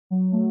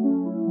Alright,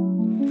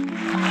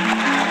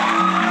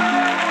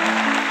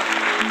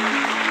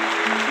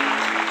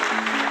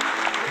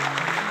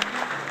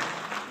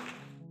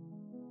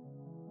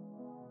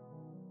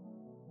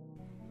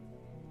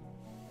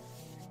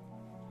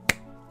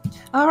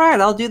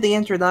 I'll do the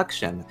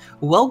introduction.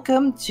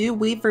 Welcome to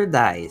Weaver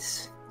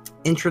Dice.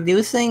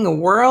 Introducing a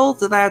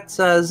world that's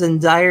in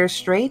dire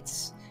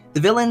straits.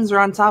 The villains are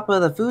on top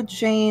of the food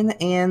chain,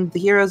 and the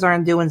heroes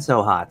aren't doing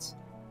so hot.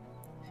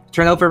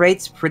 Turnover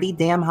rate's pretty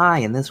damn high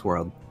in this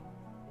world.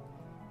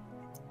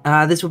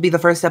 This will be the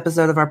first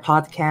episode of our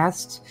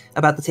podcast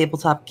about the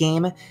tabletop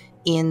game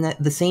in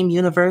the same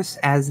universe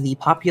as the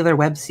popular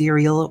web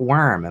serial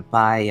Worm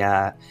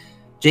by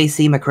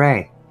J.C.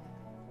 McCrae.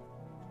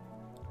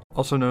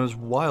 Also known as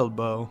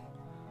Wildbow.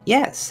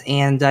 Yes,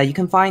 and you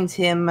can find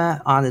him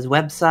on his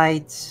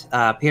website,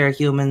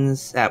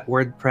 Parahumans at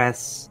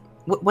WordPress.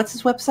 What's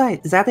his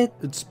website? Is that it?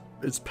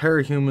 It's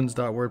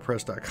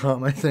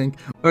parahumans.wordpress.com, I think.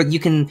 Or you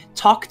can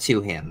talk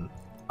to him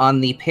on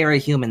the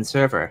Parahuman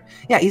server.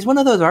 Yeah, he's one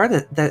of those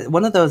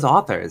one of those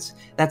authors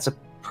that's a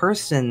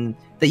person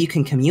that you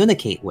can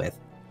communicate with.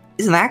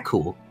 Isn't that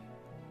cool?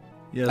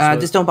 Yeah.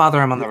 Just don't bother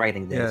him on the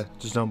writing days. Yeah,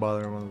 just don't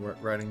bother him on the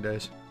writing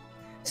days.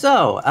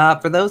 So,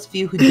 for those of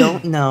you who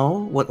don't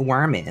know what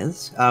Worm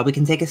is, we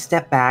can take a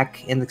step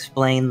back and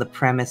explain the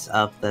premise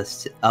of the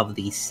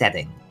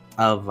setting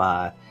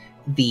of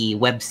the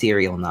web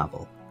serial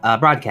novel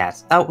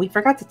Broadcast. Oh, we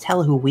forgot to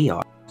tell who we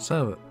are.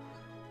 So,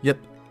 yep,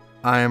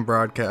 I am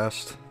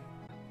Broadcast,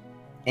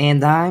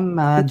 and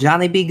I'm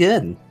Johnny B.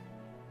 Good,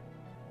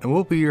 and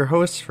we'll be your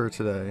hosts for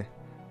today.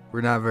 We're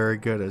not very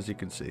good, as you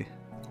can see,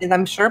 and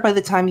I'm sure by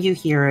the time you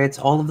hear it,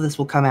 all of this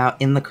will come out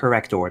in the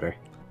correct order.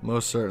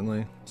 Most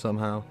certainly.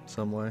 Somehow,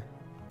 some way.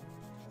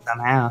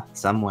 Somehow,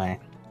 some way.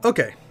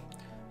 Okay.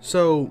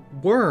 So,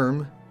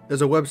 Worm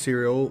is a web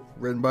serial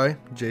written by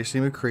J.C.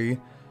 McCrae,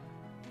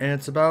 and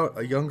it's about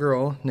a young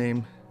girl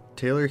named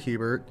Taylor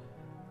Hebert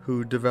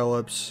who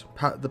develops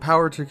the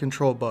power to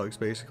control bugs,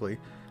 basically.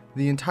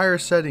 The entire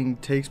setting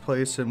takes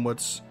place in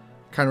what's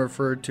kind of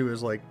referred to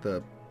as like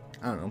the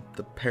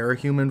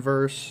Parahuman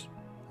verse.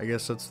 I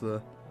guess that's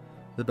the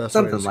best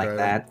way to describe like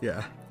that. It.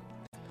 Yeah.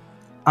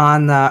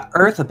 On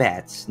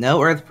Earthabet.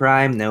 No Earth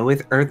Prime, no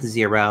with Earth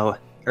Zero,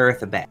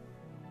 Earthabet.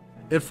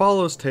 It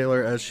follows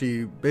Taylor as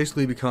she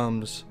basically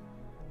becomes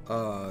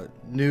a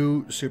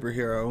new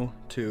superhero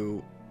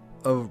to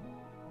a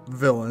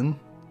villain,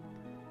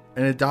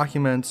 and it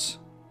documents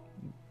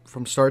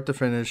from start to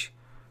finish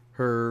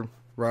her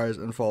rise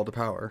and fall to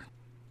power.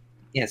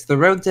 Yes, the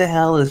road to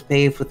hell is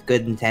paved with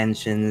good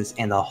intentions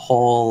and a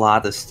whole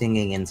lot of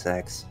stinging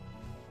insects.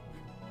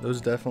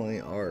 Those definitely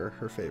are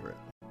her favorite.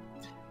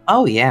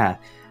 Oh, yeah.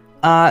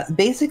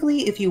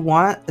 Basically, if you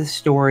want a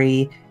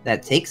story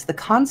that takes the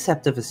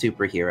concept of a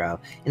superhero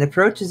and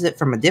approaches it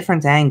from a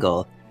different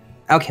angle,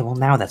 okay, well,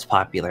 now that's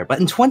popular. But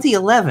in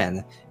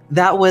 2011,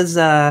 that was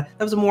a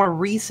more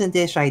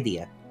recent-ish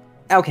idea.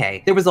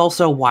 Okay, there was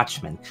also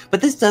Watchmen,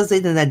 but this does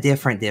it in a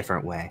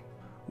different way.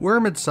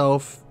 Worm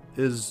itself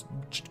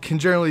can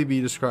generally be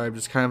described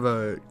as kind of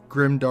a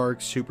grimdark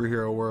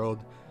superhero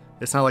world.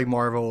 It's not like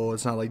Marvel,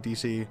 it's not like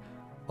DC.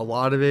 A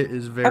lot of it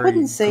is very I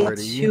wouldn't say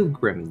gritty. It's too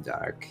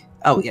grimdark.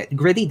 Oh, yeah,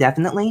 gritty,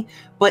 definitely.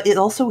 But it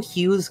also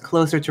hews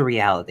closer to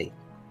reality.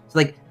 So,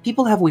 like,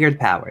 people have weird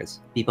powers.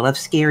 People have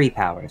scary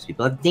powers.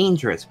 People have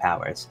dangerous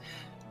powers.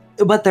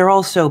 But they're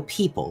also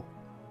people.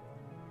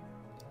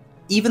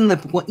 Even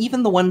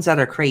the ones that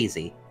are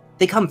crazy,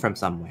 they come from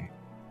somewhere.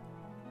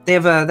 They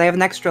have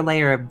an extra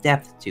layer of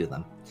depth to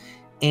them.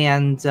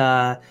 And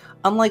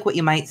unlike what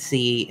you might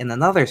see in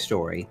another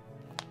story,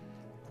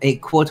 a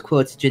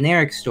quote-quote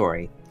generic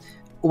story,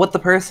 who the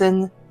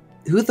person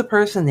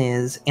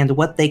is and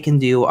what they can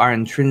do are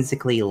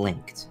intrinsically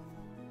linked.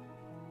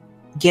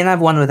 You can't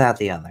have one without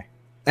the other.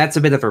 That's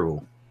a bit of a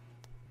rule.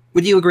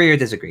 Would you agree or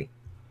disagree?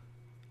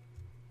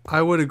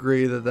 I would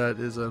agree that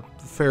is a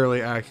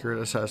fairly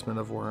accurate assessment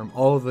of Worm.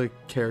 All of the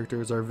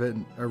characters are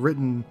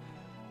written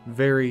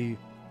very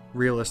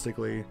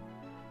realistically.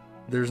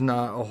 There's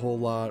not a whole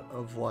lot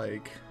of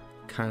like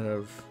kind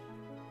of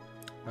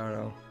I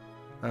don't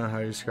know how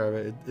you describe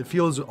it. It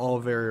feels all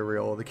very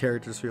real. The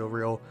characters feel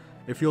real.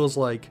 It feels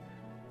like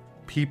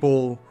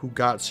people who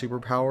got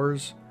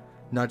superpowers,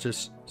 not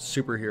just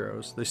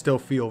superheroes. They still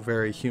feel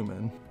very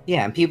human.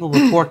 Yeah, and people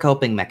with poor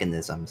coping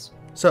mechanisms.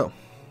 So,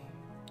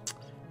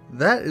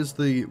 that is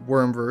the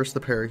Wormverse, the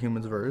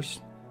Parahumans verse.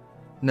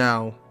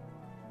 Now,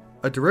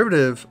 a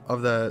derivative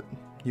of that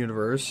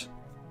universe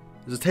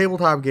is a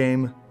tabletop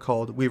game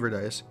called Weaver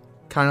Dice.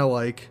 Kind of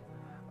like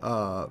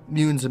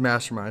Mutants and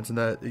Masterminds in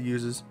that it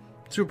uses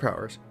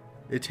superpowers.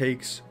 It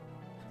takes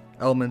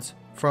elements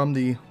from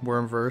the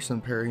Wormverse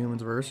and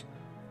Parahumans verse,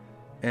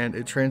 and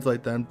it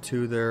translates them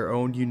to their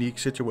own unique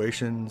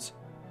situations,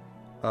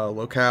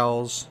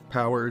 locales,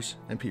 powers,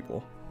 and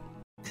people.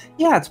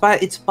 Yeah, it's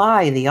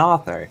by the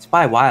author. It's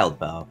by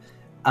Wildbow.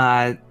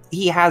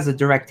 He has a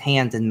direct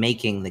hand in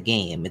making the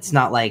game. It's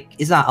not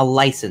a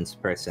license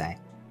per se.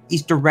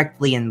 He's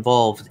directly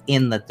involved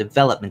in the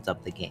development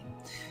of the game.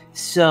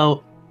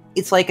 So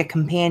it's like a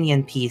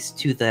companion piece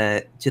to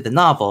the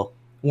novel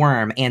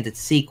Worm and its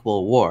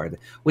sequel Ward,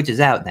 which is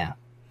out now.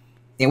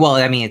 Well,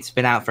 I mean, it's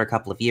been out for a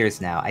couple of years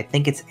now. I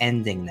think it's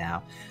ending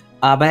now.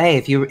 But hey,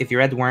 if you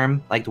read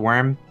Worm, liked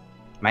Worm,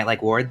 might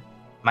like Ward,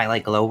 might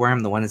like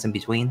Glowworm, the one that's in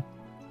between.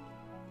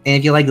 And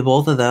if you like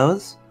both of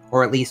those,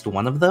 or at least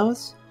one of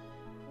those,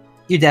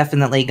 you're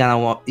definitely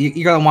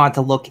you're gonna want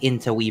to look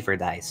into Weaver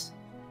Dice.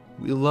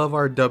 We love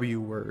our W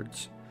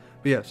words.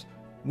 But yes,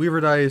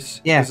 Weaver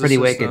Dice Yeah, is a pretty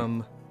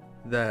system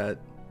that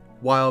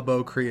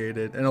Wildbow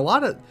created. And a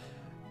lot of...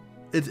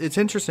 It's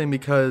interesting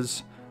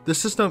because the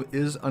system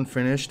is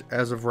unfinished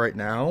as of right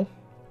now.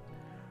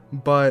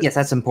 But... Yes,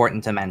 that's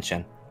important to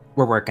mention.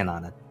 We're working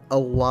on it. A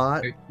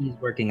lot... He's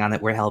working on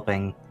it. We're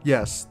helping.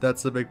 Yes,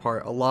 that's the big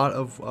part. A lot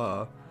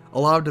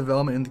of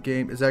development in the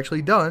game is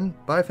actually done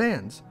by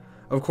fans.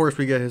 Of course,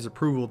 we get his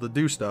approval to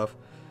do stuff.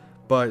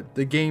 But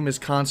the game is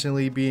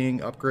constantly being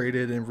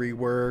upgraded and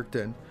reworked,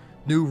 and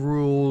new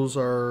rules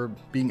are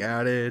being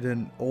added,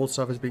 and old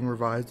stuff is being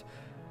revised.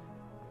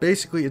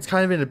 Basically, it's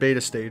kind of in a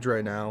beta stage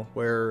right now,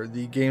 where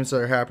the games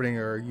that are happening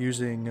are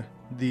using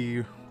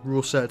the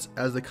rule sets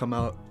as they come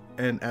out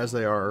and as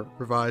they are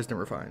revised and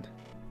refined.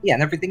 Yeah,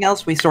 and everything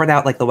else we sort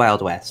out like the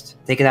Wild West.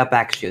 Take it out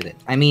back, shoot it.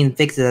 I mean,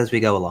 fix it as we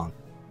go along.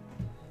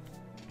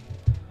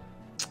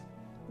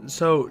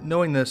 So,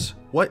 knowing this,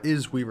 what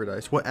is Weaver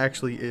Dice? What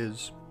actually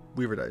is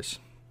Weaver Dice?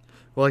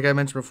 Well, like I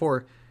mentioned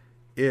before,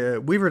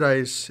 Weaver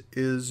Dice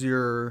is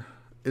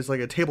like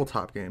a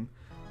tabletop game,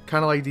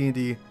 kind of like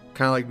D&D,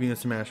 kind of like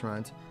Venus and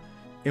Masterminds,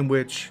 in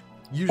which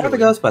usually... Or the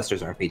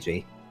Ghostbusters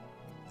RPG.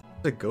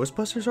 The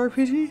Ghostbusters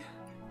RPG?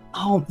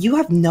 Oh, you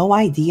have no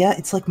idea?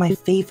 It's like my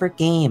favorite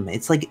game.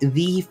 It's like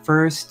the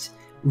first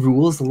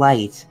rules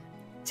light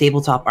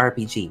tabletop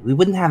RPG. We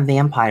wouldn't have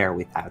Vampire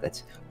without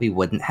it. We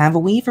wouldn't have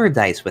Weaver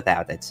Dice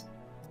without it.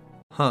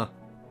 Huh.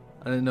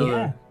 I didn't know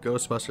that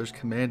Ghostbusters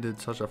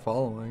commanded such a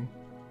following.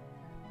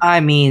 I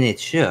mean, it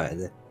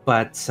should,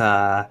 but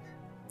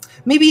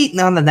maybe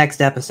on the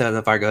next episode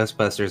of our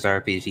Ghostbusters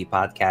RPG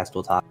podcast,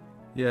 we'll talk.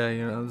 Yeah,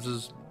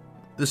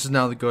 this is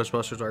now the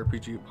Ghostbusters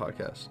RPG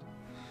podcast.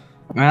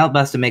 Well,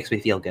 Busta makes me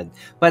feel good.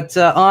 But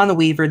on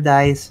Weaver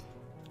Dice,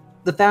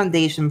 the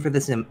foundation for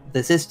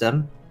the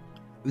system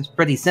is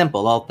pretty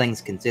simple, all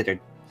things considered.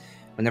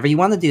 Whenever you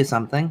want to do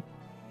something,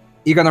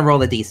 you're going to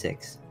roll a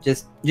d6.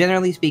 Just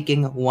generally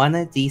speaking,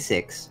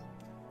 1d6,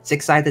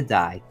 6-sided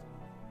die.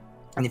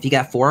 And if you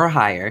got 4 or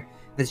higher,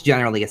 that's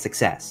generally a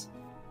success.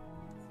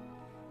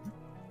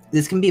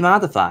 This can be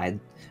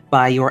modified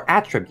by your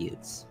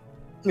attributes,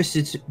 just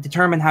to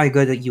determine how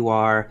good you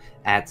are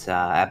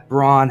at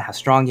brawn, how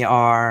strong you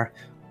are,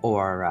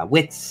 or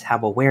wits, how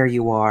aware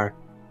you are.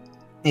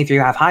 If you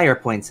have higher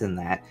points than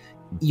that,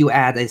 you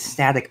add a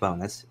static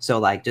bonus, so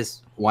like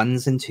just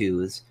 1s and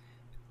 2s,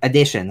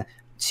 addition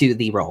to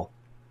the roll.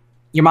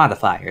 Your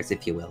modifiers,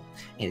 if you will.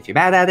 And if you're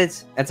bad at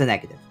it, that's a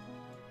negative.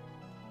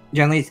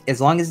 Generally, as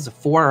long as it's a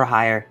 4 or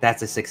higher,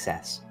 that's a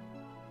success.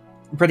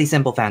 Pretty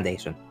simple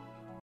foundation.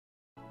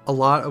 A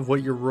lot of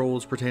what your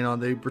rolls pertain on,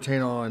 they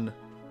pertain on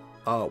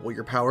what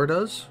your power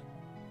does.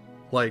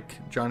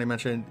 Like Johnny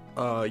mentioned,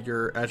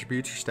 your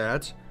attributes, your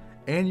stats,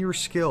 and your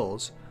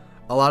skills.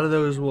 A lot of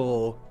those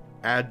will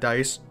add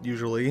dice,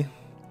 usually.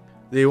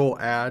 They will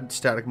add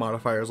static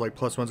modifiers like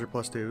 +1s or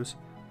 +2s.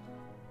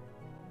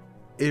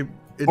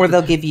 Or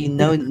they'll give you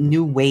no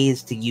new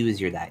ways to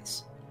use your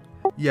dice.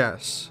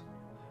 Yes.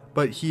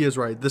 But he is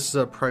right. This is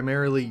a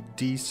primarily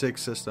D6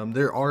 system.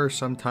 There are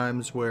some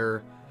times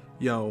where,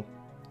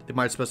 it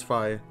might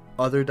specify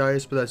other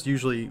dice, but that's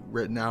usually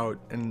written out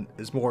and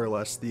is more or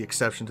less the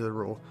exception to the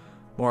rule.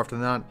 More often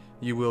than not,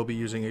 you will be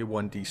using a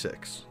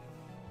 1d6.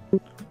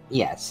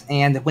 Yes,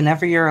 and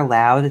whenever you're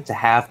allowed to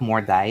have more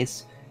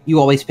dice, you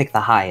always pick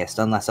the highest,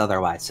 unless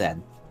otherwise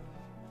said.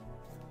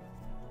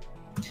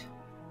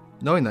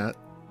 Knowing that,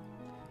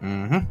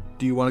 Mm-hmm.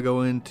 do you want to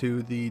go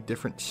into the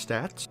different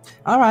stats?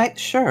 Alright,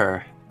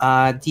 sure.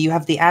 Do you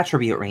have the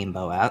attribute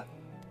rainbow out?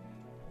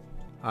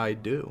 I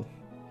do.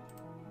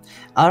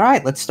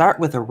 Alright, let's start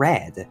with a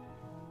red.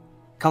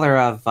 Color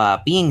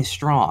of being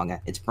strong.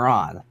 It's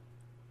brawn.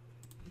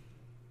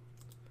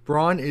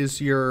 Brawn is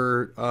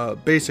your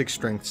basic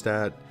strength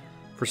stat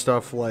for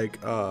stuff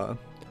like,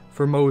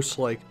 for most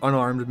like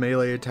unarmed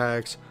melee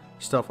attacks,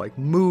 stuff like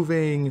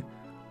moving,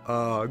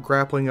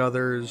 grappling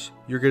others,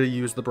 you're going to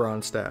use the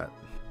brawn stat.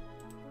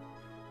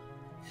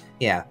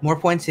 Yeah, more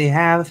points you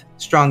have,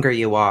 stronger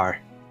you are.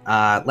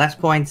 Less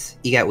points,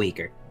 you get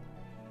weaker.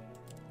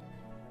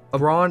 A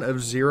brawn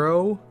of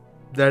 0,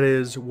 that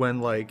is when,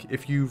 like,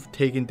 if you've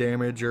taken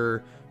damage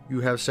or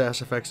you have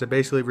sass effects that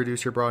basically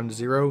reduce your brawn to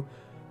 0,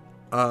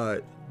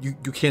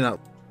 you cannot.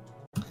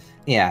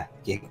 Yeah,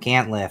 you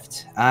can't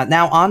lift.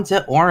 Now on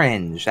to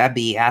orange. That'd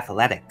be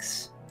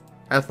athletics.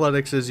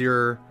 Athletics is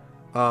your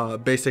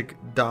basic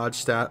dodge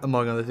stat,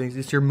 among other things.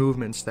 It's your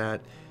movement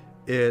stat.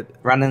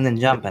 Running and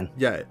jumping.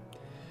 Yeah.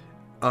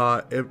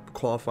 It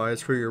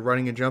qualifies for your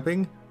running and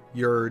jumping,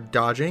 your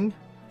dodging,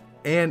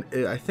 and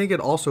I think it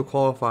also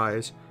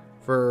qualifies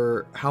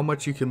for how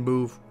much you can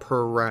move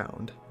per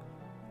round.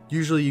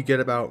 Usually you get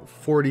about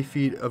 40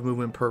 feet of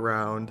movement per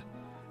round.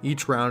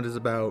 Each round is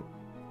about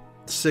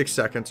 6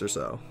 seconds or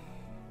so.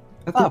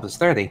 I thought it was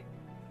 30.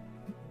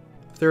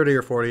 30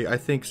 or 40. I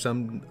think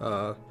some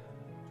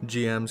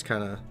GMs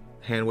kind of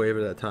hand wave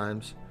it at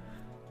times.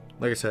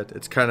 Like I said,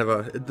 it's kind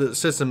of the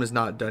system is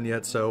not done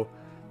yet, so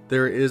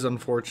there is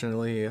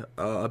unfortunately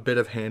a bit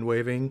of hand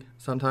waving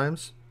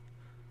sometimes.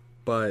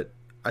 But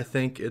I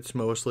think it's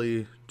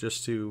mostly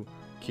just to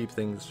keep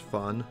things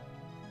fun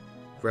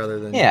rather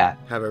than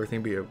have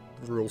everything be a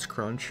rules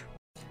crunch.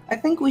 I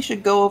think we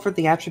should go over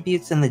the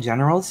attributes in the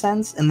general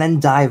sense and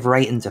then dive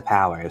right into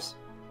powers.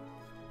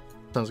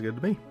 Sounds good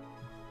to me.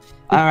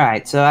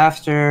 Alright, so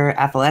after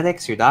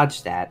athletics, your dodge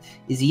stat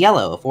is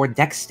yellow for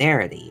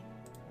dexterity.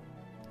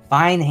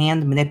 Fine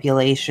hand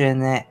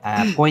manipulation,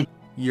 point.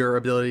 Your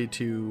ability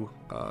to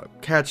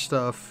catch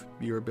stuff,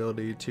 your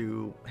ability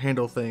to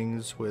handle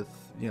things with,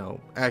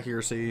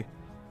 accuracy,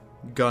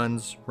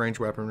 guns, range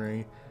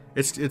weaponry.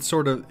 It's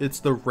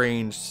the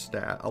range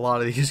stat. A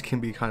lot of these can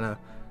be kind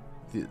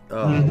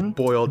of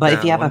boiled down. But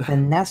if you have a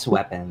finesse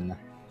weapon,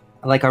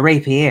 like a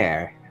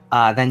rapier,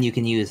 then you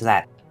can use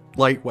that.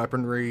 Light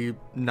weaponry,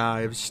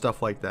 knives,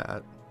 stuff like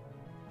that.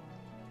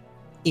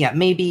 Yeah,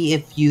 maybe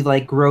if you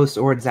grow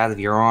swords out of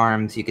your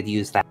arms, you could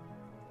use that.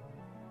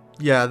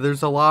 Yeah,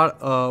 there's a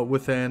lot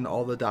within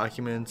all the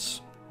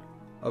documents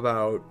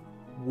about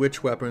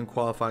which weapon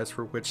qualifies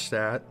for which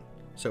stat.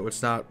 So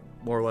it's not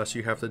more or less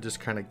you have to just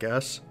kind of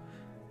guess.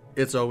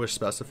 It's always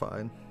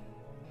specified.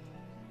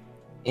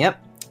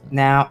 Yep.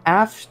 Now,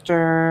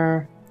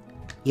 after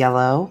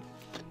yellow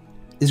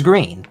is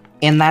green,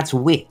 and that's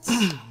wits.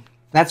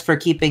 That's for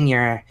keeping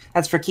your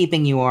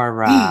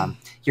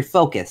your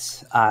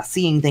focus,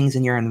 seeing things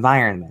in your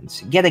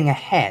environment, getting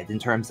ahead in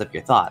terms of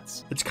your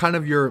thoughts. It's kind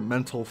of your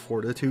mental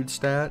fortitude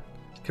stat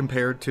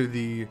compared to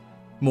the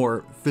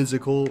more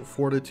physical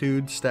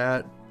fortitude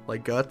stat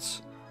like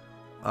guts.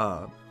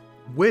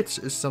 Wits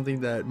is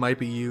something that might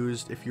be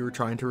used if you were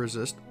trying to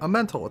resist a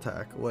mental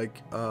attack,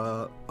 like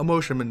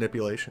emotion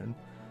manipulation.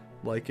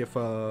 Like if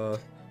you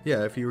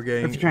were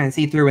getting... If you're trying to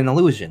see through an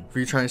illusion. If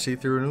you're trying to see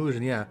through an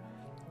illusion, yeah.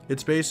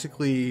 It's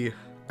basically,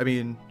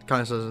 kind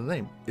of says in the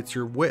name, it's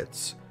your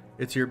wits.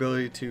 It's your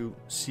ability to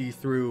see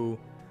through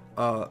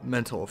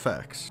mental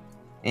effects.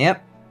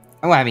 Yep.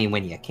 Well,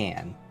 when you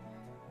can.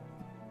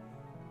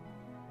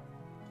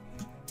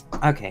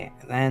 Okay,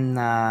 then,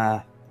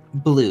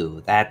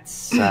 blue.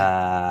 That's,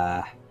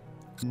 No.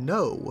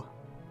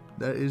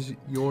 That is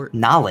your...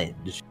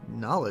 Knowledge.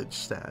 Knowledge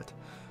stat.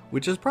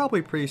 Which is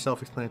probably pretty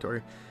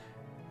self-explanatory.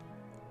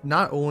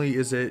 Not only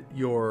is it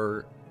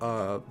your,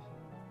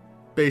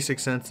 basic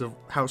sense of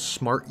how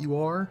smart you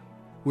are,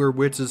 where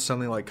wits is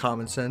something like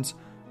common sense.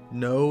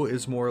 Know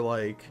is more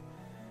like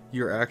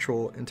your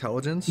actual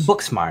intelligence.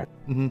 Book smart.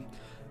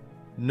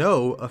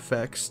 Know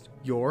affects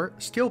your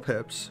skill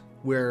pips,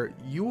 where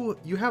you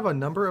have a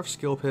number of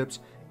skill pips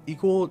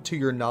equal to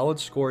your knowledge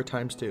score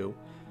times 2.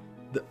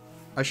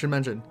 I should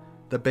mention,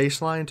 the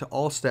baseline to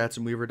all stats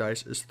in Weaver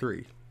Dice is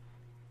 3.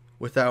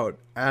 Without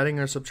adding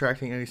or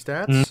subtracting any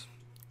stats,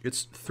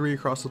 it's 3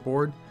 across the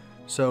board.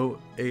 So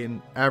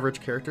an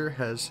average character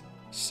has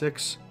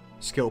 6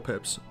 skill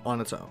pips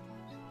on its own.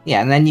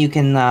 Yeah, and then you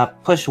can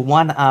push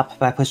one up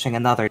by pushing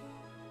another.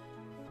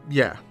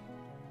 Yeah.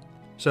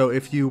 So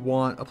if you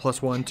want a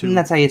 +1 to... And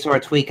that's how you sort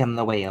of tweak them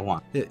the way you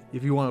want.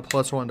 If you want a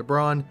 +1 to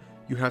brawn,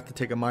 you have to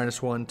take a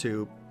 -1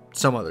 to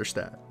some other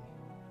stat.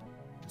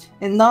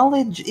 In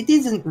knowledge, it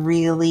isn't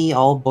really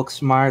all book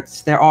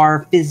smarts. There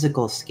are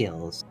physical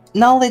skills.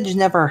 Knowledge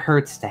never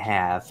hurts to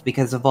have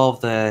because of all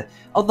the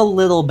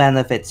little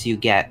benefits you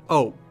get.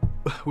 Oh,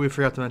 we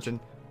forgot to mention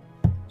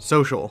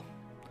social.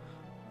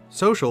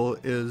 Social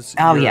is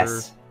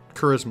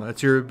charisma.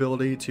 It's your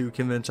ability to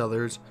convince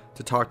others,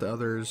 to talk to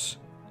others.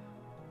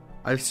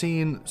 I've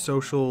seen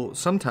social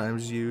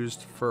sometimes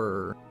used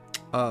for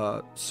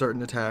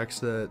certain attacks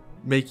that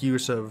make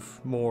use of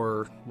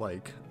more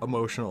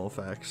emotional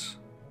effects.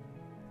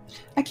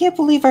 I can't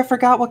believe I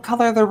forgot what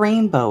color the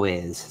rainbow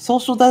is.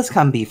 Social does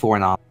come before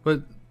knowledge.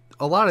 But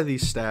a lot of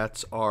these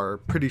stats are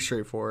pretty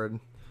straightforward.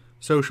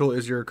 Social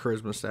is your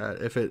charisma stat.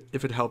 If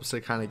it helps to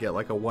kind of get a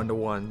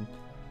 1-to-1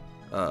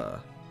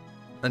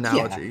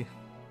 analogy. Yeah.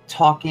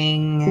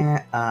 Talking,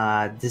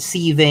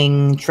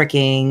 deceiving,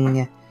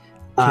 tricking,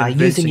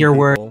 using your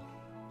word.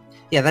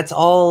 Yeah, that's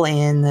all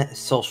in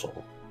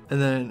social.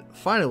 And then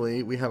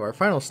finally, we have our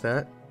final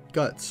stat,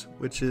 guts,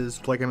 which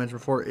is, like I mentioned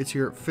before, it's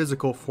your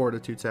physical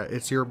fortitude stat.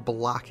 It's your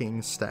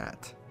blocking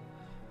stat.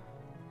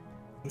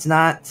 It's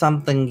not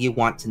something you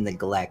want to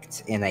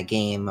neglect in a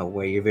game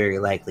where you're very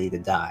likely to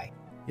die.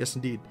 Yes,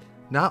 indeed.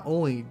 Not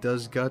only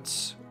does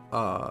guts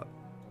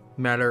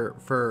matter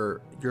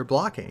for your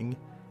blocking,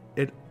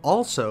 it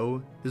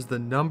also is the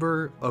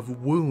number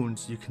of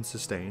wounds you can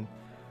sustain.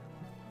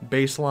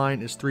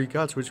 Baseline is 3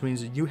 guts, which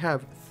means that you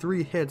have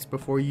 3 hits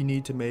before you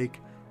need to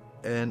make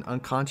an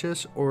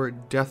unconscious or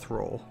death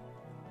roll.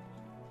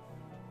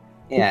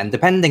 Yeah, and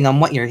depending on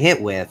what you're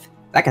hit with,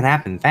 that can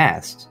happen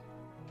fast.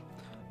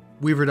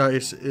 Weaver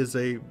Dice is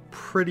a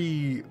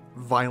pretty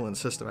violent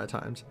system at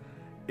times.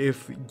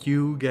 if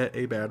you get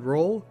a bad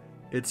roll,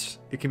 it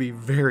can be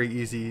very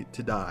easy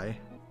to die.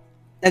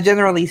 Now,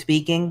 generally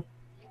speaking,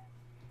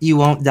 you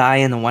won't die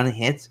in one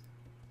hit,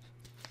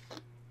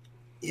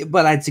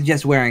 but I'd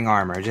suggest wearing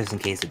armor just in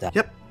case it does.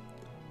 Yep.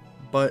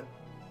 But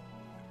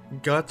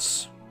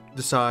guts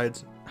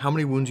decides how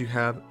many wounds you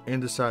have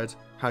and decides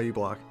how you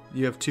block.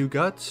 You have 2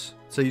 guts,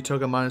 so you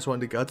took a -1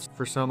 to guts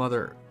for some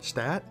other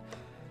stat.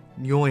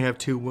 You only have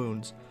 2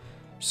 wounds.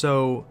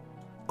 So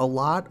a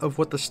lot of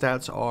what the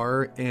stats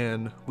are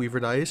in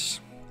Weaver Dice,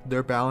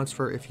 they're balanced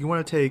for if you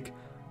want to take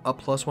a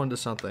 +1 to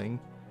something,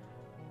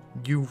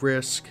 you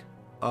risk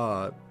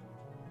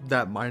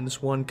that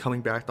 -1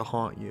 coming back to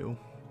haunt you.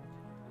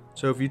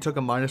 So if you took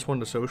a -1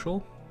 to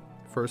social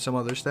for some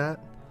other stat,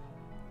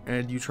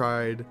 and you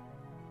tried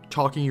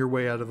talking your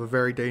way out of a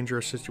very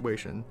dangerous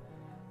situation,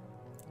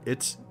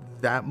 it's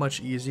that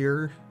much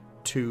easier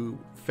to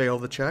fail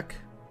the check,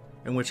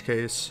 in which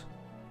case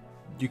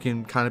you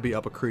can kind of be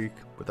up a creek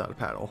without a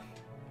paddle.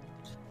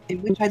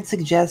 In which I'd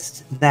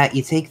suggest that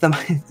you take them.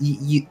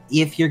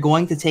 If you're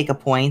going to take a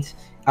point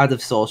out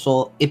of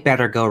social, it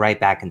better go right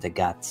back into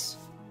guts.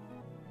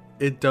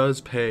 It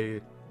does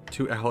pay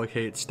to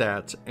allocate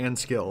stats and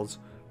skills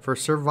for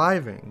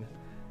surviving.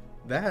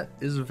 That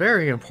is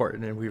very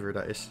important in Weaver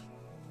Dice.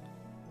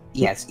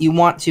 Yes, you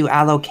want to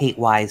allocate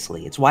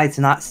wisely. It's why it's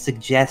not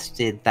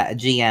suggested that a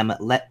GM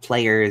let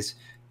players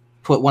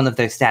put one of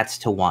their stats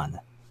to 1.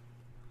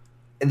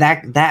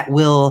 That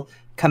will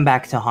come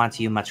back to haunt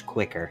you much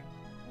quicker.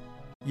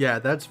 Yeah,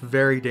 that's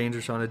very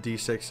dangerous on a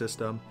D6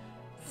 system.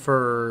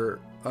 For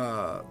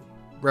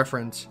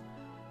reference,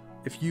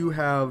 if you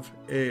have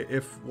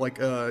if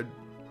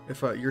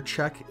your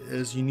check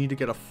is you need to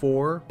get a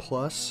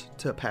 4+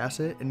 to pass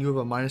it, and you have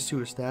a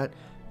 -2 stat,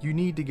 you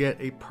need to get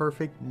a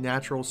perfect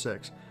natural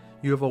 6.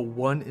 You have a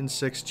 1 in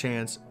 6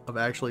 chance of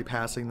actually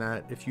passing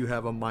that if you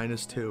have a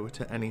 -2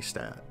 to any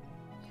stat.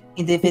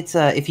 And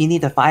if you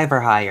need a 5 or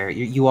higher,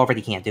 you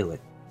already can't do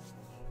it.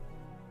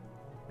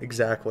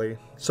 Exactly.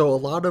 So a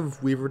lot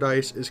of Weaver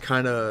Dice is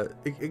kind of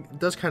it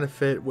does kind of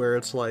fit where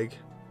it's like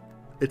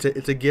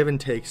it's a give and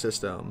take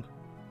system.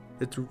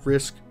 It's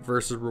risk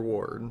versus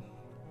reward,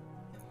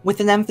 with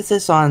an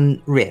emphasis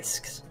on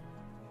risks.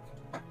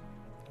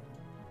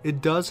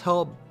 It does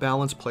help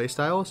balance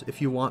playstyles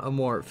if you want a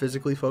more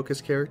physically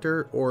focused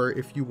character, or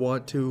if you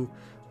want to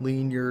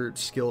lean your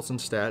skills and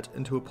stats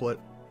into a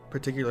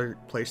particular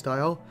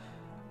playstyle.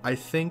 I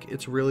think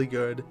it's really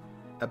good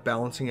at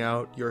balancing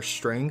out your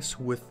strengths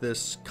with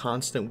this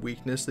constant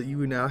weakness that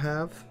you now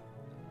have.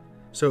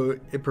 So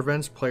it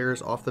prevents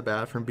players off the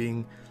bat from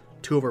being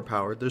too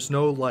overpowered. There's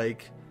no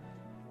like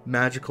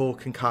magical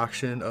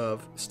concoction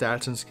of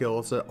stats and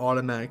skills that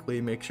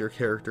automatically makes your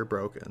character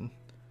broken.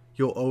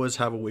 You'll always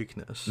have a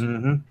weakness.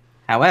 Mm-hmm.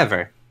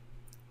 However,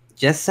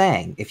 just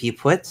saying, if you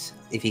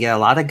get a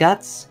lot of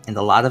guts and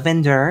a lot of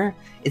endure,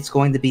 it's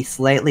going to be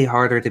slightly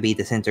harder to be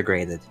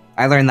disintegrated.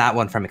 I learned that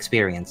one from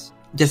experience.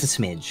 Just a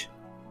smidge.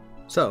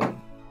 So,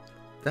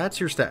 that's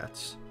your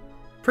stats.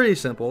 Pretty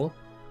simple.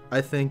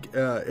 I think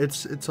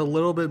it's a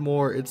little bit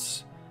more.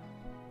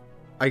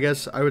 I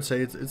guess I would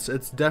say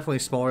it's definitely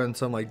smaller than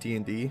some like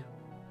D&D.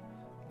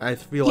 I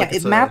feel like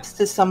it maps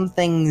to some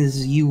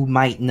things you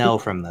might know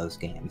from those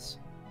games.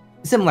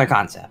 Similar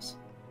concepts,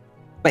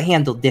 but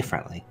handled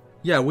differently.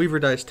 Yeah, Weaver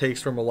Dice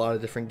takes from a lot of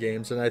different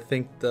games, and I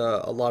think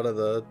a lot of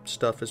the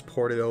stuff is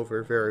ported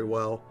over very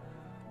well.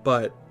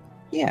 But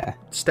yeah,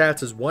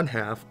 stats is one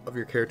half of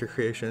your character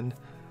creation.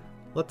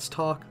 Let's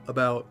talk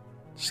about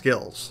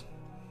skills.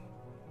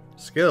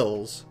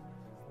 Skills.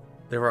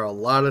 There are a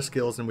lot of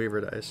skills in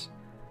Weaver Dice.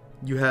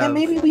 You have. And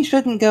maybe we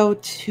shouldn't go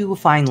too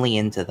finely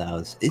into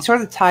those. It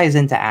sort of ties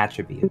into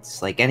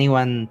attributes. Like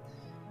anyone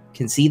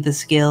can see the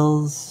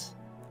skills.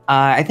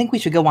 I think we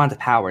should go on to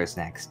powers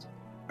next.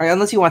 Or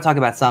unless you want to talk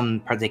about some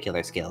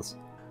particular skills.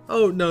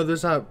 Oh, no,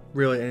 there's not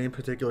really any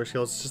particular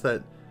skills. It's just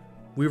that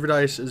Weaver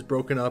Dice is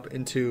broken up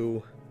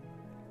into,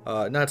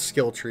 not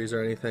skill trees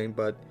or anything,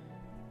 but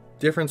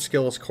different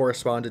skills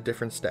correspond to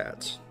different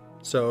stats.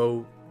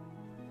 So,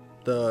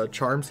 the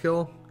Charm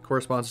skill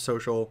corresponds to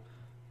social.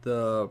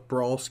 The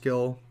Brawl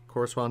skill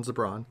corresponds to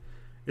Brawn.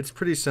 It's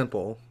pretty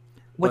simple.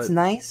 What's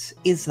nice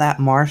is that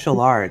martial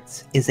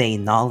arts is a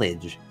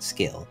knowledge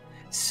skill.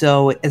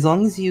 So as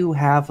long as you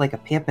have like a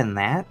pip in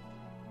that,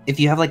 if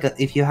you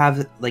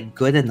have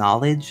good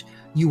knowledge,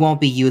 you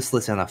won't be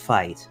useless in a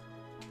fight.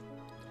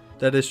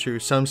 That is true.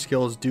 Some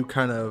skills do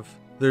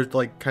there's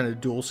like kind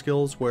of dual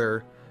skills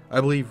where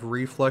I believe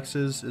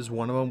reflexes is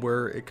one of them,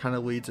 where it kind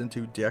of leads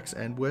into dex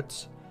and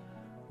wits,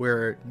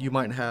 where you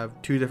might have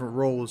 2 different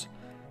roles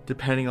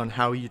depending on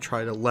how you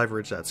try to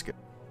leverage that skill.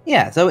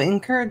 Yeah, so it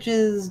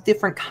encourages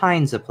different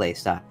kinds of play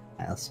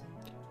styles.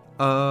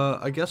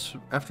 I guess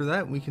after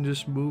that we can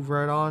just move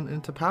right on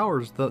into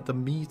powers, the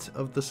meat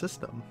of the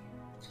system.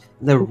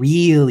 The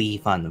really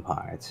fun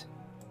part.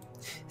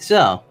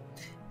 So,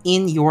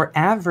 in your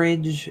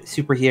average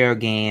superhero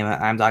game,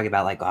 I'm talking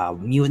about like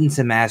mutants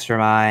and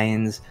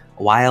masterminds,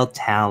 wild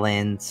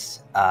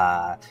talents,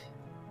 the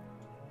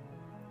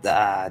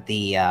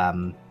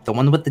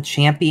one with the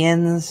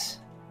champions,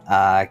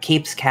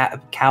 Capes,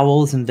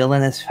 Cowls, and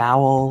Villainous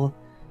Fowl.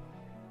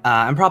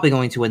 I'm probably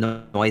going to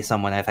annoy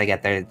someone if I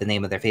get the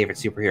name of their favorite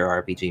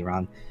superhero RPG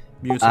wrong.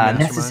 Mutants and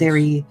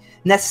Masterminds.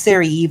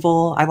 Necessary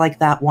Evil. I like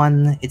that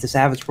one. It's a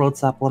Savage World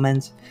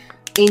supplement.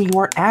 In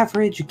your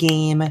average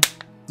game,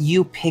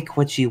 you pick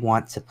what you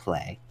want to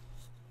play.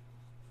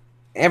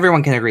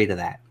 Everyone can agree to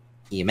that.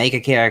 You make a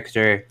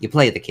character, you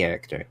play the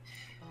character.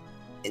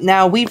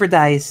 Now, Weaver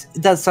Dice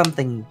does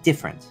something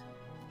different.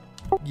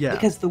 Yeah.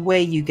 Because the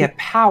way you get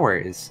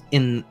powers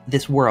in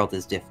this world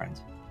is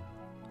different.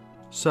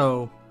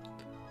 So,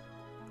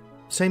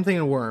 same thing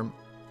in Worm.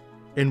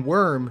 In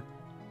Worm,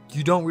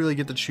 you don't really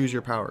get to choose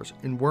your powers.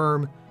 In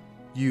Worm,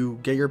 you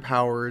get your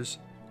powers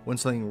when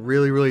something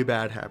really, really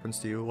bad happens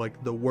to you,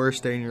 like the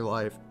worst day in your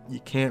life. You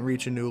can't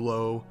reach a new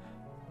low.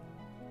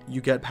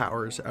 You get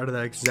powers out of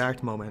that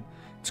exact moment.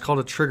 It's called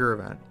a trigger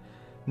event.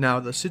 Now,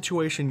 the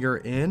situation you're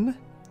in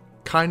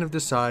kind of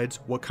decides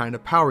what kind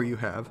of power you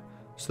have.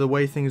 So the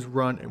way things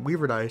run in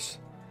Weaver Dice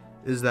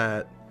is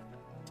that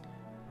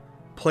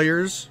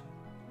players,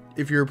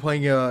 if you're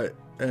playing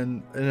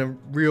in a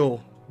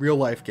real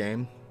life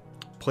game,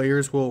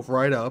 players will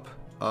write up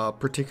a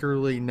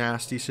particularly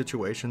nasty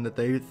situation that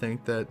they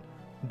think that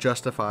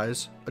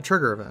justifies a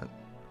trigger event.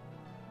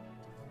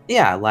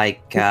 Yeah,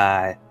 like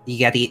you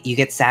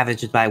get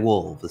savaged by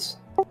wolves,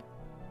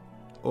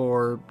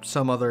 or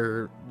some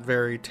other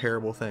very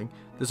terrible thing.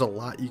 There's a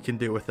lot you can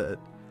do with it.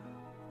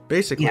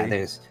 Basically, yeah,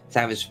 there's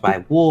savaged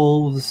by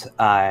wolves.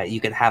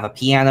 You could have a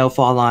piano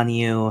fall on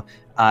you.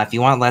 If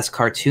you want less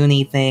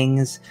cartoony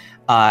things,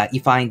 you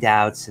find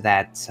out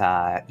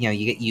that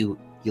you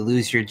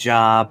lose your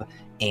job,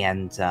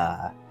 and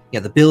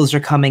the bills are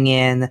coming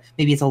in.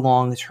 Maybe it's a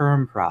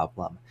long-term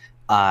problem.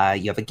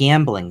 You have a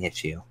gambling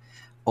issue,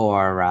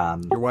 or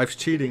your wife's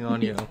cheating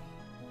on you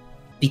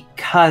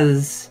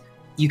because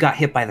you got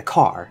hit by the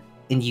car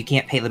and you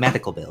can't pay the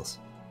medical bills.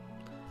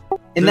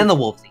 And then the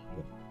wolves eat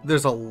you.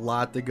 There's a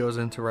lot that goes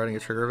into writing a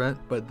trigger event,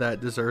 but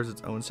that deserves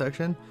its own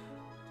section.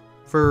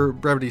 For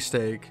brevity's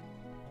sake,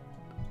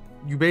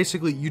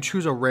 you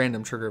choose a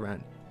random trigger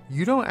event.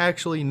 You don't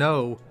actually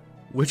know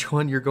which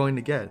one you're going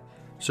to get,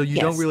 so you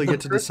don't really get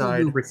to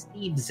decide. Who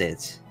receives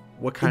it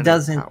what kind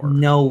doesn't of power.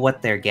 know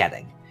what they're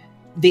getting.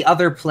 The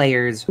other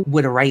players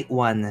would write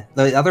one.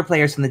 The other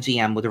players from the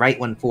GM would write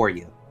one for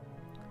you,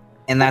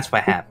 and that's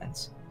what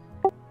happens.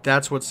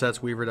 That's what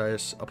sets Weaver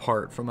Dice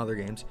apart from other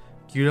games.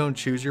 You don't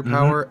choose your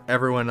power;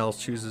 everyone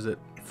else chooses it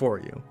for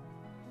you.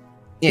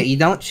 Yeah, you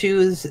don't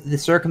choose the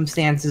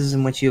circumstances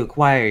in which you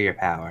acquire your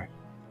power,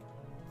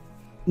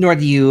 nor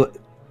do you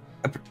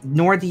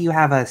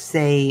have a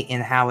say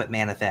in how it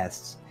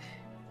manifests.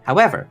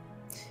 However,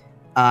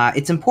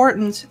 it's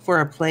important for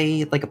a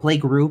play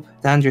group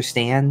to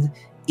understand,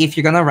 if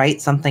you're gonna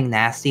write something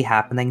nasty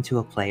happening to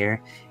a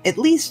player, at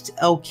least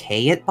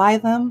okay it by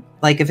them.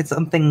 Like if it's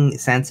something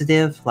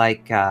sensitive,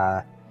 like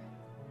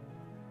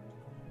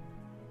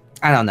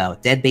I don't know,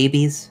 dead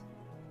babies.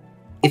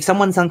 If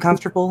someone's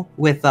uncomfortable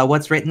with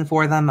what's written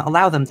for them,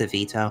 allow them to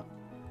veto.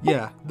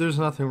 Yeah, there's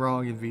nothing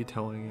wrong in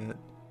vetoing it.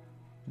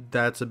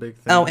 That's a big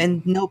thing. Oh,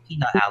 and no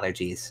peanut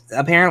allergies.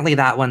 Apparently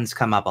that one's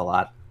come up a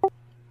lot.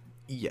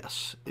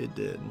 Yes, it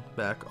did,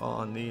 back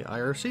on the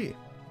IRC.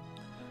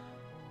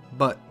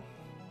 But,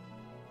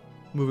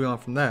 moving on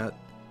from that,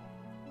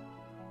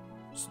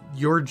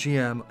 your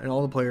GM and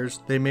all the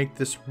players, they make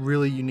this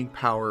really unique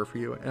power for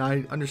you. And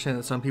I understand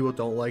that some people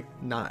don't like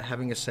not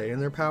having a say in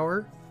their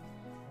power.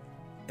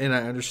 And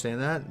I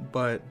understand that,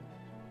 but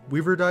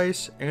Weaver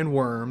Dice and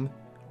Worm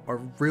are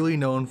really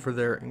known for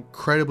their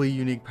incredibly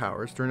unique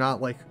powers. They're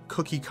not like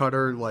cookie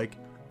cutter, like,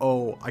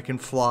 oh, I can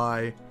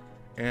fly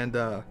and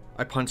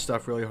I punch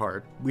stuff really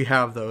hard. We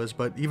have those,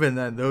 but even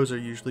then, those are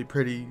usually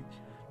pretty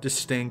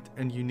distinct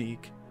and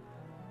unique.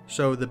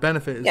 So the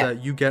benefit is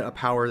that you get a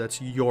power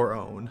that's your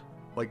own.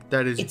 Like,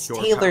 that is it's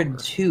your tailored power.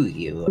 to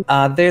you.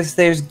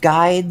 There's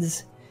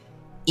guides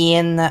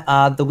in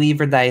the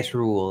Weaver Dice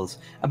rules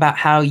about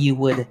how you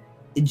would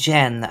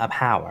gen a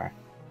power.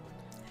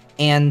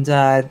 And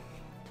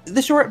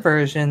the short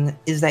version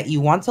is that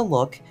you want to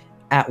look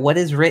at what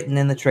is written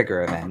in the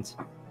trigger event.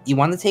 You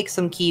want to take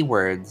some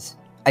keywords,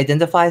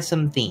 identify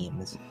some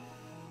themes,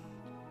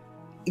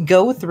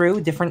 go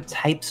through different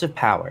types of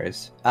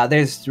powers.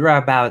 There's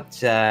about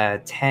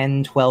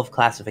 10, 12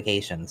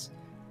 classifications.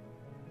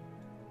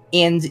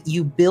 And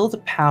you build a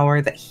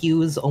power that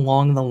hews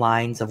along the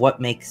lines of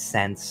what makes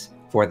sense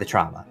for the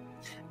trauma.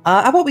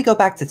 How about we go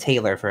back to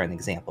Taylor for an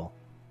example?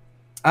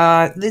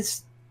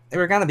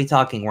 We're going to be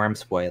talking Worm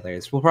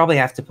spoilers. We'll probably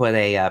have to put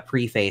a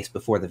preface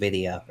before the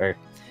video, or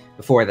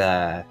before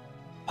the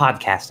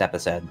podcast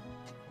episode.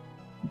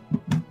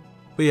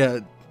 But yeah,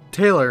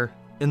 Taylor,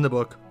 in the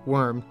book,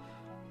 Worm,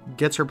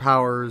 gets her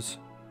powers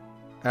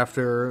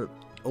after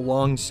a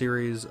long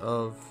series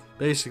of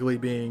basically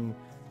being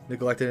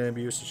neglected and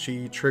abused.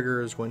 She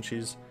triggers when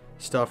she's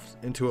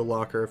stuffed into a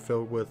locker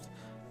filled with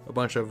a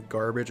bunch of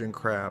garbage and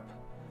crap.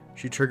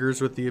 She triggers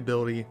with the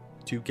ability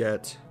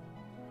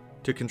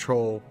to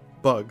control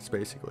bugs,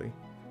 basically.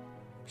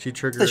 She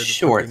triggered the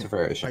short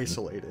version.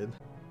 Isolated.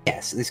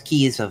 Yes, there's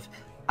keys of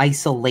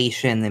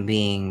isolation and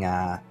being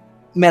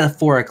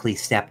metaphorically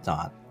stepped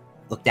on,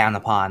 looked down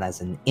upon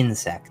as an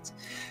insect.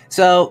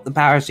 So the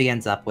power she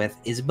ends up with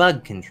is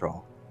bug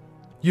control.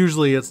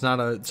 Usually it's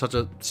not such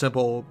a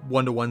simple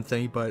one-to-one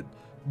thing, but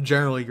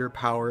generally your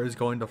power is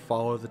going to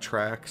follow the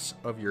tracks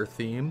of your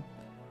theme.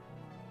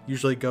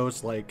 Usually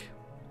goes like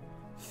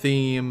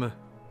theme,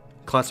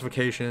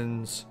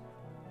 classifications,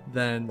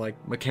 then like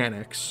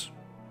mechanics,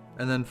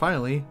 and then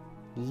finally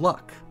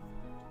luck,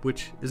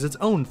 which is its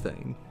own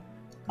thing.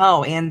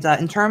 Oh, and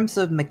in terms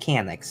of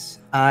mechanics,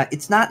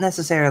 it's not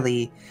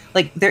necessarily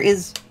like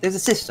there's a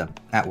system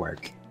at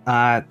work.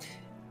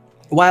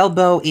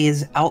 Wildbow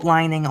is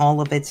outlining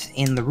all of it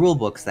in the rule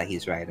books that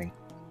he's writing,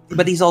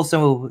 but he's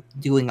also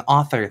doing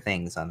author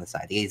things on the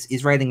side.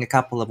 He's writing a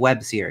couple of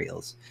web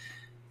serials.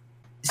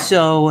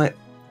 So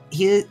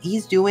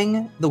he's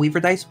doing the Weaver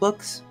Dice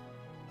books,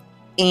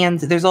 and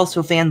there's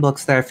also fan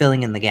books that are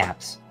filling in the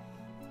gaps.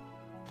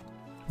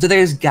 So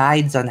there's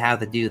guides on how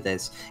to do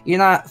this. You're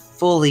not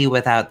fully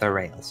without the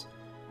rails.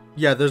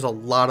 Yeah, there's a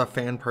lot of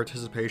fan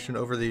participation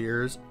over the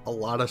years. A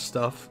lot of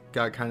stuff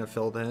got kind of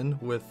filled in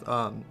with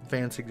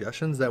fan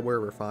suggestions that were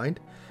refined.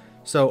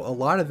 So a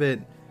lot of it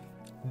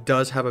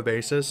does have a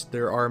basis.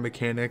 There are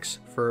mechanics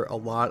for a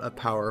lot of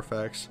power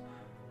effects.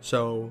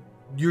 So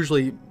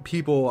usually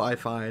people, I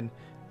find,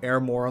 err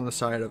more on the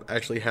side of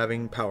actually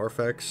having power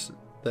effects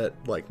that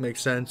like make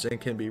sense and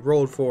can be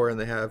rolled for, and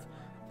they have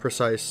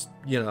precise,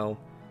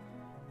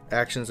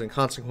 actions and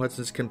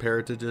consequences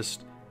compared to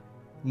just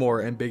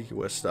more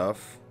ambiguous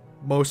stuff.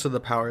 Most of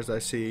the powers I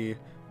see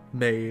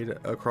made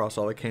across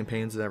all the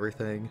campaigns and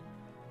everything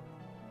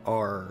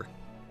are,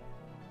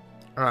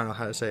 I don't know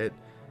how to say it,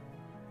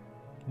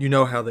 you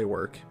know how they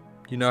work,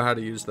 you know how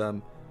to use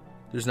them.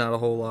 There's not a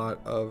whole lot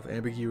of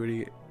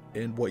ambiguity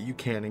in what you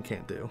can and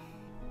can't do.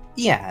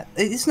 Yeah,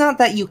 it's not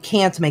that you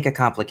can't make a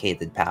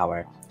complicated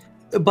power,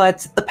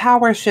 but the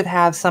power should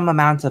have some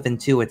amount of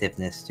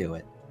intuitiveness to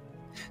it.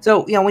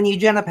 So, when you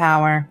gen a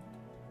power,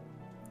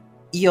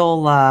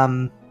 you'll,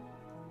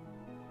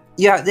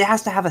 it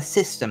has to have a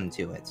system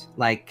to it.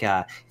 Like,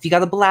 if you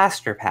got a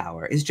blaster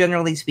power, is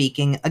generally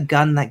speaking a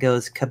gun that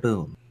goes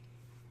kaboom.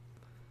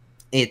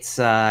 It's,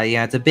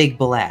 it's a big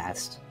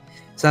blast.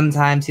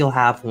 Sometimes you'll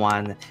have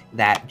one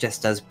that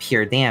just does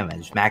pure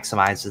damage,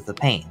 maximizes the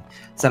pain.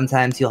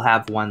 Sometimes you'll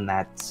have one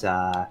that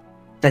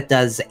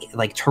does,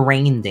 like,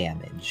 terrain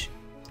damage.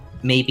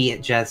 Maybe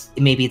it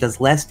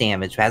does less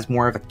damage, but has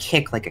more of a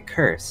kick, like a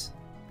curse.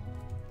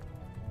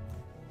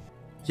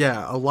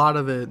 Yeah, a lot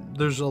of it,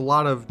 there's a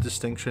lot of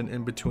distinction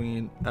in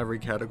between every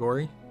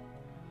category.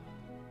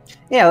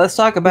 Yeah, let's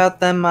talk about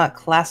them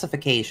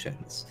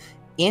classifications.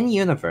 In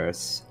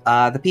Universe,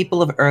 the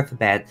people of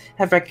Earthbed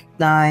have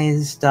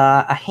recognized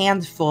a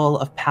handful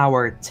of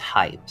power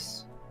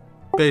types.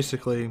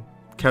 Basically,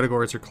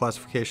 categories are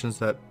classifications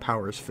that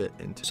powers fit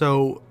into.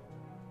 So,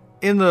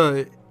 in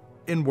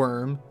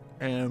Worm,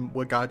 and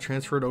what got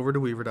transferred over to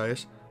Weaver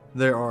Dice,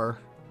 there are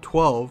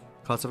 12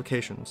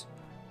 classifications.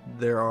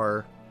 There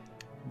are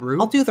Brute.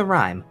 I'll do the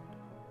rhyme.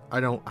 I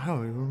don't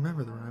even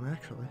remember the rhyme,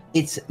 actually.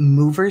 It's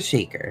Mover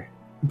Shaker,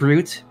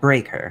 Brute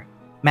Breaker,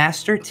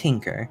 Master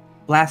Tinker,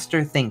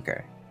 Blaster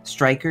Thinker,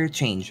 Striker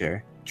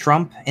Changer,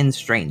 Trump and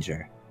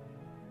Stranger.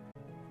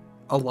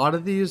 A lot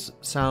of these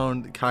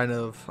sound kind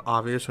of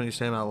obvious when you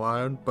say them out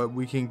loud, but I think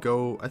we can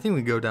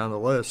go down the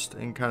list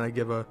and kind of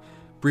give a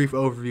brief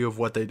overview of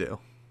what they do.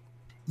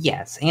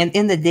 Yes, and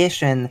in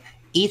addition,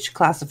 each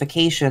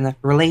classification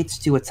relates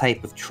to a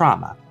type of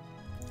trauma.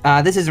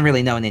 This isn't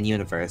really known in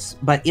Universe,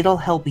 but it'll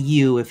help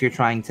you if you're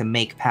trying to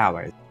make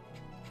powers.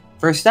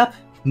 First up,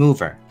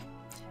 Mover.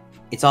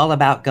 It's all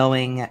about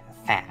going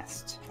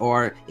fast,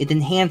 or it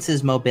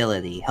enhances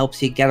mobility,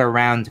 helps you get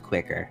around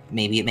quicker.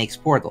 Maybe it makes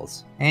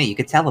portals. Hey, you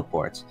could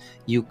teleport.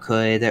 You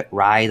could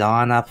ride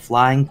on a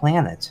flying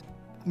planet.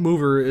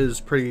 Mover is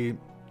pretty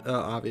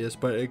obvious,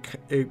 but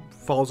it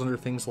falls under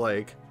things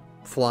like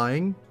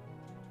flying,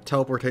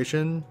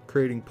 teleportation,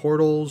 creating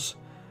portals,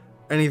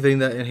 anything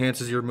that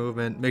enhances your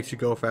movement, makes you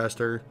go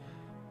faster,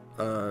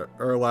 or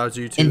allows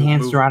you to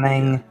enhance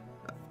running.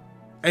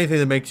 Anything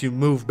that makes you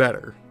move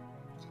better.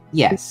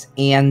 Yes,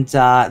 and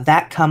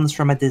that comes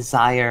from a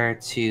desire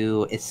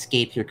to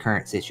escape your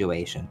current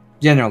situation,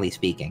 generally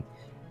speaking.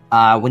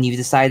 When you've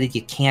decided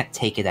you can't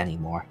take it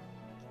anymore.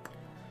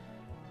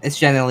 It's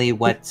generally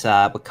what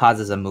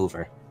causes a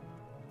mover.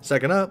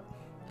 Second up,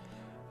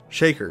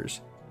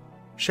 Shakers.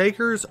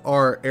 Shakers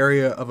are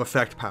area of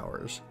effect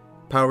powers.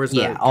 Powers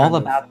that all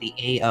about the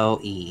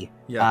AoE.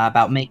 Yeah.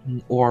 About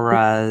making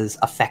auras,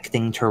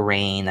 affecting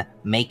terrain,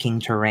 making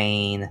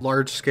terrain.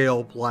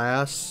 Large-scale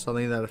blasts,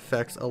 something that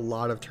affects a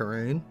lot of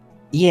terrain.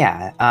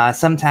 Yeah,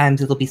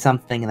 sometimes it'll be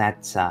something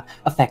that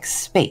affects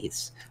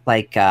space,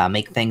 like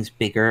make things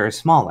bigger or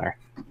smaller,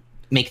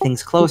 make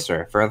things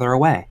closer, further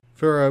away.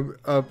 For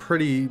a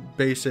pretty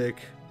basic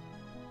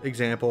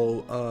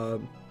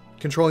example,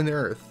 controlling the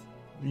Earth.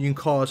 You can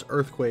cause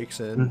earthquakes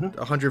in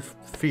 100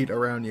 feet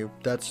around you.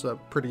 That's a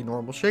pretty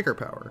normal shaker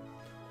power.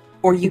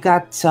 Or you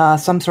got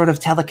some sort of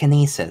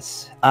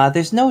telekinesis.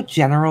 There's no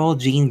general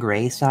Jean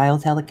Grey style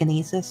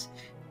telekinesis,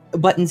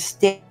 but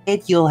instead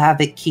you'll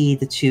have it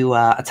keyed to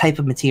a type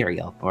of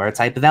material or a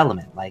type of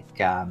element. Like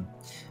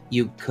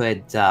you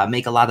could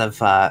make a lot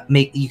of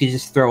you could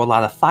just throw a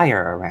lot of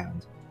fire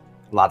around,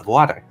 a lot of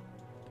water.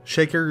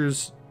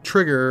 Shakers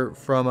trigger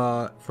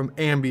from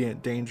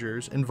ambient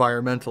dangers,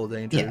 environmental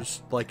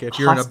dangers. Like if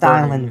you're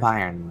hostile in a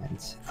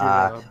environment,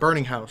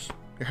 burning house,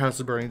 your house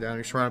is burning down,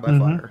 you're surrounded by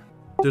fire.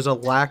 There's a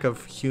lack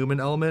of human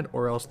element,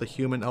 or else the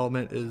human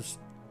element is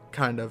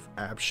kind of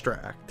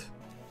abstract.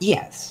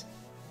 Yes.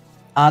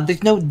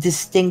 There's no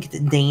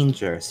distinct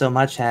danger so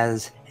much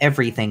as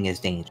everything is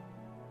danger.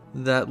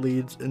 That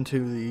leads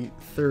into the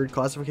third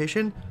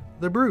classification,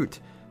 the Brute.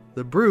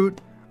 The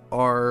Brute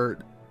are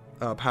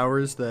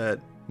powers that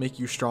make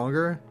you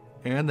stronger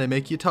and they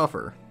make you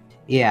tougher.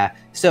 Yeah,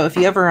 so if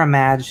you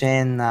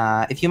imagine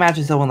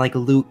someone like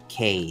Luke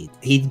Cage,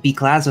 he'd be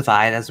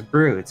classified as a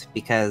Brute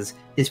because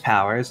his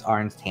powers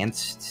are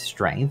enhanced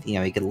strength. You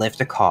know, he could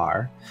lift a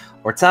car,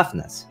 or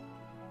toughness.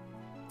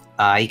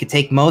 He could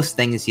take most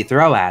things you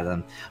throw at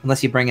him,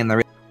 unless you bring in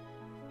the...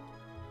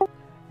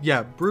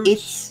 Yeah,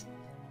 Brutes...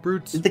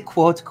 Brutes... the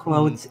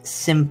quote-quote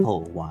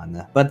simple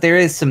one, but there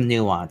is some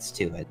nuance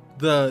to it.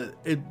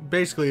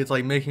 It's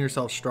like making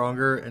yourself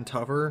stronger and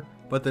tougher,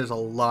 but there's a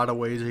lot of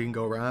ways you can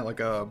go around it, like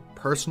a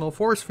personal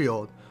force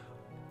field.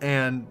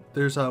 And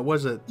there's you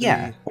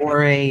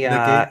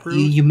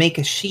make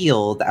a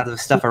shield out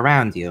of stuff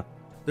around you.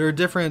 There are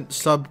different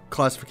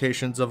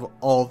sub-classifications of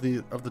all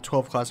the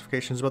 12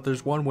 classifications, but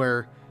there's one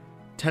where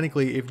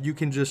technically if you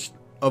can just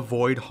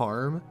avoid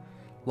harm,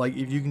 like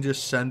if you can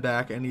just send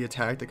back any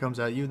attack that comes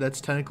at you,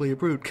 that's technically a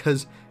Brute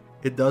because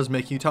it does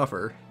make you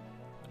tougher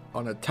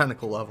on a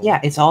technical level. Yeah,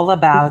 it's all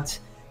about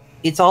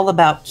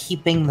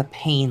keeping the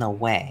pain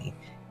away,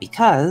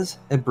 because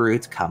a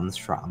Brute comes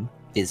from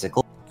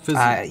physical.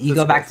 You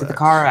go back to the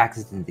car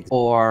accident,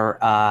 or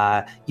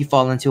you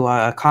fall into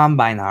a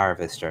combine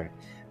harvester.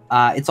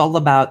 It's all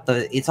about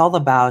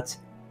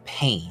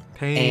pain.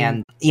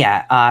 And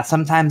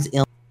sometimes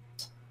illness.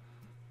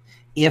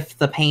 If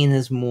the pain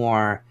is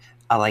more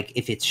like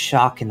if it's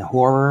shock and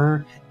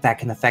horror, that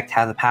can affect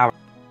how the power.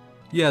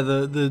 Yeah,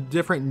 the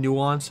different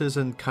nuances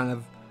and kind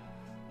of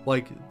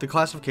like the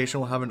classification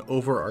will have an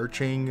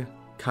overarching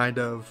kind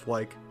of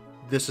like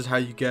this is how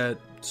you get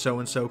so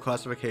and so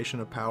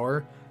classification of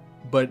power.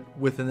 But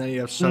within any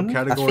of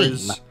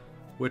subcategories,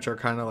 which are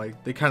kind of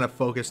like, they kind of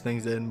focus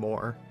things in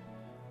more.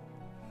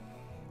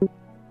 You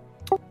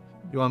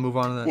want to move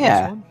on to that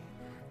next one?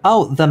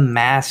 Oh, the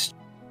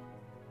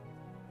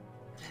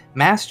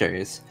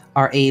Masters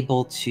are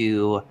able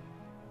to...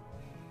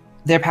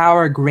 Their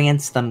power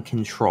grants them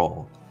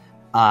control.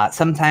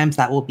 Sometimes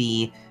that will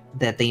be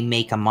that they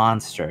make a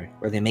monster,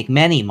 or they make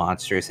many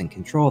monsters and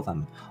control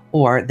them.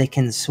 Or they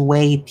can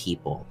sway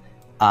people.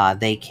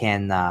 They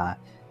can...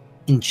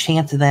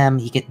 enchant them,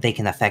 they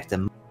can affect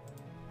them.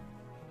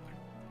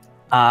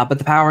 But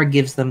the power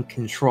gives them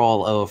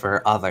control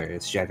over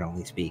others,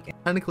 generally speaking.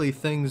 Technically,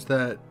 things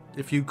that,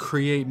 if you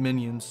create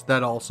minions,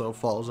 that also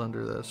falls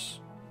under this.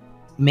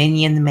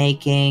 Minion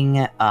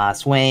making,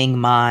 swaying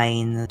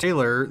minds.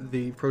 Taylor,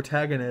 the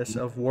protagonist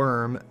of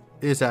Worm,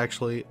 is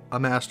actually a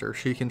master.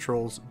 She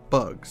controls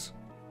bugs.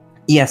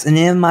 Yes, and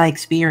in my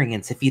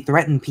experience, if you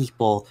threaten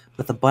people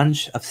with a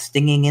bunch of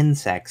stinging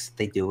insects,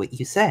 they do what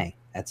you say.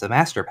 That's a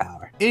master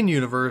power. In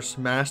universe,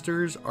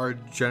 masters are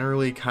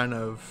generally kind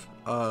of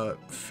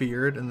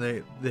feared, and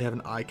they have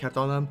an eye kept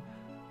on them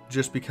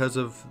just because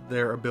of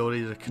their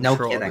ability to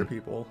control other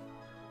people.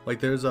 Like,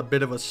 there's a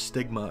bit of a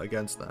stigma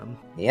against them.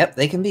 Yep,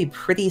 they can be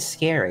pretty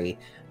scary,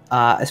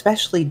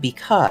 especially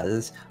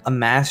because a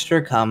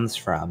master comes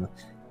from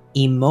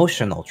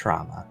emotional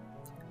trauma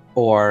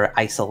or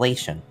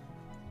isolation,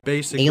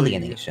 basically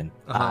alienation.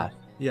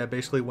 Yeah,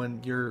 basically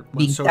when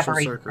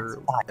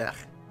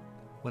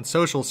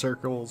social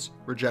circles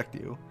reject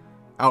you,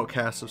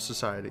 outcasts of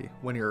society,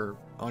 when you're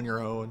on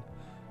your own,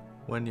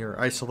 when you're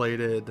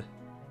isolated,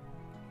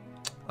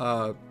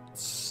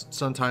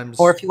 sometimes.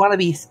 Or if you want to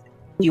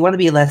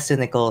be less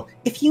cynical,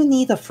 if you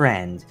need a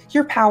friend,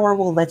 your power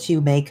will let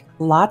you make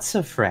lots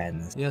of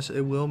friends. Yes,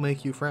 it will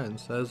make you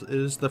friends. That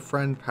is the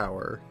friend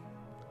power.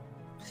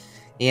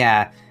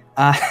 Yeah.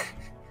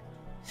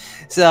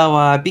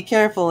 So be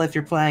careful if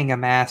you're playing a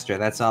master.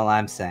 That's all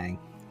I'm saying.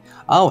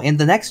 Oh, and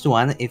the next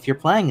one, if you're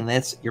playing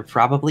this, you're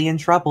probably in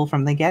trouble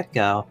from the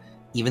get-go,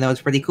 even though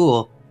it's pretty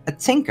cool. A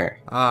Tinker.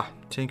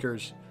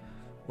 Tinkers.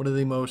 One of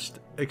the most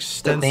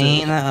extensive... The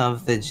bane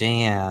of the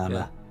jam.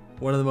 Yeah.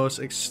 One of the most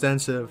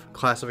extensive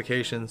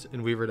classifications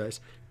in Weaver Dice.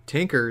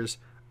 Tinkers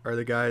are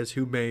the guys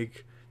who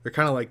make... They're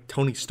kind of like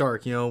Tony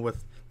Stark, you know,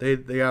 with...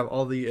 They have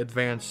all the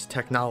advanced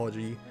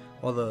technology,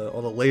 all the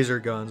laser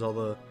guns, all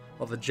the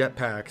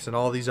jetpacks, and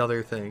all these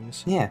other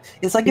things. Yeah,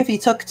 it's like if you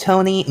took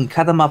Tony and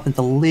cut him up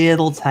into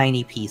little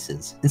tiny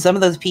pieces. And some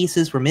of those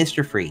pieces were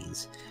Mr.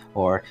 Freeze,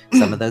 or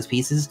some of those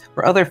pieces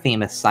were other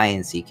famous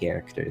science-y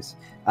characters.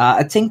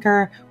 A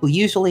tinker will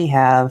usually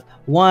have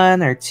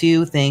one or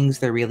two things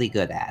they're really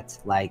good at,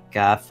 like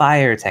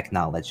fire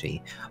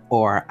technology,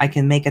 or I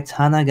can make a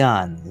ton of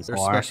guns, Their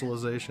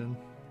specialization.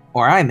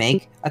 Or I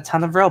make a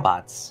ton of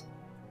robots,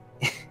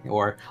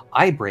 or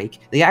I break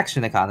the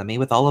action economy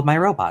with all of my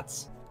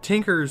robots.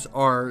 Tinkers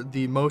are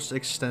the most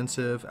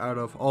extensive out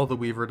of all the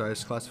Weaver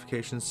Dice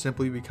classifications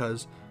simply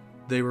because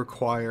they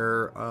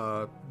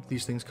require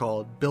these things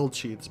called build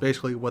sheets,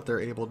 basically what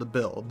they're able to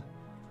build.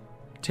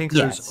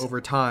 Tinkers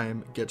over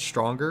time get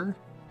stronger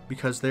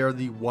because they are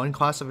the one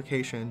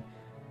classification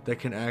that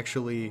can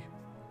actually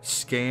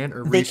scan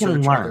or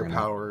research other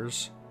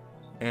powers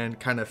and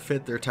kind of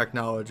fit their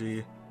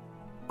technology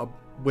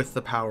with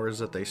the powers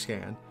that they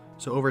scan.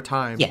 So over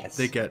time,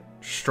 they get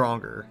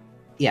stronger.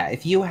 Yeah,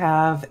 if you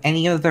have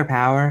any other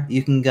power,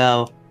 you can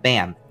go,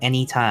 bam,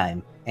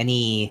 anytime.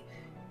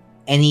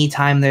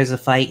 Anytime there's a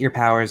fight, your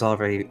power is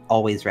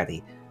always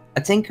ready.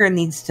 A tinker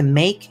needs to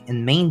make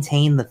and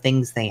maintain the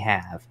things they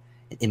have.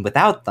 And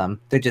without them,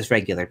 they're just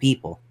regular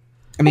people.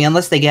 I mean,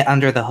 unless they get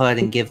under the hood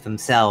and give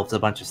themselves a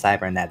bunch of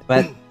cybernet,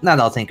 but not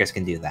all tinkers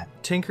can do that.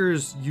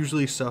 Tinkers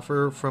usually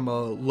suffer from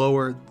a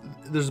lower...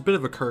 There's a bit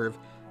of a curve,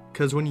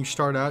 because when you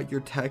start out, your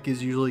tech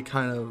is usually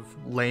kind of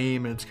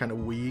lame and it's kind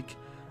of weak.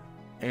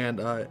 And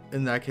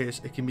in that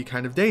case, it can be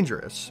kind of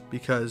dangerous,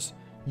 because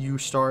you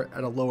start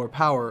at a lower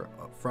power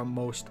from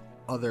most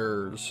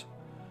others.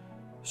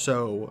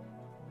 So...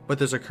 But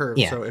there's a curve,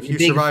 so if you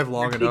survive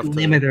long enough... The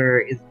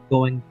limiter is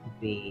going to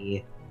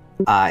be...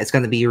 it's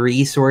going to be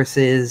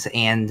resources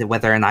and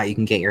whether or not you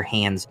can get your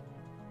hands...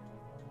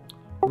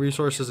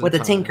 Resources and what the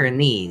time. tinker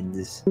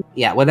needs.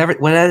 Yeah, what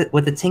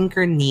the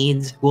tinker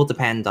needs will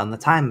depend on the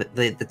time,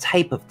 the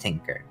type of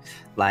tinker.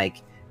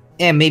 Like,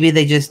 maybe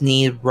they just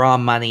need raw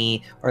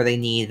money, or they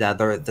need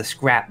the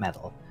scrap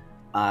metal.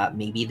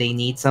 Maybe they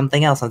need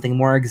something else, something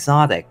more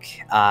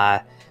exotic.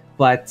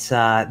 But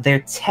their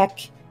tech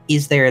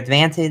is their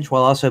advantage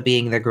while also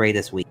being their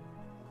greatest weakness.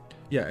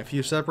 Yeah, if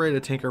you separate a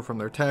tinker from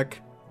their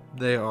tech,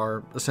 they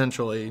are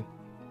essentially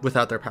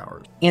without their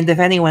powers. And if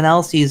anyone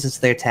else uses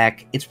their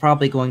tech, it's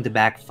probably going to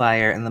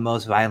backfire in the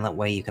most violent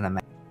way you can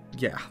imagine.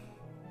 Yeah,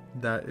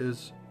 that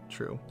is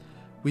true.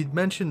 We've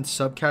mentioned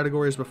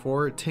subcategories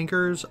before.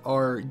 Tinkers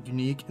are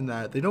unique in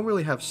that they don't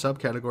really have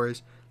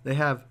subcategories, they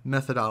have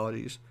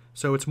methodologies.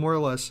 So it's more or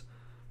less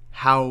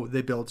how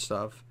they build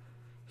stuff.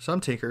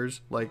 Some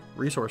tinkers, like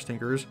resource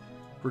tinkers,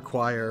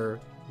 require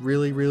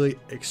really, really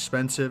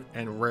expensive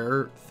and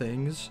rare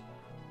things,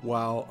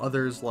 while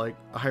others, like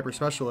a hyper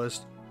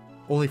specialist,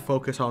 only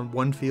focus on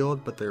one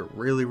field, but they're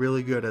really,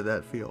 really good at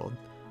that field.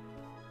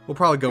 We'll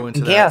probably go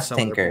into that at some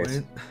other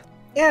point.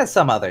 Yeah,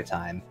 some other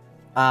time.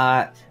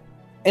 And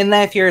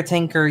then if you're a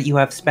tinker, you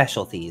have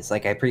specialties,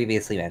 like I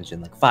previously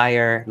mentioned, like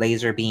fire,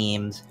 laser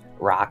beams,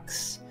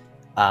 rocks,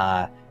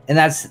 and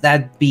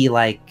that'd be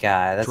like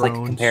that's drones.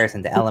 Like a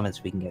comparison to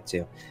elements we can get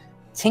to.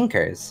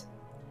 Tinkers,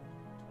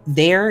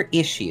 their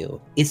issue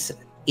is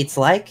it's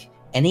like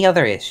any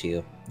other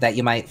issue that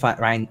you might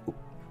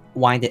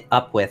wind it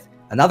up with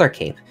another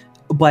cape,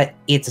 but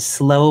it's a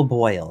slow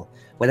boil.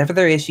 Whatever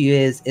their issue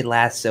is, it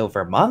lasts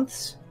over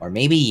months or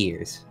maybe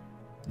years.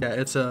 Yeah,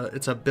 it's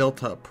a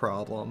built-up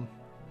problem.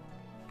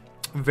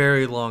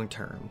 Very long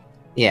term.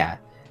 Yeah.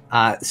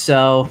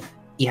 So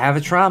you have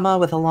a trauma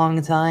with a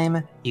long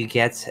time. You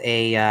get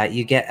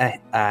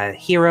a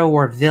hero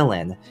or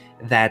villain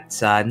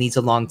that needs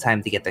a long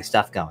time to get their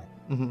stuff going.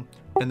 Mm-hmm.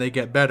 And they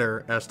get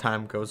better as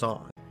time goes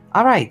on.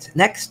 All right.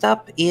 Next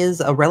up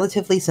is a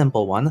relatively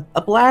simple one: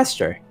 a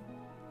blaster.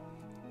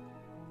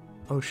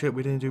 Oh shit,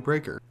 we didn't do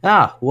breaker.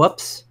 Ah,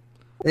 whoops.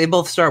 They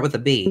both start with a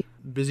B.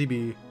 Busy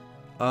bee.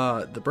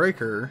 The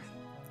breaker.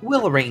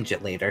 We'll arrange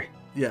it later.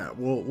 Yeah,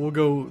 we'll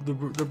go.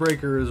 The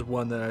breaker is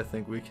one that I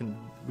think we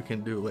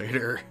can do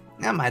later.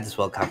 I might as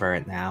well cover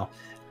it now.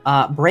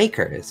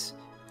 Breakers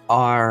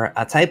are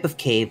a type of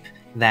cape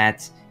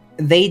that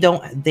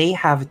they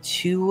have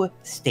two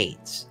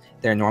states: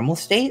 their normal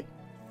state,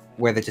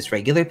 where they're just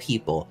regular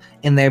people,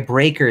 and their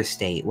breaker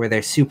state, where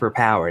they're super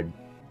powered.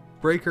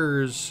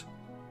 Breakers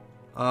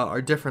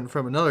are different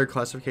from another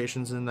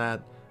classifications in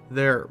that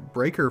their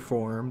breaker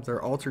form,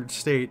 their altered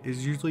state,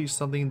 is usually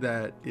something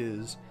that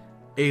is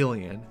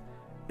alien.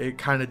 It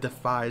kind of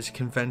defies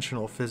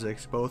conventional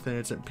physics, both in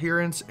its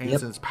appearance and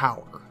in its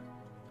power.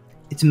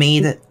 It's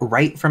made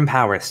right from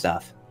power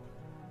stuff.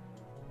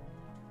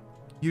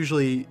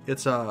 Usually,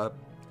 it's I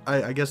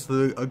guess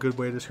a good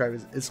way to describe it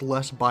is it's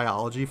less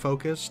biology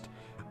focused.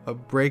 A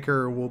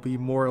breaker will be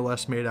more or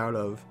less made out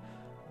of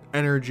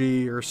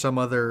energy or some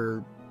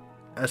other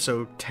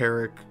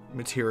esoteric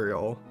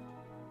material.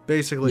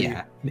 Basically,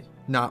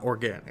 not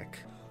organic.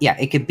 Yeah,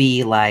 it could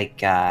be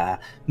like,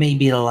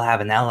 maybe it'll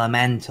have an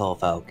elemental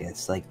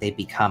focus, like they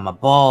become a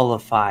ball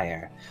of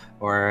fire,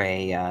 or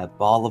a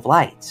ball of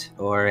light,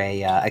 or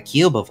a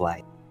cube of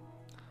light.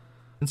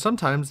 And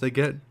sometimes they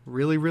get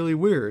really, really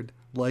weird,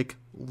 like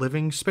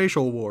living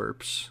spatial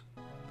warps.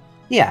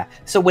 Yeah,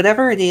 so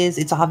whatever it is,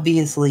 it's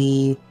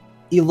obviously,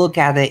 you look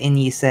at it and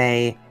you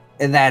say,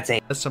 That's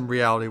a That's some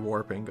reality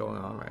warping going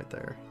on right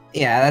there.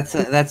 yeah.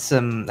 That's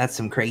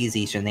some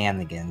crazy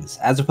shenanigans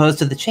as opposed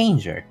to the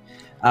changer,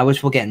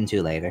 which we'll get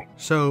into later.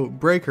 So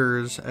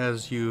breakers,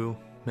 as you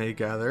may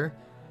gather,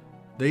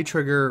 they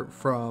trigger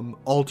from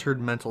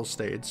altered mental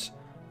states,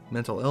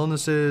 mental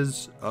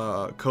illnesses,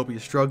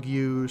 copious drug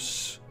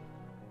use,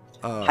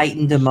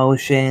 Heightened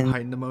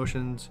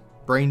emotions,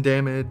 brain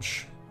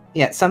damage.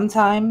 Yeah,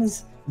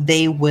 sometimes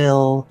they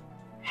will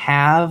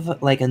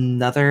have like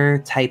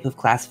another type of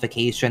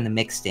classification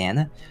mixed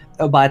in,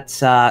 but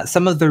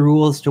some of the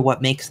rules to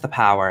what makes the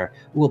power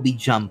will be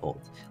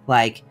jumbled.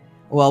 Like,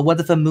 well, what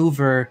if a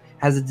mover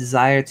has a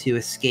desire to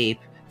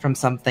escape from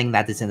something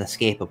that is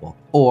inescapable?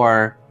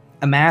 Or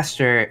a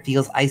master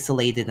feels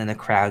isolated in a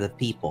crowd of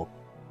people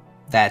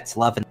that's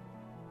loving.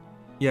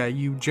 Yeah,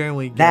 you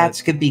generally get...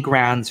 That could be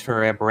grounds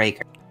for a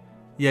breaker.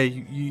 Yeah,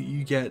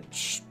 you get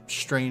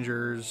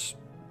strangers...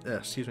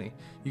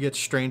 you get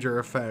stranger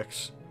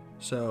effects.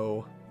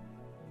 So,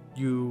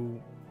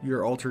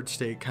 your altered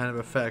state kind of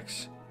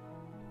affects...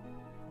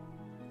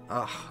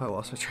 I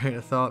lost my train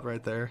of thought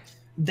right there.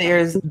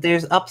 There's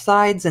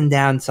upsides and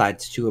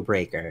downsides to a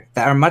breaker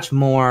that are much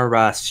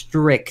more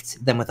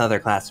strict than with other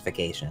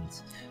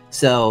classifications.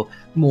 So,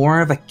 more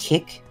of a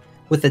kick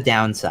with a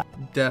downside.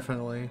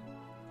 Definitely.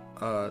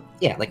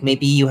 Yeah, like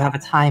maybe you have a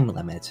time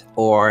limit,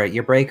 or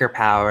your breaker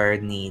power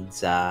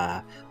needs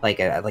like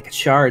a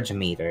charge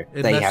meter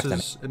It that messes, you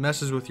have to. It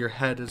messes with your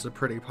head is a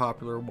pretty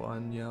popular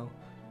one. You know,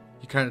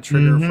 you kind of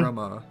trigger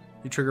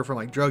from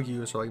like drug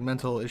use or like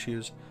mental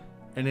issues,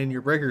 and in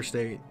your breaker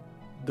state,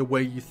 the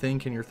way you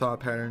think and your thought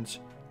patterns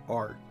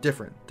are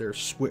different. They're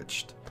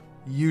switched,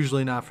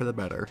 usually not for the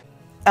better.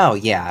 Oh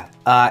yeah,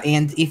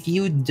 and if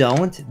you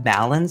don't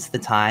balance the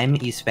time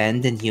you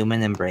spend in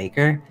human and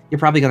breaker, you're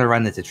probably gonna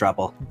run into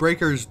trouble.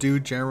 Breakers do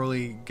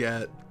generally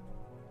get,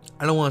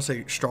 I don't want to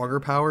say stronger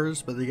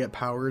powers, but they get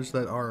powers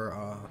that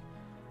are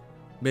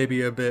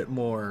maybe a bit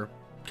more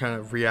kind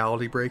of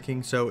reality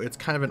breaking. So it's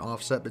kind of an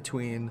offset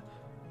between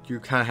you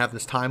kind of have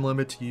this time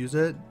limit to use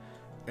it,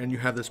 and you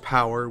have this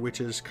power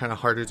which is kind of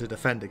harder to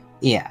defend.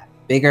 Yeah,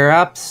 bigger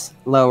ups,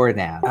 lower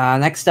down.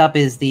 Next up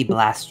is the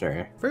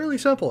blaster. Fairly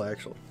simple,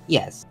 actually.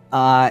 Yes.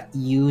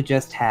 You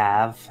just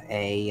have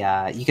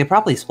a. You could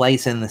probably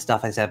splice in the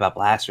stuff I said about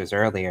blasters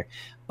earlier,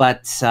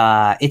 but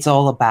it's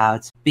all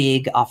about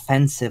big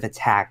offensive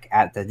attack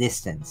at the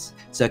distance.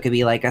 So it could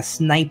be like a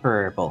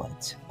sniper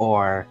bullet,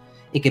 or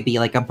it could be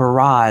like a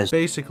barrage.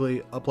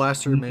 Basically, a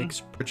blaster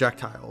makes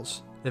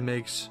projectiles. It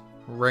makes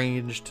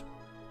ranged.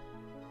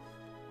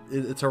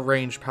 It's a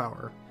ranged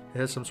power. It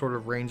has some sort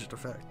of ranged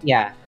effect.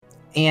 Yeah,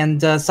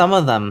 and some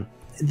of them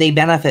they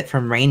benefit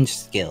from ranged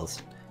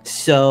skills.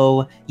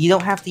 So you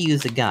don't have to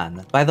use a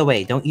gun. By the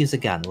way, don't use a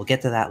gun. We'll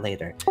get to that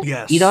later.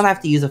 Yes. You don't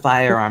have to use a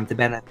firearm to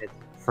benefit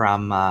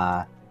from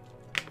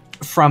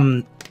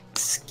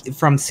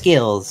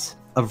skills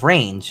of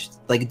range.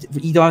 Like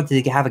you don't have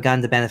to have a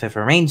gun to benefit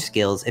from range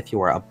skills if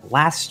you are a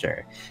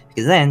blaster,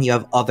 because then you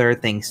have other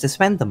things to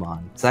spend them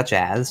on, such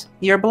as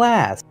your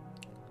blast.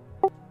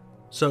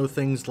 So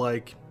things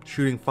like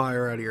shooting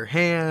fire out of your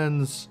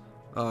hands,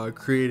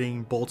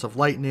 creating bolts of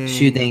lightning,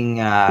 shooting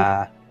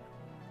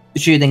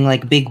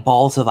like big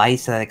balls of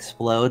ice that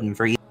explode and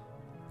freeze.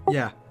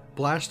 Yeah,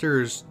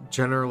 blasters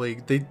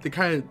generally they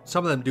kind of,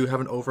 some of them do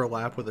have an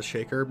overlap with a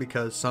shaker,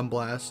 because some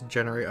blasts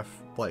generate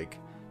like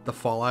the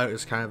fallout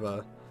is kind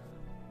of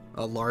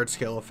a large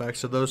scale effect.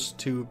 So those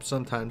two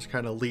sometimes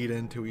kind of lead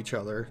into each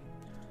other.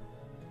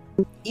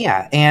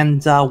 Yeah,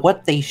 and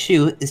what they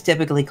shoot is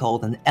typically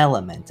called an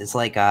element. It's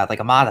like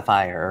a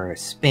modifier or a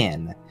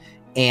spin,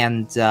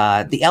 and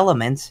the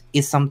element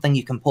is something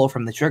you can pull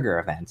from the trigger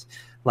event,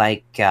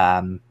 like.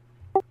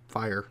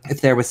 Fire.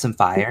 If there was some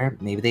fire,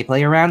 maybe they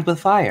play around with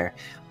fire.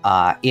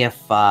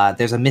 If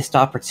there's a missed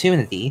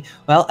opportunity,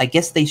 well, I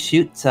guess they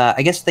shoot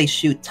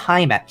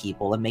time at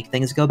people and make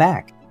things go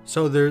back.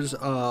 So there's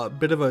a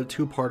bit of a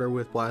two-parter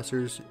with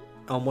blasters.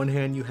 On one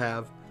hand, you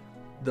have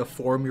the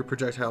form your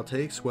projectile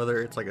takes,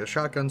 whether it's like a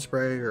shotgun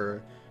spray or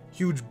a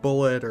huge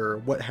bullet or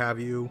what have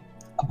you.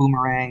 A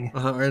boomerang.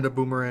 And a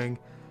boomerang.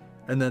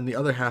 And then the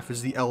other half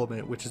is the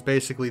element, which is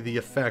basically the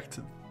effect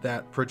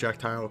that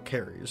projectile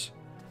carries.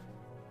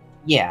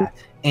 Yeah,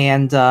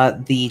 and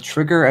the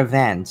trigger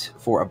event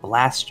for a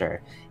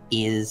blaster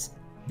is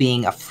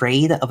being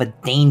afraid of a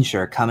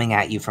danger coming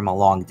at you from a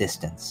long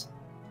distance.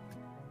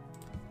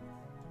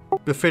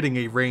 Befitting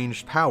a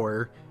ranged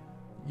power,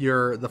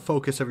 the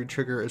focus of your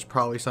trigger is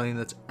probably something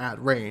that's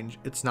at range.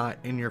 It's not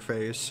in your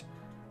face,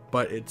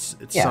 but it's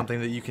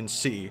something that you can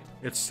see.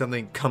 It's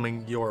something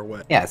coming your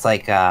way. Yeah, it's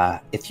like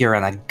if you're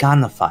in a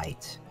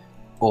gunfight,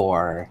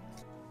 or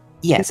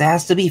yes, it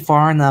has to be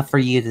far enough for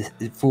you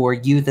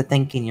to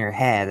think in your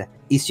head.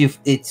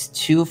 It's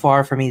too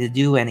far for me to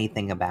do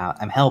anything about.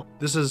 I'm helped.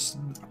 This is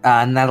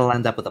and that'll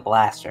end up with a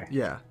blaster.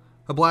 Yeah,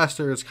 a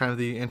blaster is kind of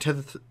the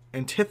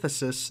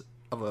antithesis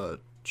of a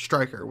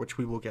striker, which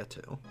we will get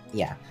to.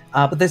 Yeah,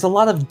 but there's a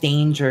lot of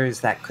dangers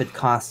that could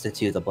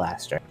constitute a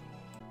blaster.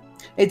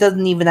 It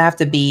doesn't even have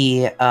to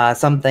be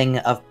something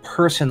of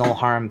personal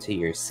harm to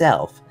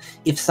yourself.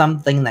 If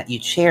something that you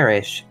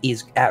cherish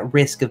is at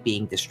risk of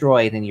being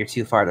destroyed and you're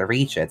too far to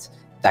reach it,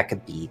 that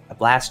could be a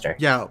blaster.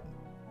 Yeah,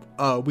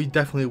 we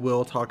definitely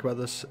will talk about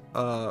this,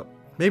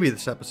 maybe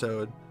this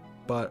episode,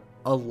 but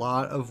a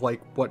lot of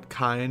like what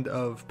kind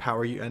of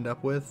power you end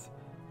up with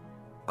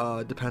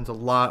depends a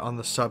lot on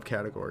the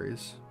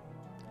subcategories.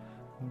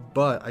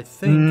 But I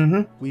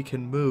think we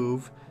can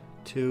move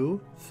to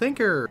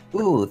Thinker.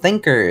 Ooh,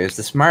 Thinkers,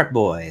 the smart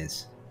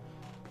boys.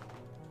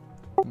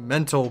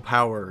 Mental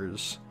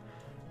powers.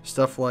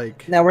 Stuff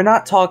like... Now, we're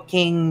not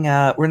talking,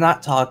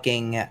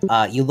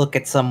 you look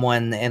at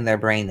someone and their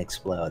brain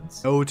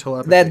explodes. No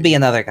telepathy. That'd be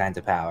another kind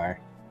of power.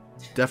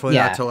 Definitely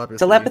not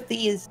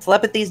telepathy.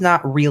 Telepathy's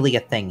not really a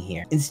thing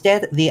here.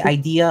 Instead, the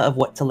idea of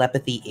what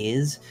telepathy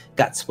is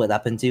got split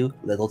up into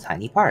little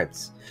tiny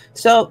parts.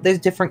 So there's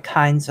different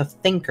kinds of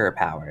thinker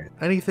power.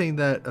 Anything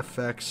that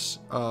affects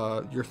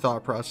your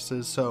thought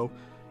processes. So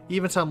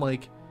even something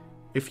like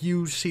if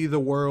you see the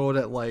world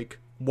at like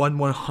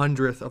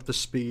 1/100th of the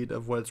speed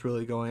of what it's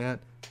really going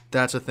at,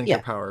 that's a thinker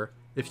power.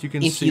 If you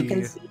can see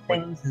things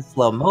in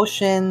slow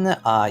motion,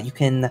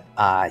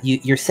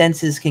 your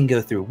senses can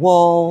go through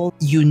walls.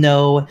 You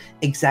know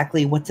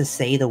exactly what to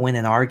say to win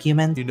an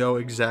argument. You know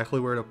exactly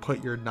where to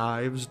put your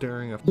knives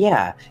during a...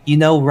 Yeah, you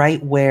know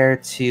right where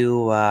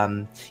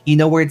to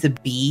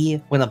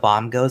be when a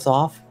bomb goes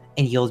off,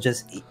 and you'll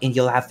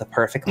have the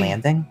perfect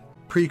landing.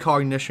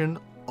 Precognition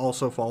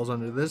also falls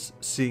under this,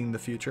 seeing the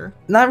future.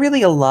 Not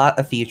really a lot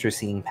of future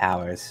seeing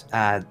powers.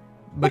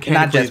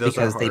 Not just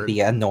because they'd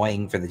be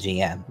annoying for the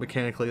GM.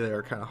 Mechanically, they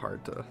are kind of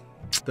hard to...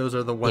 Those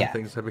are the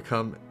things that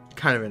become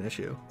kind of an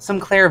issue. Some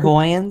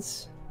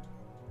clairvoyance.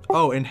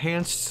 Oh,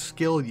 enhanced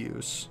skill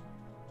use.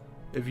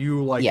 If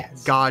you like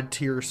god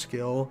tier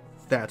skill,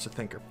 that's a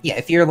thinker. Yeah,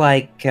 if you're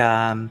like,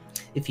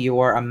 if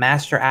you're a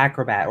master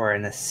acrobat or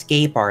an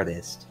escape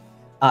artist,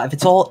 if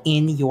it's all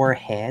in your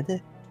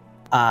head,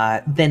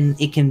 then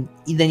you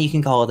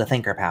can call it a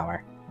thinker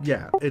power.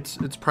 Yeah, it's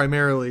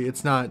primarily,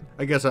 it's not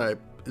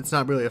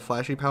really a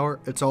flashy power.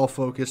 It's all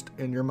focused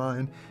in your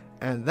mind.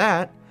 And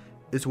that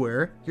is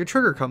where your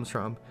trigger comes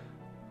from.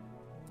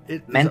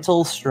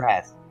 Mental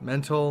stress.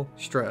 Mental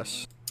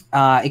stress.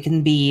 It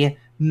can be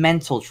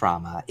mental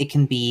trauma. It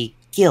can be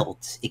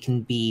guilt. It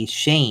can be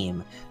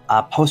shame.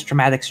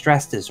 Post-traumatic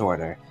stress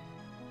disorder.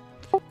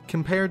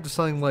 Compared to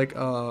something like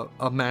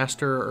a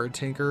master or a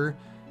tinker,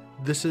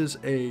 this is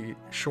a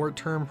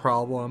short-term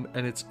problem,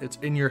 and it's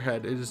in your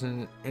head. It is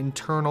an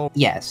internal...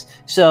 Yes.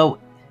 So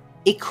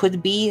it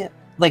could be...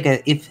 like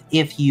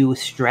if you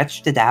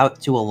stretched it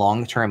out to a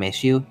long-term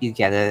issue, you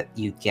get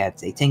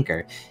a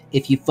tinker.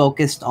 If you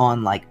focused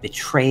on like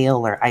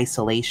betrayal or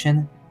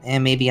isolation,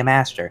 and maybe a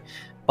master.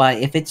 But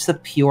if it's the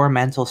pure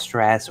mental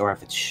stress, or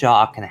if it's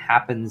shock and it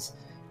happens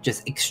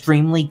just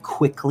extremely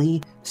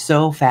quickly,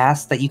 so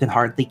fast that you can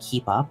hardly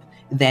keep up,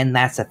 then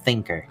that's a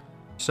thinker.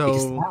 So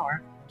because the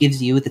power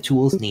gives you the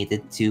tools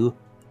needed to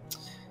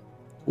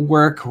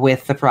work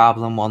with the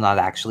problem while not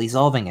actually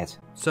solving it.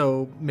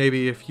 So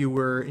maybe if you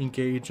were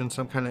engaged in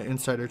some kind of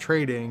insider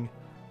trading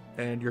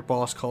and your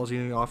boss calls you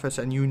in the office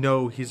and you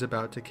know he's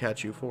about to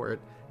catch you for it,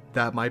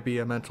 that might be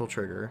a mental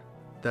trigger.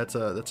 That's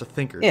a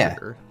thinker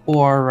trigger.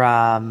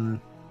 Or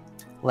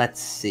let's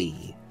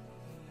see.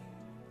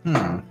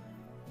 Yeah,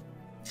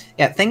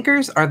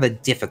 thinkers are the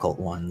difficult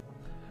ones.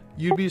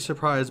 You'd be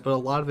surprised, but a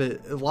lot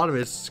of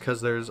it's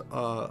because there's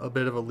a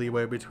bit of a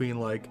leeway between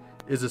like,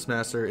 is this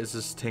master, is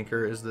this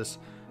tinker, is this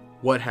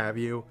what have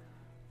you.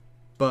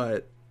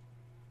 But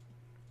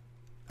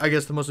I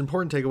guess the most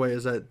important takeaway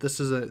is that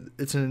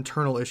it's an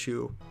internal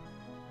issue.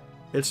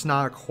 It's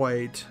not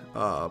quite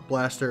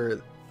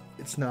blaster.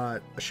 It's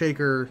not a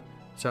shaker.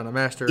 It's not a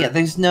master. Yeah,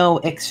 there's no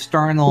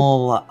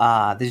external.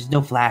 There's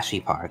no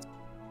flashy parts.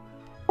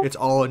 It's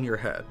all in your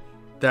head.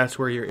 That's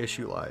where your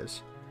issue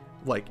lies.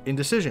 Like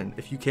indecision.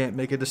 If you can't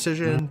make a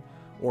decision,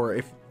 or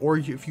if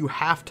you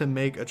have to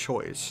make a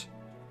choice,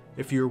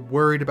 if you're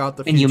worried about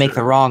the future, and you make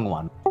the wrong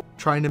one.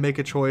 Trying to make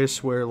a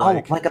choice where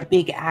like a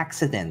big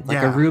accident,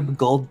 like a Rube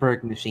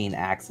Goldberg machine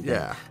accident.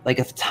 Yeah. Like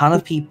if a ton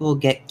of people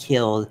get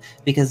killed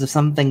because of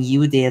something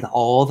you did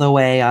all the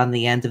way on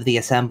the end of the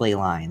assembly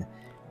line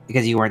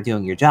because you weren't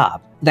doing your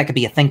job. That could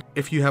be a thing.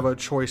 If you have a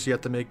choice you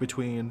have to make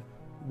between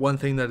one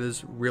thing that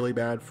is really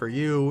bad for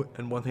you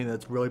and one thing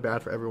that's really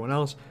bad for everyone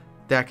else,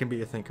 that can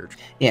be a thinker.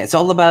 Yeah, it's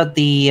all about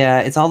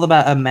it's all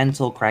about a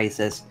mental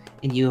crisis,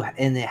 and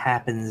it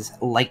happens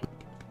like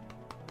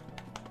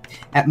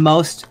at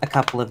most a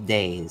couple of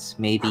days,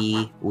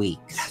 maybe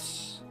weeks.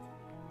 Yes.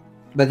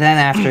 But then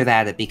after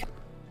that, it becomes...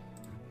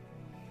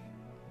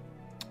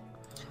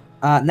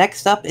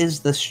 next up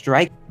is the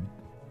strike.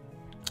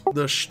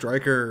 The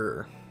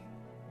striker.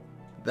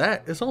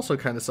 That is also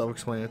kind of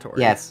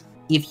self-explanatory. Yes.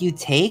 If you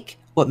take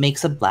what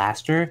makes a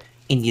blaster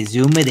and you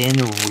zoom it in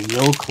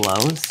real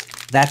close,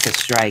 that's a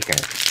striker.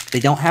 They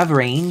don't have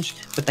range,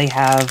 but they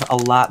have a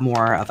lot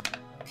more of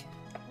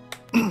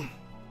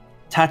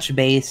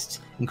touch-based,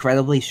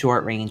 incredibly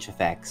short range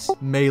effects.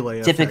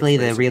 Melee typically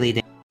effects, the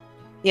really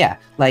Yeah,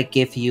 like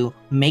if you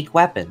make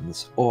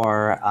weapons,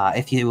 or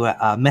if you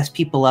mess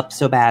people up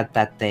so bad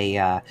that they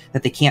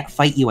can't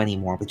fight you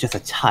anymore with just a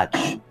touch,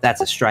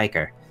 that's a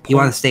striker. You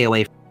want to stay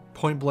away from.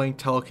 Point blank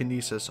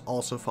telekinesis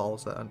also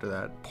follows that under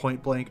that.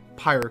 Point blank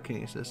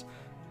pyrokinesis.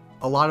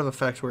 A lot of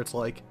effects where it's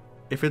like,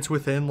 if it's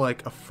within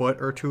like a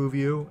foot or two of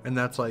you, and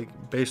that's like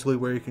basically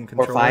where you can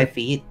control Or 5 it.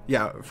 feet.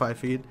 Yeah, 5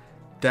 feet.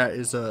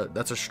 That's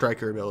a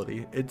striker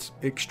ability. It's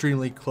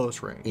extremely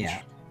close range.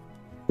 Yeah.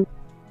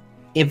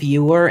 If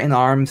you were in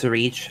arm's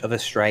reach of a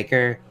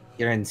striker,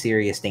 you're in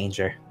serious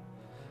danger.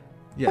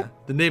 Yeah.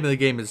 The name of the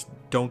game is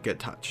Don't Get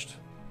Touched.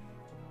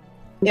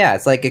 Yeah,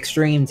 it's like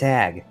extreme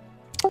tag.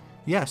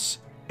 Yes.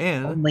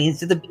 And Only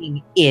instead of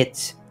being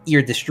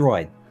you're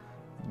destroyed.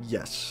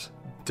 yes,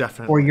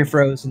 definitely. Or you're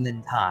frozen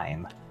in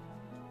time.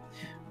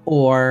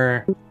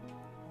 Or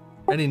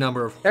any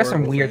number of there's some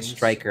horrible weird things.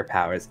 striker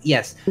powers.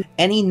 Yes,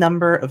 any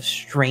number of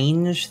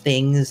strange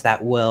things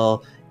that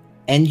will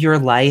end your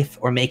life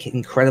or make it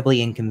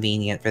incredibly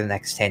inconvenient for the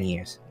next 10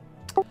 years.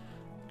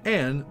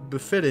 And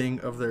befitting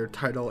of their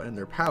title and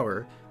their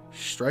power,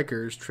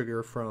 strikers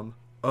trigger from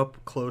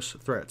up-close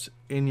threats,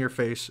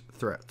 in-your-face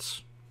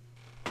threats.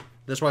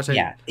 That's why I say...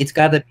 Yeah, it's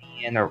gotta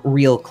be in a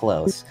real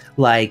close.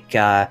 Like,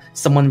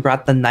 someone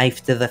brought the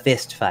knife to the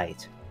fist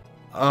fight.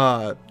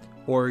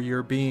 Or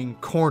you're being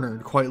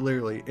cornered, quite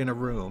literally, in a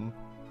room.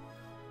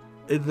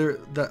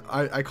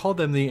 I call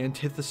them the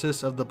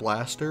antithesis of the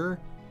blaster,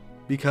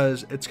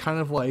 because it's kind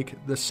of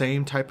like the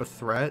same type of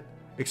threat,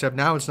 except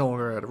now it's no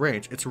longer out of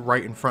range. It's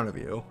right in front of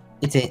you.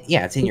 It's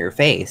in your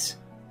face.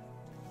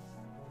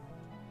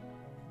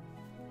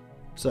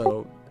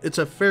 So it's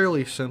a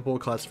fairly simple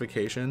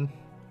classification,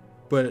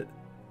 but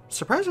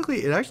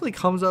surprisingly, it actually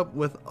comes up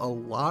with a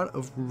lot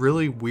of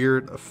really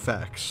weird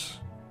effects.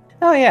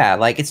 Oh yeah,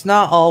 like it's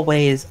not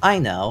always, I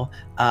know,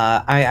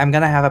 I'm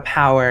gonna have a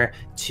power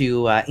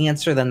to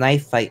answer the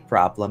knife fight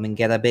problem and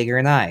get a bigger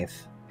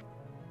knife.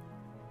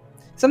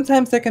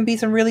 Sometimes there can be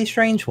some really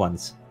strange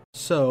ones.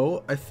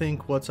 So I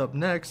think what's up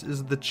next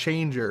is the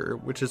Changer,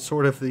 which is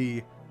sort of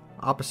the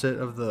opposite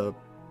of the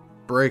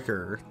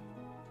Breaker,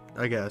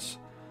 I guess.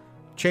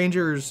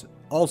 Changers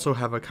also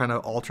have a kind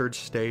of altered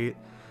state,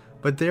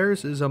 but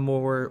theirs is a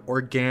more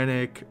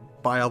organic,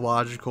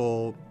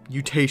 biological,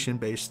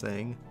 mutation-based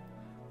thing.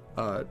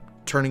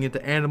 Turning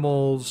into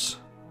animals.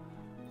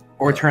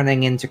 Or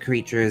turning into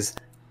creatures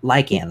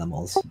like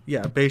animals.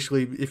 Yeah,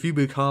 basically, if you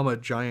become a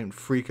giant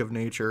freak of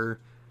nature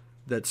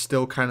that's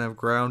still kind of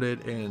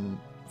grounded in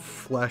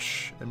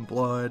flesh and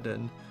blood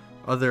and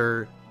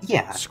other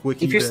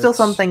squicky if you're still bits.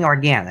 something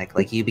organic,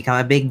 like you become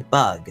a big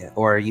bug,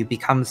 or you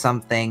become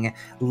something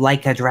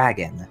like a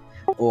dragon,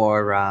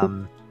 or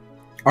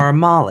a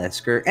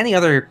mollusk, or any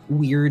other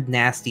weird,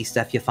 nasty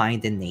stuff you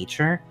find in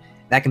nature,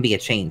 that can be a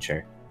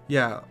changer.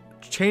 Yeah,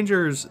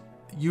 Changers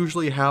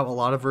usually have a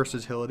lot of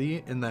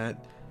versatility in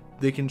that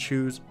they can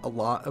choose a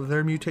lot of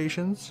their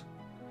mutations.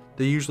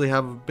 They usually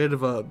have a bit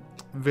of a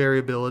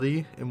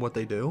variability in what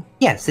they do.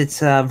 Yes, it's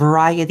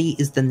variety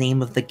is the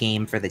name of the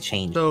game for the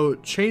changer. So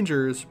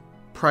Changers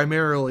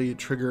primarily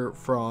trigger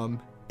from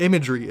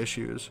imagery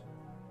issues,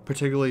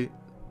 particularly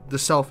the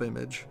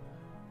self-image,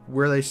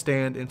 where they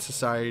stand in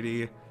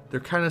society. They're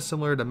kind of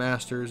similar to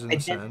Masters in a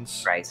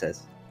sense.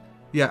 Crisis.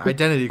 Yeah,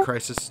 identity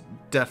crisis,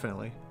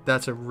 definitely.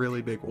 That's a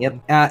really big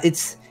one.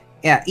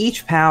 Yep.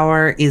 Each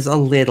power is a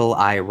little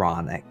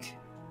ironic.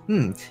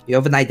 You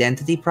have an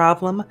identity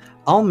problem?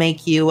 I'll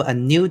make you a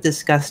new,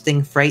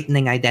 disgusting,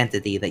 frightening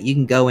identity that you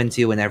can go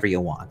into whenever you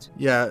want.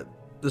 Yeah,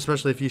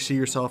 especially if you see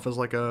yourself as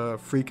like a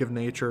freak of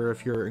nature,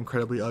 if you're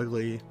incredibly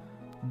ugly,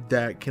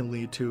 that can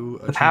lead to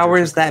a the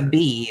powers that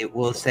be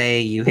will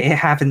say you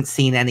haven't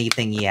seen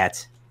anything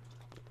yet.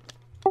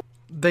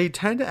 They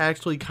tend to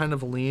actually kind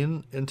of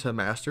lean into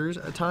Masters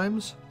at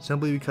times,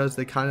 simply because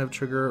they kind of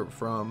trigger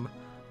from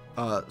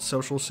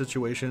social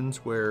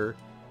situations where,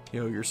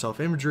 your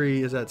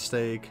self-imagery is at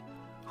stake,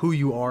 who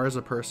you are as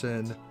a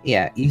person.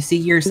 Yeah, you see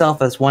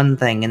yourself as one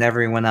thing and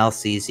everyone else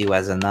sees you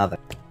as another.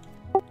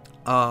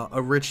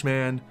 A rich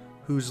man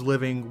who's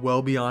living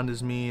well beyond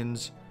his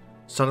means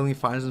suddenly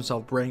finds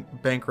himself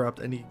bankrupt,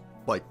 and he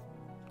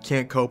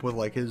can't cope with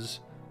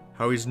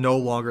how he's no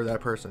longer that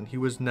person. He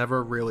was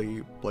never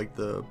really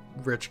the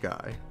rich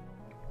guy.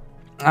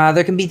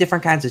 There can be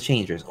different kinds of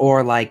changers,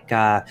 or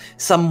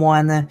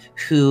someone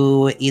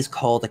who is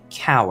called a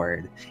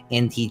coward,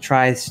 and he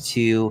tries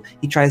to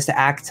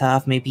act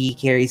tough. Maybe he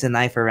carries a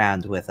knife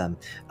around with him,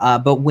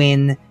 but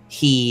when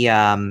he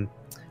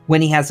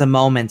has a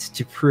moment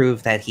to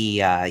prove that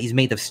he's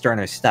made of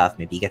sterner stuff,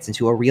 maybe he gets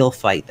into a real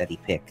fight that he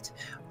picked,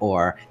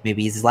 or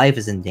maybe his life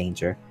is in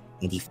danger,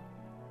 and he.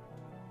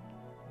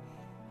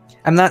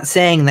 I'm not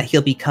saying that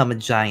he'll become a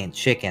giant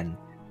chicken,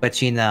 but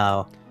he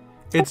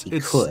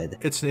could.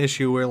 It's an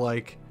issue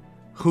where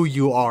who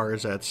you are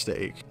is at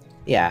stake.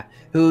 Yeah,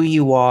 who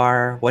you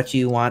are, what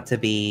you want to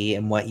be,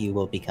 and what you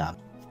will become.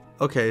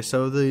 Okay,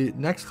 so the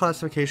next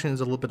classification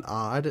is a little bit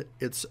odd.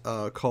 It's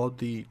called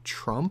the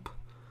Trump,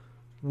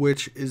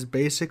 which is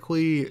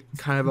basically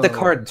kind of the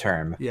card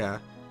term. Yeah,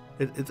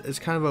 it's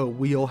kind of a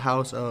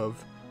wheelhouse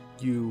of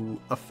you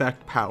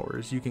affect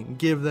powers. You can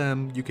give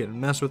them, you can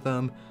mess with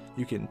them,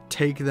 you can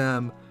take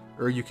them,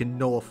 or you can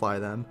nullify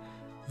them.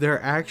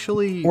 They're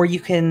actually Or you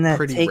can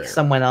pretty take rare.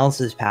 someone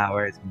else's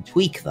powers and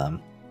tweak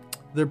them.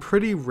 They're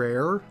pretty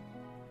rare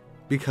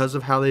because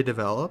of how they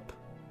develop,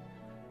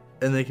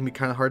 and they can be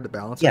kind of hard to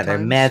balance. Yeah, at they're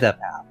times. meta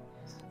powers.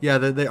 Yeah,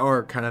 they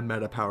are kind of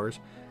meta powers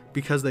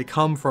because they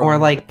come from Or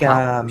like,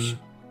 powers.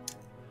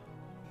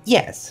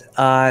 yes,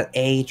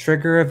 a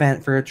trigger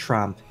event for a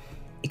Trump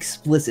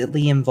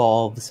explicitly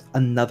involves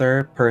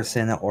another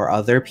person or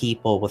other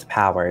people with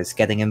powers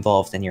getting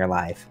involved in your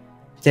life,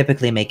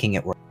 typically making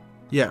it work.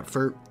 Yeah,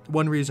 for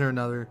one reason or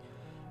another.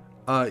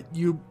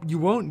 You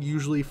won't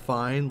usually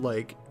find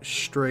like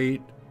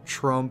straight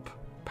Trump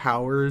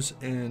powers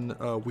in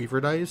Weaver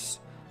Dice,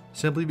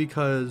 simply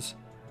because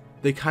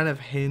they kind of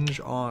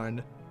hinge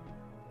on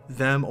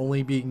them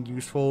only being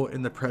useful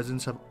in the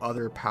presence of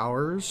other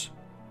powers.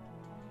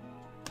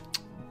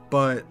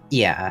 But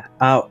Yeah.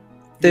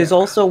 There's yeah.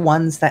 also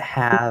ones that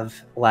have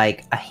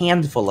like a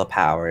handful of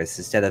powers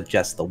instead of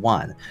just the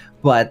one,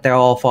 but they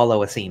all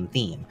follow a same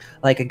theme.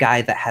 Like a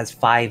guy that has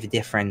 5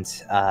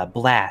 different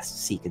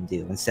blasts he can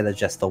do instead of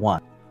just the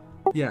one.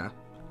 Yeah,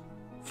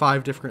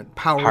 5 different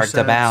power Hard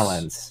sets, to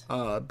balance.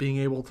 being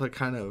able to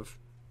kind of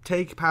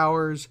take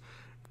powers.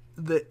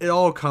 It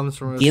all comes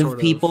from a Give sort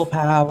people of,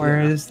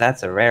 powers.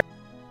 That's a rare.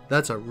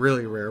 That's a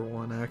really rare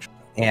one, actually.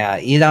 Yeah,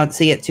 you don't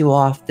see it too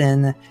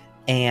often.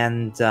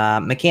 And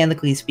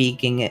mechanically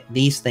speaking,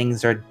 these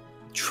things are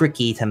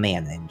tricky to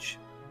manage.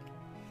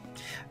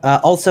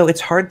 Also, it's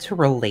hard to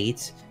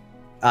relate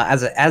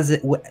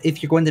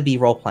if you're going to be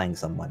role playing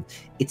someone.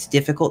 It's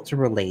difficult to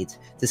relate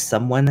to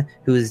someone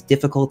whose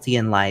difficulty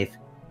in life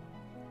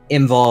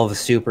involves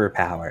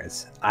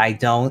superpowers. I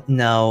don't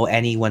know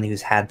anyone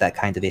who's had that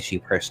kind of issue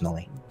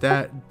personally.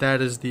 That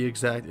is the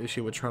exact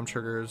issue with Trump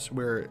triggers,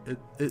 where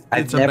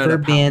I've it's a never meta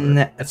been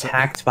power.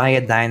 attacked by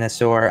a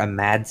dinosaur a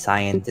mad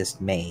scientist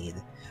made,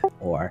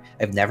 or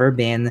I've never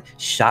been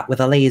shot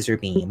with a laser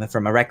beam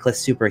from a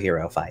reckless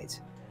superhero fight.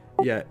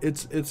 Yeah,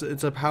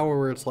 it's a power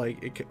where it's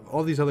like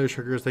all these other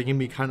triggers, they can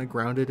be kind of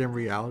grounded in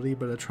reality,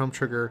 but a Trump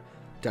trigger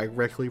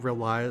directly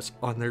relies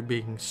on there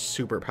being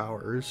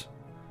superpowers.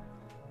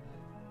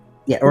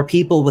 Yeah, or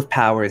people with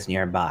powers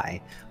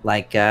nearby.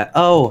 Like,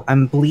 oh,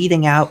 I'm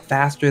bleeding out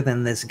faster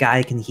than this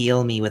guy can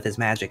heal me with his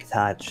magic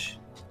touch.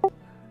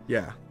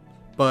 Yeah,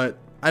 but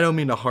I don't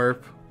mean to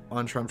harp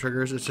on Trump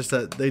triggers. It's just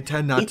that they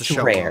tend not to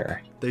show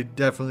rare. up. They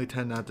definitely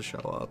tend not to show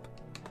up.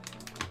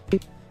 I'm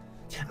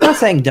not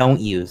saying don't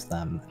use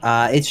them.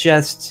 It's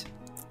just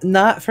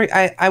not for.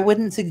 I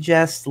wouldn't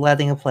suggest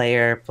letting a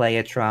player play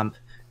a Trump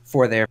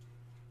for their.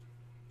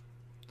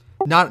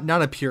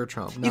 Not a pure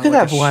Trump. You could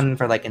have one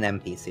for like an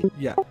NPC.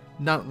 Yeah,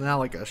 not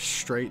like a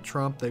straight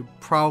Trump. They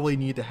probably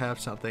need to have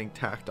something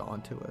tacked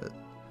onto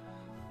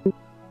it.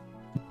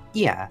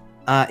 Yeah.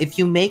 If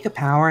you make a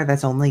power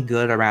that's only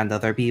good around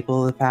other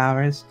people with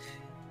powers,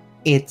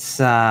 it's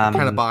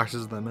Kind of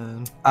boxes them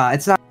in.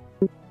 It's not.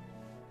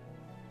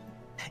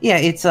 Yeah,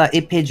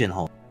 it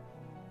pigeonholes.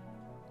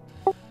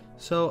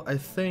 So I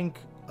think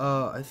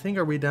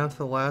are we down to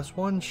the last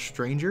one,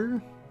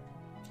 Stranger?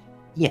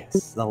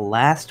 Yes, the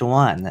last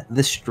one,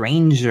 the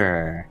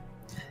Stranger.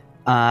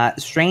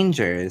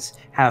 Strangers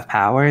have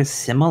powers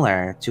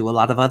similar to a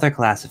lot of other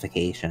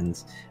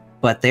classifications,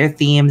 but they're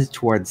themed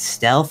towards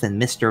stealth and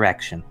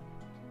misdirection.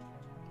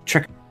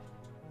 Trick.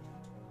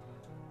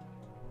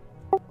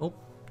 Oh,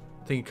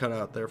 I think you cut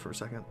out there for a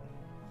second.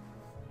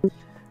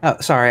 Oh,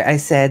 sorry. I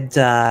said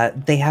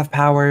they have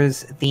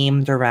powers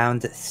themed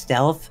around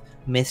stealth,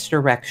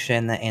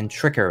 misdirection, and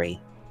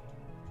trickery.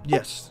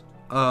 Yes.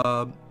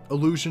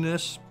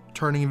 Illusionist,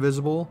 turning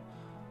invisible.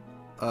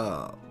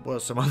 What are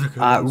some other good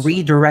ones?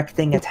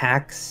 Redirecting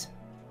attacks.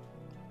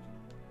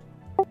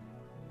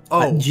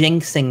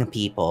 Jinxing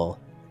people.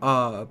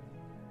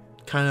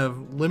 Kind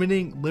of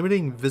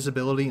limiting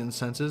visibility and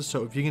senses.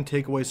 So if you can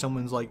take away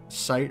someone's like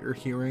sight or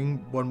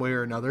hearing one way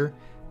or another,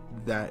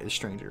 that is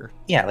Stranger.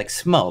 Yeah, like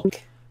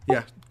smoke.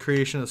 Yeah,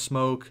 creation of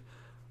smoke.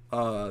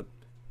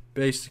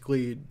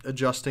 Basically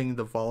adjusting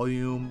the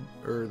volume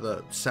or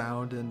the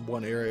sound in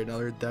one area or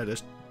another.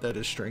 That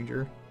is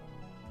Stranger.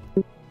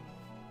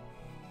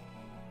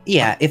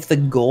 Yeah, if the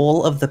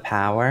goal of the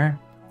power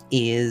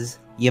is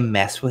you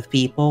mess with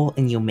people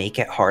and you make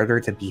it harder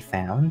to be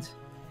found,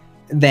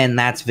 then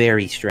that's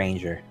very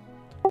Stranger.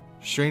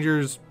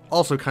 Strangers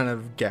also kind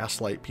of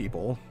gaslight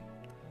people.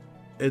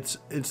 It's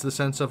the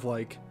sense of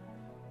like,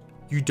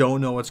 you don't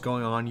know what's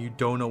going on, you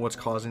don't know what's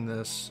causing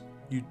this,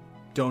 you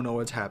don't know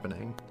what's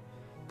happening.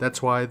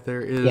 That's why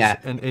there is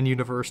an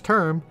in-universe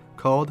term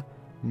called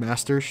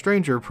Master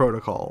Stranger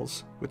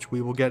Protocols, which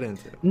we will get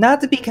into.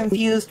 Not to be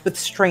confused with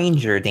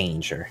Stranger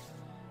Danger.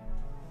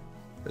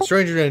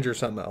 Stranger Danger is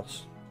something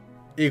else.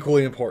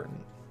 Equally important.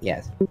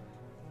 Yes.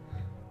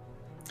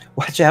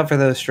 Watch out for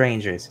those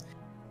strangers.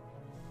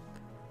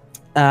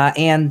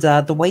 And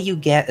the way you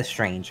get a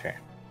stranger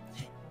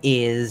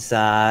is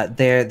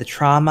the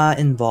trauma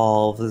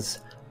involves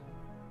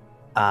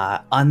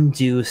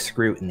undue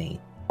scrutiny.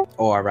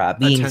 or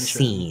being Attention.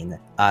 seen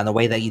in a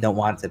way that you don't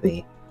want to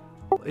be.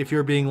 If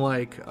you're being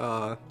like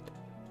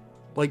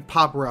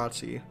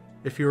paparazzi,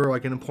 if you're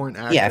like an important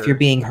actor, Yeah, if you're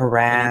being and you're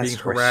harassed, being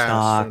or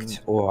harassed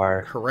stalked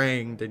or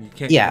harangued, then you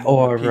can't. yeah, get any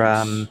more or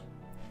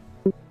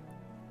peace.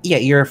 yeah,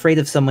 you're afraid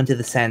of someone to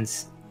the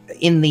sense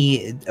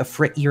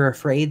you're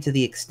afraid to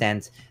the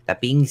extent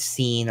that being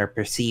seen or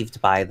perceived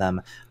by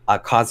them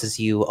causes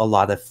you a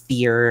lot of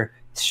fear,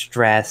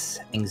 stress,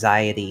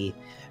 anxiety.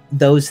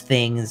 Those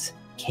things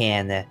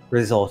can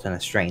result in a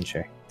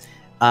stranger.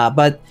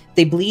 But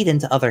they bleed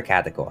into other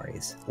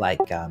categories, like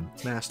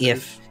Masters.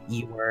 if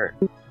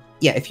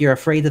you're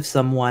afraid of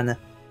someone,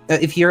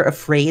 if you're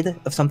afraid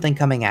of something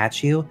coming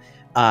at you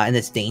and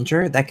it's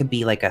danger, that could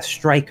be like a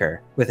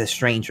striker with a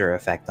stranger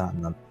effect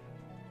on them.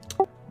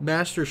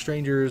 Master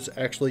strangers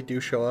actually do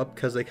show up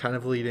because they kind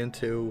of lead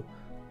into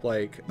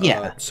like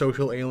Yeah.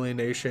 social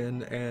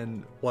alienation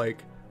and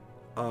like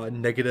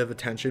negative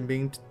attention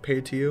being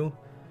paid to you.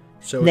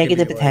 So it can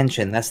Negative be, like,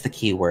 attention, that's the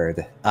key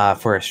word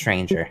for a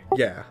stranger.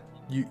 Yeah,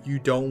 you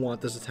don't want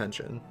this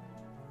attention.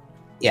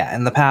 Yeah,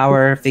 and the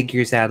power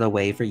figures out a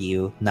way for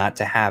you not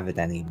to have it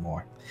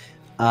anymore.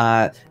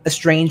 A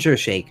stranger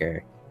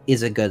shaker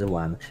is a good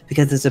one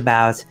because it's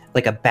about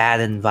like a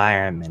bad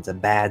environment, a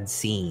bad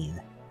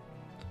scene.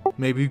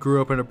 Maybe you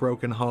grew up in a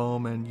broken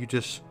home and you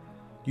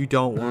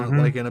don't want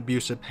like an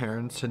abusive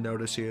parent to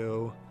notice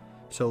you,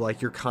 so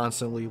like you're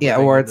constantly living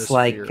or in it's this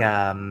like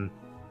fear.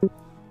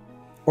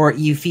 or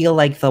you feel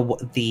like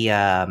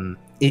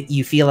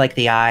you feel like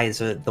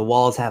the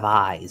walls have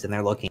eyes and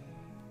they're looking.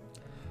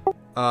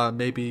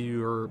 Maybe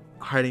you're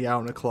hiding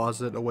out in a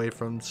closet away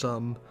from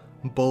some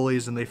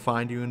bullies and they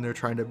find you and they're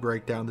trying to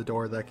break down the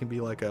door. That can be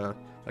like a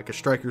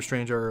striker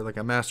stranger or like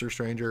a master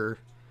stranger.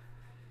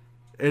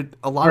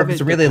 A lot Or of if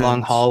it's it a really long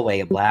depends. hallway,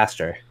 a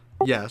blaster.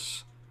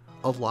 Yes.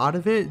 A lot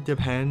of it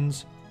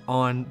depends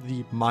on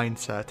the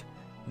mindset.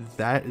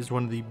 That is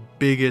one of the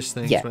biggest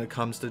things when it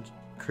comes to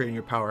creating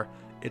your power.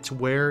 It's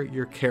where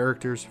your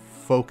character's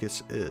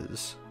focus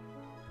is.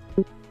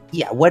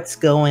 Yeah, what's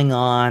going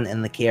on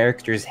in the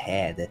character's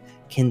head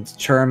can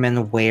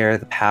determine where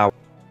the power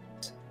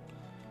is.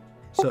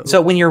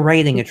 So when you're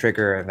writing a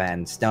trigger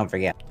event, don't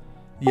forget.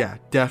 Yeah,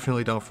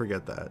 definitely don't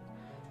forget that.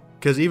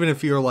 Because even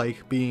if you're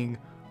like being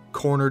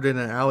cornered in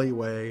an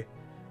alleyway,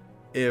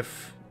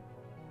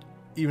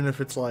 even if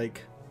it's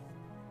like,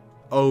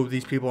 oh,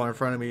 these people are in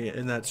front of me,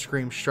 and that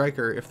screams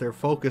striker, if their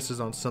focus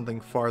is on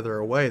something farther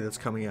away that's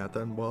coming at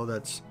them, well,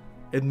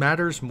 it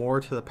matters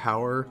more to the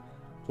power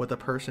what the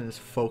person is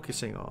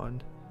focusing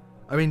on.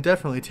 I mean,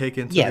 definitely take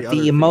into the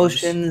other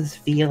emotions,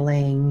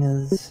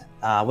 feelings,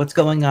 what's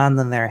going on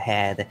in their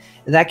head.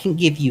 That can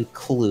give you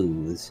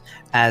clues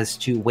as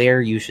to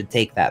where you should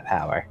take that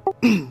power.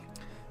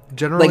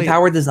 Generally, like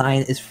power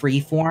design is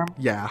freeform,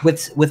 yeah,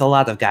 with a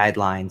lot of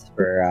guidelines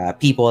for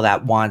people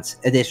that want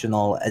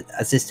additional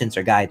assistance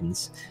or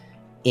guidance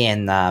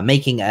in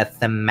making a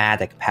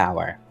thematic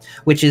power,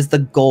 which is the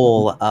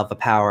goal of a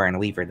power in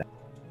Weaver.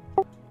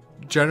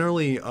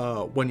 Generally,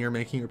 when you're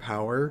making your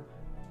power,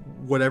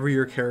 whatever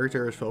your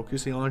character is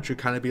focusing on should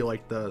kind of be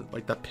like the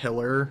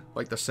pillar,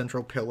 like the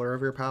central pillar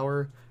of your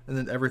power, and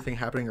then everything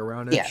happening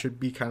around it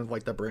should be kind of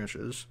like the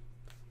branches.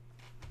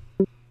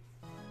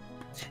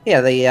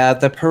 Yeah,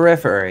 the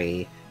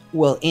periphery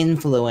will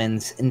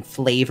influence and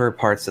flavor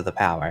parts of the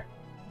power,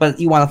 but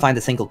you want to find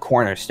a single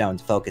cornerstone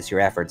to focus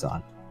your efforts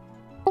on.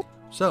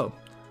 So,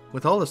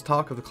 with all this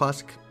talk of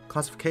the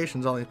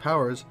classifications on these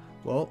powers,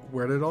 well,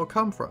 where did it all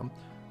come from?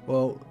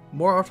 Well,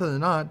 more often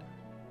than not,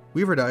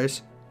 Weaver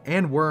Dice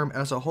and Worm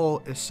as a whole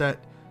is set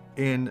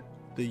in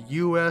the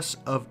US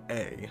of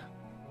A.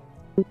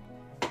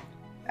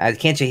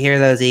 Can't you hear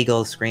those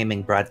eagles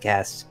screaming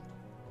broadcast?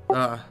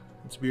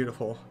 It's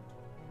beautiful.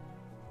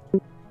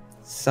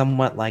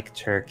 Somewhat like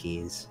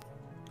turkeys.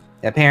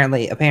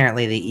 Apparently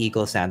the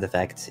eagle sound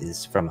effect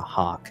is from a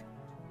hawk.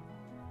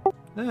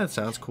 That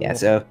sounds cool. Yeah,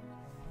 so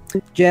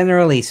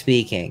generally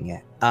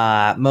speaking,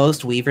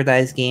 most Weaver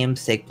Dice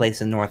games take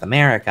place in North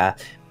America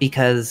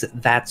because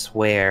that's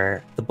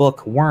where the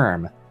book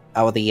Worm,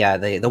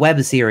 the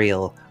web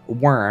serial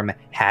Worm,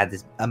 had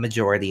a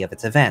majority of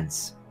its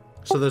events.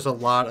 So there's a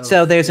lot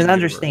of there's an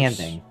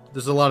understanding.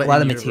 There's a lot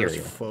of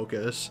material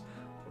focus.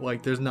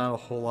 Like there's not a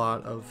whole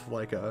lot of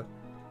like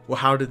well,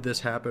 how did this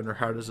happen or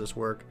how does this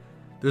work?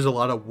 There's a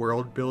lot of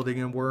world building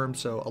in Worm,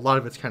 so a lot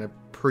of it's kind of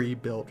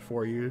pre-built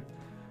for you.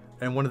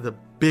 And one of the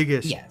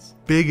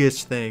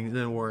biggest things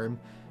in Worm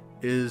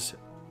is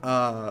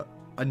a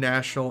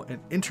national and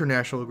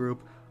international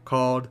group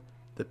called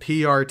the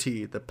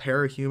PRT, the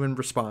Parahuman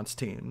Response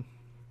Team,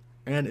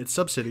 and its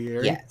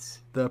subsidiary,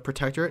 the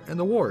Protectorate and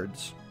the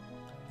Wards.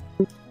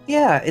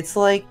 Yeah, it's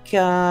like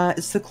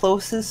it's the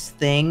closest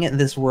thing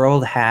this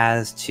world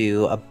has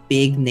to a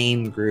big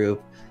name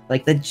group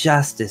like the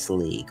Justice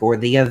League or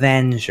the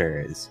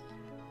Avengers,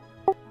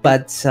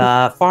 but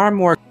far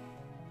more.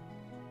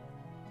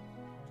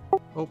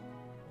 Oh,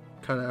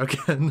 cut out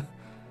again.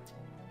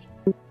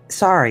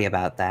 Sorry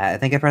about that. I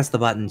think I pressed the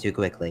button too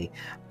quickly.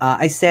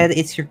 I said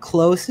it's your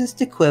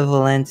closest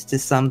equivalent to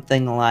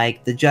something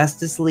like the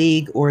Justice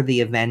League or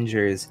the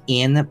Avengers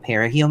in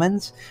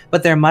Parahumans,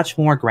 but they're much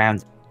more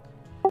grounded.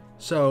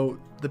 So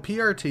the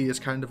PRT is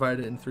kind of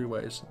divided in three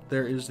ways.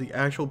 There is the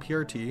actual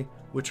PRT,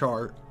 which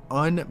are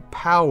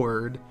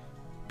unpowered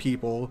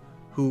people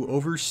who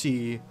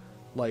oversee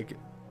like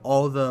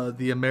all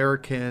the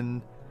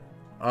American,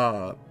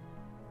 I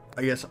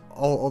guess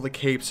all the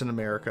capes in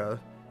America.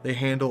 They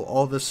handle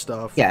all this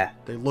stuff. Yeah.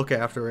 They look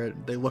after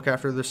it. They look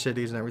after the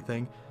cities and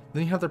everything.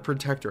 Then you have the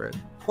Protectorate.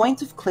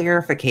 Point of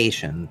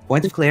clarification,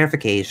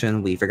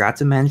 we forgot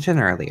to mention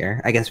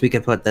earlier. I guess we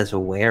could put this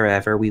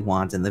wherever we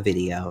want in the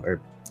video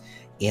or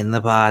in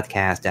the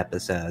podcast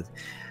episode.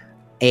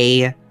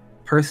 A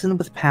person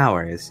with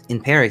powers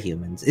in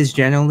Parahumans is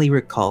generally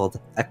called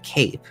a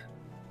cape.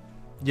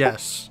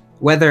 Yes.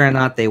 Whether or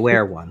not they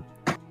wear one.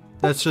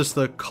 That's just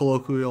the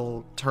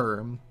colloquial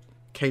term.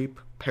 Cape,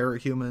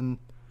 parahuman,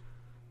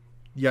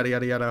 yada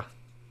yada yada.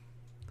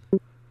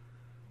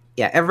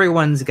 Yeah,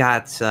 everyone's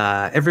got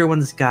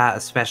a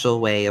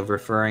special way of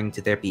referring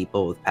to their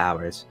people with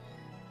powers.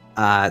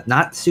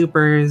 Not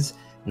supers,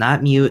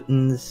 not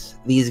mutants.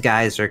 These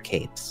guys are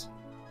capes.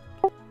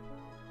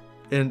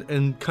 And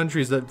in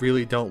countries that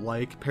really don't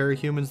like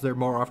parahumans, they're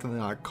more often than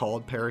not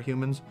called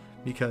parahumans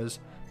because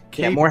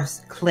cape, more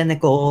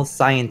clinical,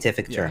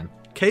 scientific term.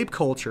 Cape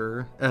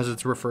culture, as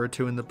it's referred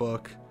to in the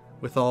book,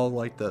 with all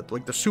like the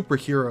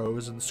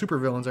superheroes and the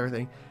supervillains and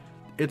everything,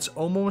 it's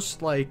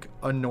almost like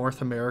a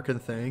North American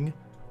thing,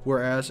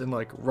 whereas in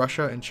like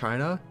Russia and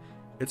China,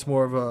 it's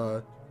more of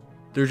a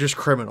they're just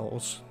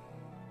criminals.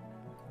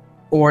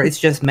 Or it's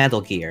just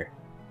Metal Gear.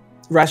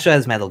 Russia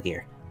is Metal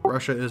Gear.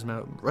 Russia's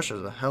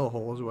a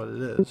hellhole is what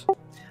it is.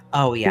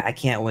 Oh yeah, I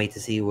can't wait to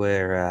see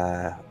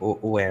where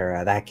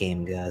that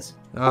game goes.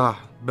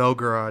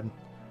 Belgorod.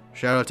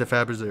 Shout out to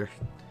Fabrizir.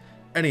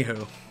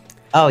 Anywho.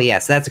 Oh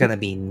yes, that's gonna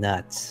be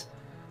nuts.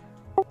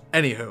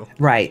 Anywho.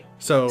 Right.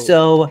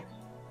 So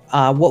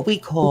what we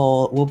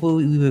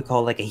would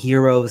call like a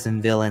heroes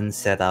and villains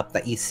setup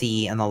that you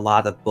see in a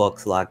lot of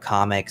books, a lot of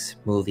comics,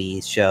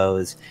 movies,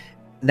 shows,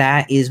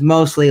 that is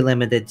mostly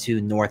limited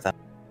to North America.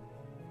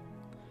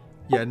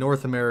 Yeah,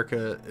 North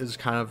America is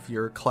kind of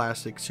your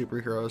classic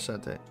superhero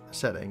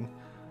setting.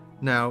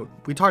 Now,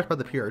 we talked about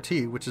the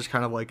PRT, which is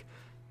kind of like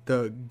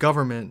the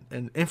government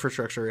and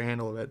infrastructure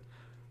handle of it.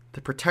 The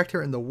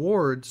Protector and the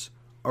Wards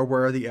are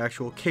where the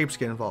actual capes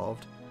get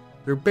involved.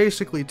 They're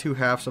basically two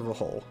halves of a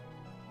whole.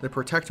 The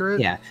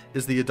Protectorate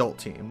is the adult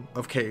team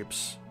of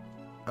capes,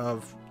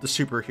 of the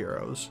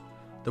superheroes.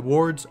 The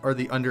Wards are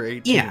the under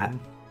 18.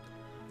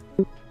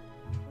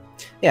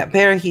 Yeah,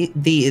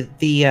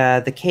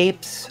 the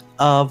capes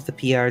of the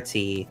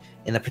PRT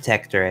in the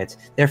Protectorate,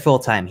 they're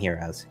full-time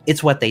heroes.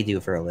 It's what they do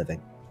for a living.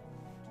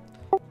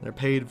 They're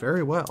paid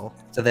very well.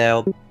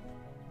 So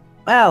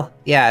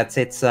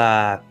it's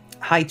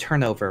high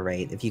turnover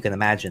rate, if you can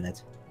imagine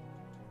it.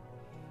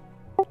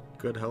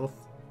 Good health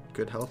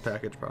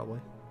package, probably.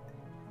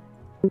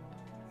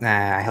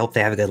 I hope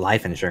they have a good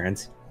life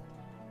insurance.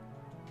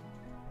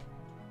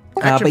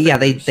 But yeah,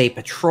 they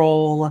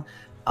patrol,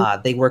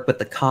 they work with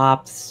the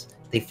cops,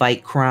 they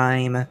fight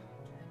crime,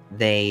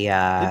 they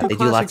do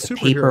lots of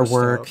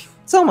paperwork. Stuff.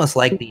 It's almost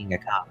like being a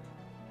cop.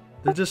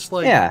 They're just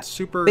like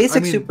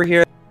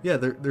superheroes. Yeah,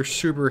 they're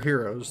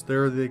superheroes.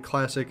 They're the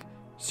classic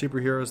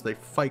superheroes. They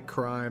fight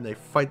crime, they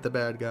fight the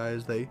bad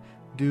guys, they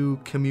do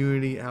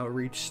community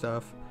outreach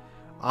stuff.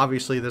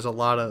 Obviously, there's a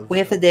lot of...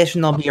 With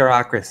additional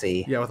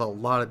bureaucracy. Yeah, with a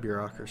lot of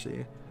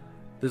bureaucracy.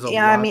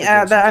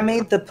 I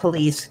made the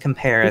police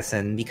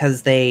comparison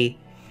because they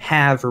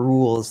have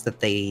rules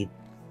that they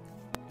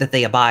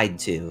abide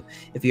to.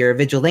 If you're a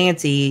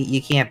vigilante,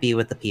 you can't be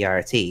with the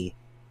PRT.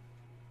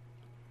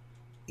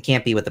 You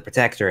can't be with the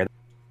Protectorate.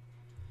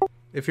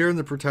 If you're in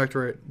the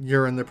Protectorate,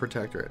 you're in the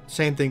Protectorate.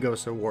 Same thing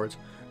goes to wards.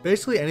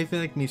 Basically,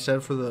 anything that can be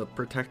said for the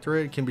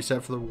Protectorate can be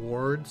said for the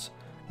wards.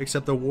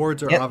 Except the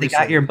wards are obviously... They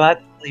got your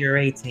butt till you're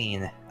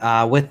 18.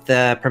 With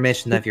the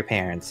permission of your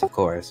parents, of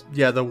course.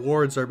 Yeah, the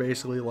wards are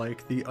basically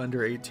like the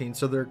under 18.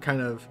 So they're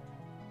kind of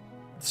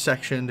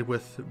sectioned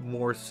with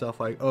more stuff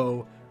like,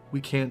 oh,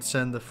 we can't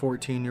send the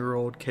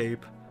 14-year-old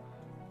cape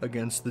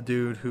against the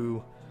dude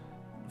who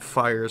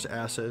fires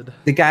acid.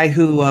 The guy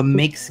who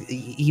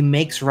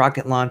makes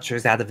rocket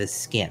launchers out of his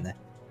skin.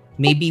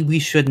 Maybe we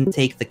shouldn't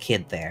take the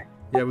kid there.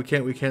 Yeah, we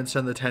can't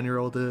send the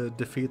 10-year-old to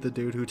defeat the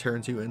dude who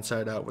turns you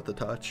inside out with a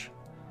touch.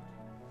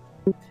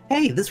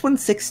 Hey, this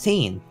one's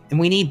 16, and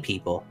we need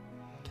people.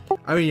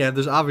 I mean, yeah,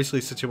 there's obviously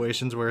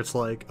situations where it's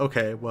like,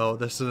 okay, well,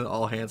 this is an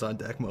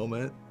all-hands-on-deck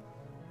moment.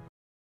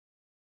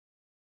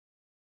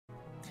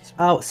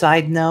 Oh,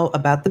 side note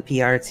about the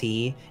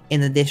PRT,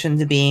 in addition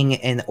to being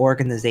an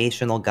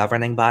organizational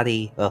governing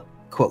body,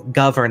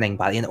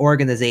 an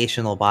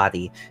organizational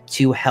body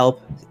to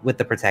help with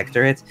the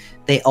Protectorate,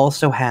 they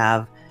also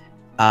have,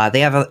 they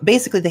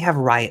have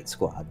riot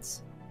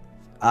squads.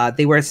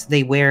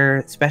 They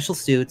wear special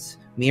suits,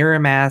 mirror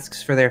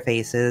masks for their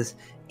faces,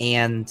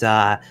 and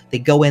they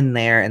go in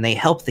there and they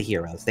help the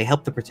heroes. They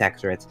help the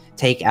Protectorate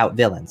take out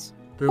villains.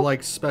 They're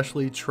like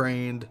specially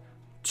trained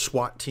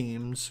SWAT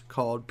teams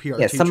called PRT.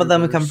 Yeah, some of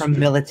them come troopers. from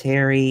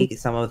military.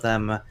 Some of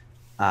them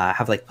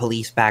have like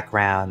police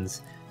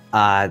backgrounds,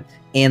 and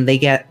they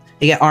get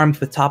armed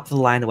with top of the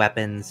line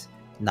weapons,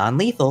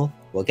 non-lethal.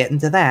 We'll get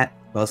into that.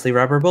 Mostly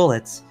rubber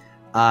bullets,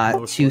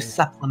 Mostly. to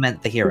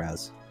supplement the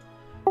heroes.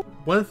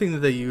 One thing that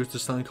they used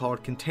is something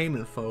called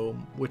containment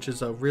foam, which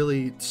is a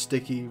really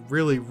sticky,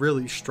 really,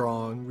 really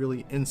strong,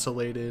 really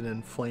insulated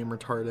and flame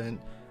retardant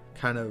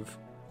kind of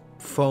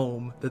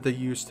foam that they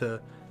use to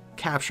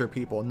capture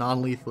people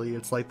non-lethally.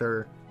 It's like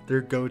their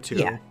go-to.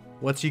 Yeah.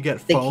 Once you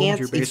get They foamed, can't.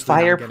 you're It's basically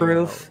not getting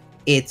fireproof. out.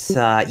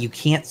 It's you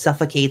can't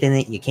suffocate in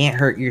it. You can't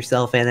hurt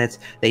yourself in it.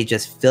 They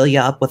just fill you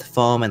up with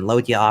foam and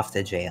load you off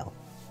to jail.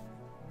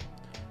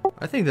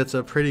 I think that's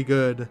a pretty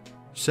good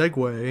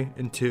segue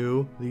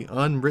into the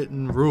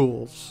unwritten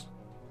rules.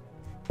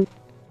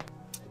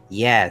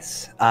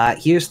 Yes.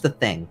 Here's the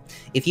thing.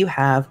 If you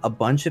have a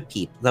bunch of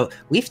people, though,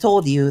 we've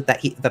told you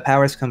that the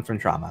powers come from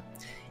trauma.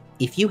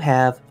 If you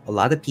have a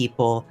lot of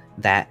people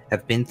that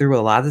have been through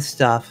a lot of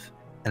stuff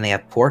and they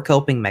have poor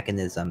coping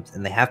mechanisms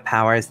and they have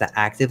powers that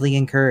actively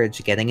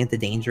encourage getting into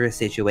dangerous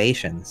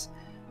situations,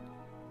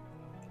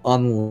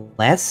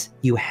 unless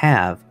you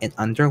have an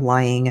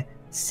underlying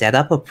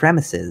setup of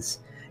premises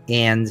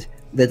and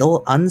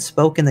little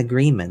unspoken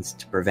agreements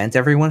to prevent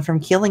everyone from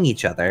killing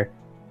each other,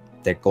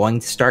 they're going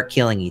to start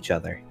killing each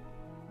other.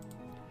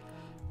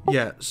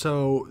 Yeah,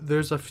 so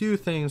there's a few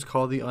things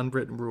called the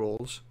unwritten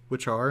rules,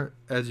 which are,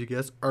 as you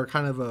guess, are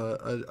kind of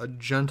a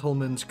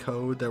gentleman's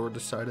code that were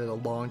decided a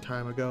long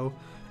time ago.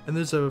 And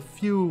there's a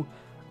few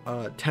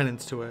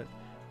tenets to it.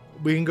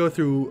 We can go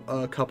through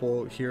a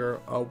couple here.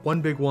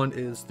 One big one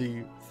is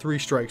the 3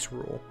 strikes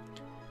rule.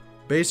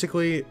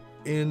 Basically,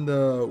 in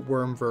the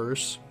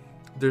Wormverse,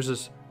 there's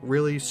this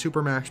really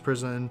supermax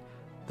prison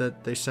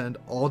that they send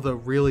all the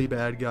really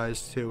bad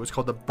guys to. It's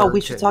called the Birdcage.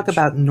 We should talk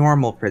about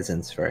normal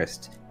prisons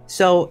first.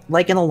 So,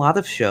 like in a lot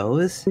of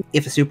shows,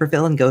 if a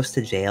supervillain goes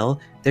to jail,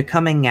 they're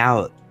coming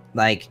out,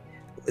 like,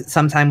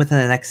 sometime within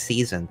the next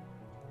season.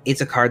 It's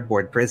a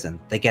cardboard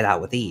prison. They get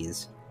out with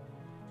ease.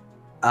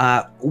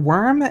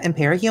 Worm and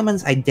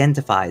Parahumans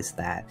identifies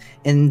that.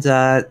 And,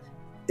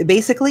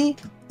 basically,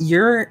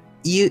 you're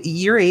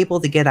able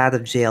to get out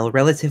of jail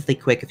relatively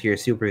quick if you're a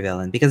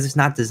supervillain, because it's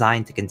not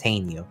designed to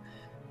contain you.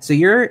 So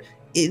you're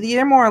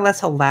more or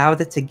less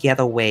allowed to get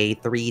away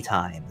 3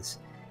 times.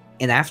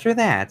 And after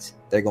that,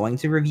 they're going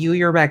to review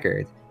your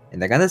record, and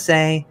they're going to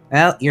say,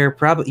 well, you're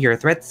a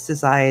threat to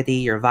society,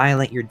 you're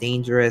violent, you're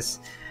dangerous,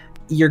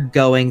 you're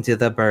going to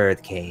the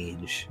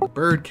Birdcage.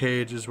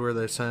 Birdcage is where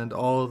they send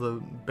all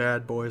the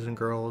bad boys and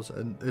girls,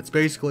 and it's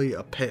basically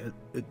a pit.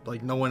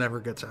 Like, no one ever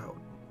gets out.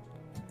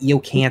 You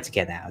can't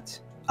get out.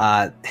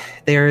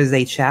 There is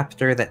a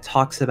chapter that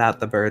talks about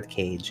the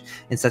Birdcage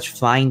in such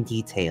fine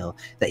detail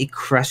that it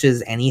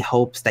crushes any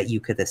hopes that you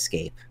could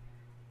escape.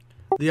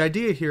 The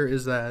idea here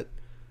is that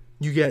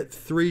you get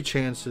 3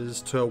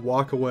 chances to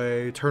walk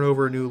away, turn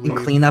over a new leaf,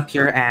 Clean up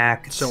your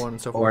act, so on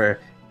and so forth. or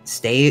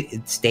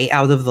stay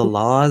out of the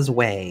law's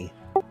way.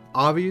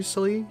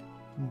 Obviously,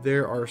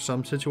 there are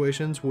some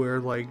situations where,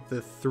 like,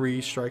 the 3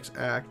 strikes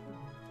act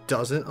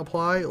doesn't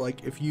apply.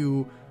 Like, if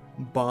you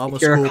bomb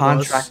If you're school a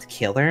contract bus,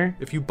 killer,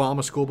 if you bomb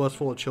a school bus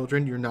full of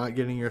children, you're not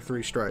getting your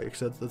 3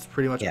 strikes. That's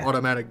pretty much Yeah.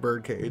 automatic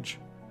Birdcage.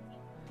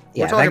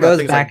 yeah, We're talking that about goes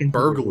things back like into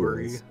the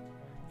burglary. rules.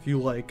 If you,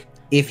 like,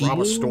 If rob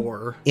you a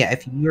store. Yeah,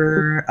 if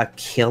you're a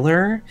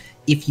killer,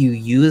 if you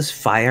use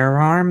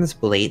firearms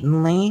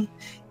blatantly,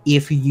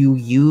 if you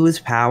use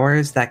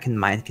powers that can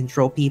mind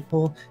control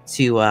people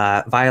to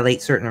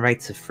violate certain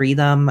rights of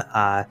freedom,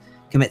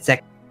 commit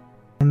sex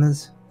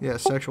crimes, Yeah,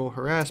 sexual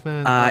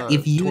harassment,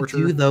 if you torture.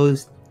 do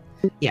those,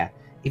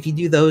 if you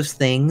do those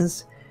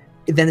things,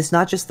 then it's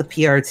not just the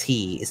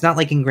PRT. It's not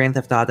like in Grand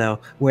Theft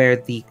Auto where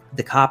the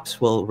cops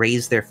will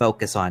raise their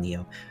focus on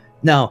you.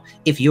 No,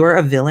 if you're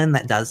a villain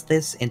that does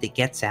this and it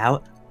gets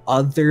out,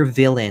 other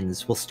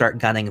villains will start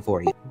gunning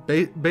for you.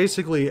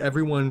 Basically,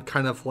 everyone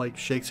kind of, like,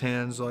 shakes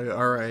hands, like,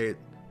 all right,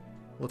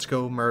 let's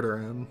go murder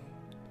him.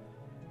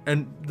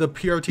 And the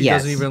PRT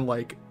Yes. doesn't even,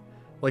 like,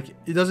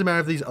 it doesn't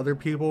matter if these other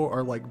people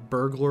are, like,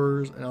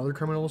 burglars and other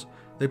criminals.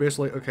 They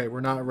basically, okay,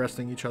 we're not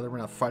arresting each other, we're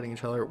not fighting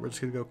each other, we're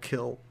just gonna go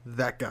kill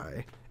that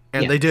guy.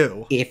 And Yeah. they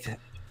do.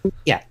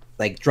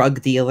 Like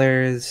drug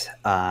dealers,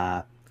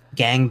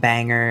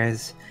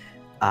 gangbangers,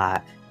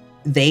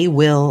 they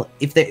will,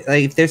 if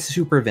they're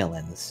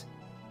supervillains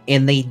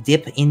and they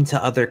dip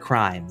into other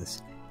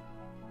crimes,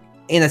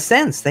 in a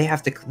sense they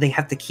have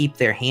to keep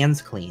their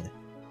hands clean,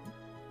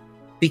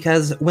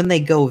 because when they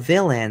go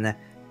villain,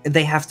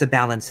 they have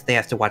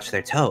to watch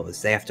their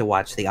toes, they have to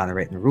watch the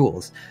unwritten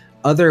rules.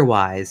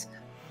 Otherwise,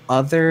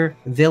 other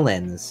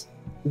villains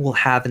will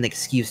have an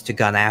excuse to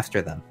gun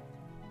after them.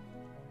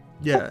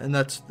 Yeah, and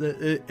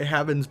it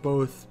happens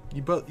both.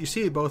 You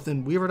see it both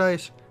in Weaver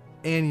Dice,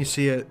 and you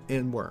see it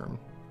in Worm.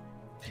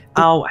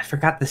 Oh, I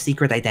forgot the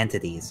secret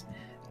identities.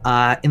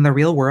 In the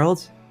real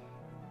world,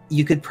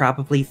 you could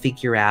probably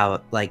figure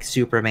out like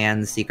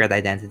Superman's secret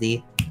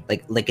identity,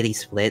 like lickety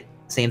split.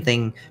 Same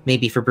thing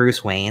maybe for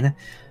Bruce Wayne.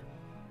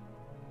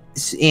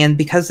 And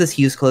because this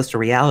hews close to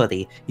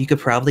reality, you could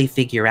probably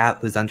figure out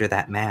who's under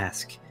that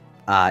mask.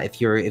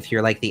 If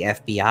you're like the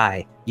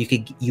FBI,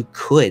 you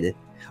could,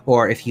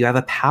 or if you have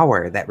a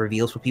power that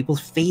reveals what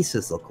people's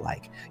faces look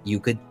like, you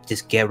could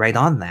just get right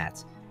on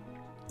that.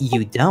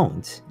 You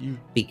don't,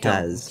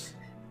 because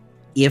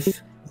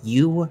if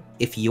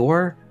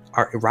your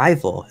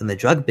rival in the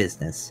drug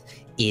business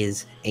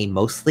is a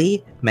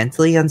mostly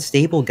mentally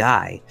unstable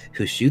guy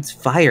who shoots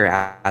fire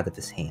out of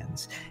his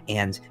hands,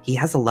 and he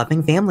has a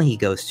loving family he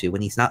goes to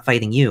when he's not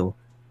fighting you,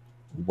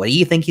 what do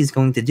you think he's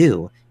going to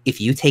do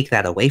if you take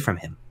that away from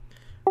him?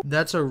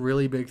 That's a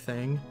really big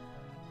thing.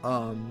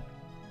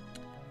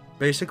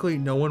 Basically,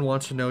 no one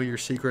wants to know your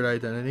secret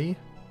identity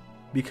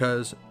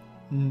because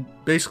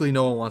basically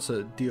no one wants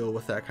to deal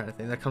with that kind of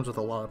thing. That comes with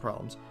a lot of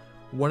problems.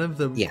 One of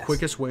the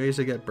quickest ways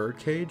to get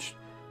birdcaged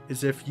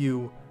is if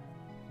you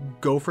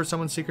go for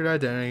someone's secret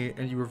identity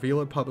and you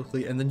reveal it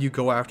publicly, and then you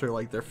go after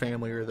like their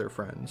family or their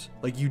friends.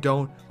 Like you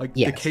don't like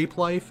the cape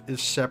life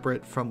is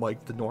separate from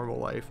like the normal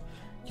life.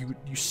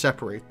 You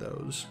separate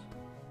those.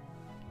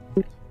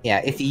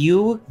 Yeah, if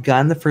you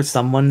gun for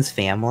someone's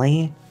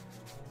family,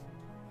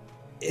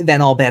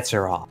 then all bets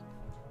are off.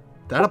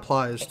 That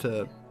applies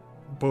to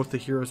both the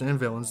heroes and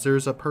villains.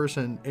 There's a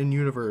person in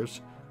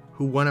universe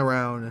who went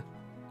around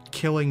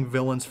killing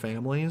villains'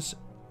 families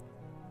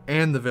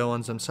and the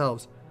villains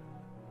themselves.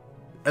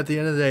 At the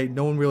end of the day,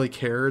 no one really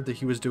cared that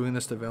he was doing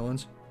this to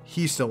villains.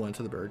 He still went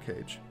to the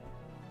birdcage.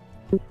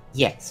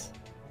 Yes,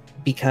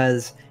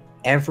 because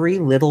every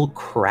little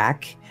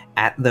crack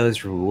at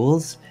those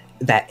rules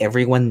that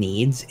everyone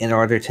needs in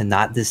order to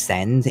not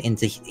descend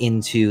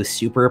into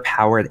super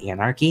powered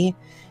anarchy,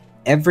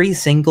 every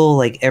single,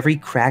 like, every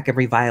crack,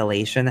 every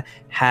violation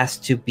has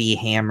to be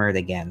hammered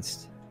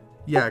against.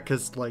 Yeah,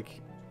 because, like,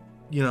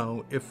 you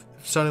know, if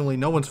suddenly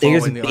no one's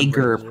following the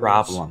bigger unwritten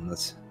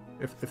problems.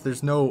 Rules, if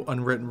there's no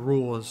unwritten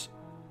rules,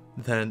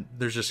 then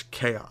there's just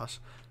chaos.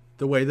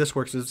 The way this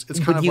works is it's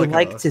kind of like. Would you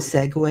like to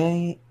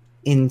segue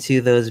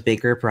into those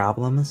bigger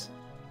problems?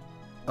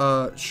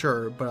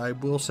 Sure, but I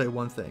will say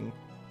one thing.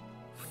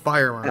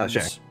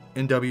 Firearms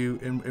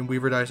in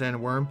Weaver Dice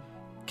and Worm,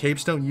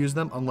 capes don't use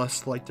them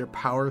unless like their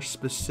power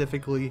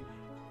specifically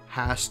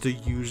has to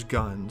use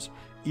guns.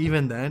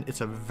 Even then, it's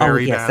a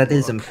very bad that look.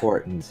 Is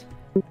important.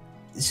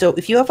 So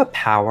if you have a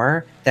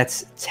power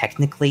that's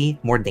technically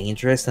more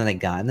dangerous than a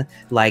gun,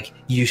 like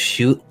you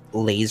shoot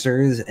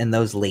lasers and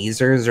those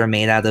lasers are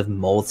made out of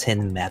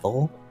molten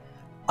metal,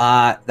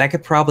 that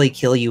could probably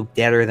kill you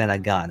better than a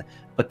gun.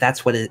 But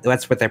that's what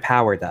their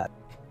power does.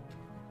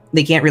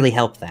 They can't really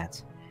help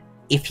that.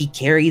 If he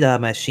carried a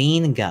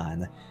machine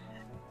gun,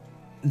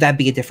 that'd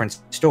be a different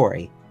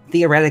story.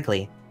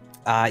 Theoretically,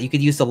 you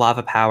could use the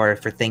lava power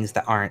for things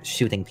that aren't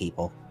shooting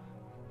people.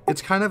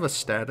 It's kind of a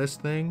status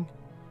thing,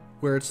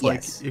 where it's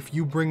like if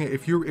you're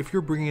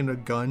bringing a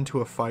gun to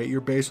a fight, you're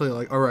basically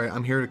like, all right,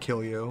 I'm here to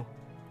kill you.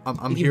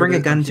 If you bring a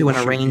gun to an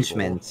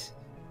arrangement,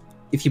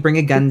 if you bring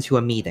a gun to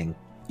a meeting,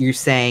 you're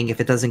saying if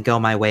it doesn't go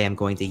my way, I'm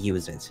going to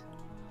use it.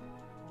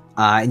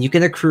 And you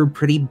can accrue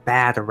pretty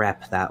bad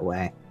rep that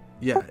way.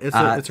 Yeah,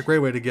 it's a great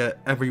way to get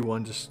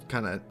everyone just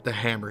kind of to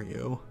hammer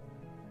you.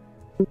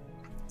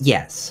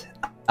 Yes.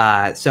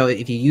 So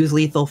if you use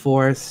lethal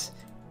force,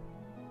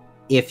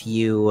 if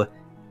you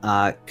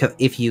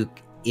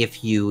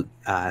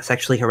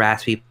sexually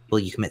harass people,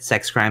 you commit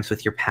sex crimes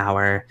with your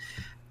power,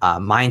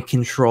 mind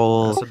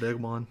control. That's a big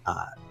one.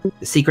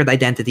 Secret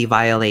identity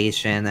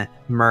violation,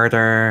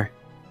 murder.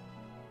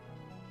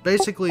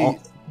 Basically,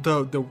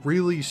 the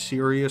really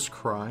serious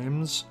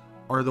crimes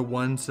are the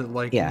ones that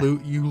like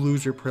you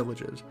lose your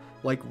privileges.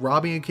 Like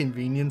robbing a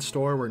convenience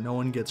store where no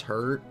one gets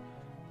hurt,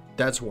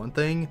 that's one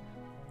thing.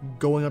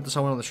 Going up to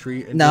someone on the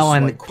street and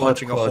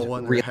punching a hole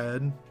in their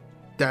head,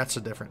 that's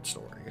a different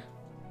story.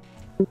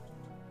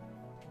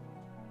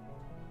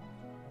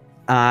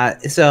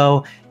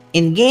 So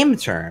in game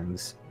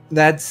terms,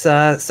 that's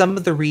some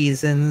of the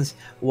reasons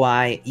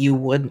why you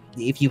would,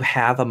 if you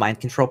have a mind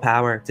control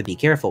power, to be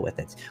careful with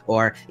it.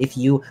 Or if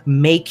you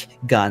make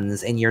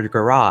guns in your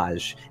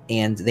garage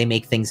and they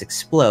make things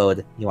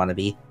explode, you want to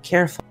be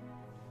careful.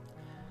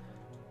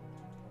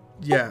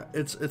 Yeah,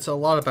 it's a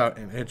lot about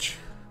image.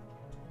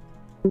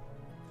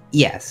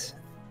 Yes.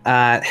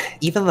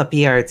 Even the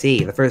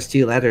PRT, the first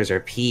two letters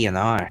are P and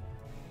R.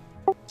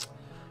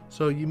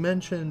 So you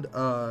mentioned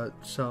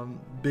some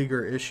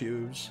bigger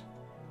issues.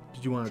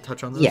 Did you want to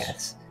touch on this?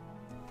 Yes.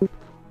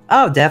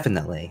 Oh,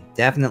 definitely.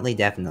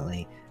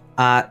 Definitely.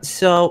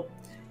 So,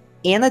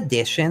 in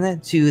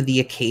addition to the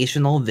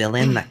occasional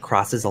villain that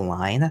crosses a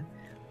line,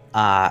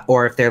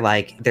 or if they're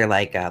like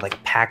a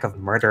pack of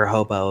murder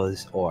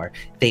hobos, or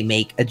they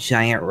make a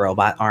giant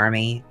robot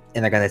army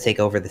and they're going to take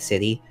over the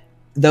city,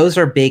 those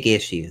are big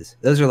issues.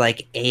 Those are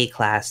like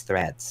A-class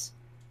threats.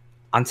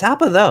 On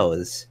top of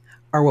those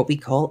are what we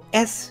call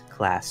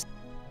S-class.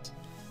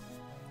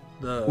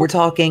 We're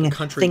talking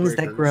things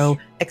that grow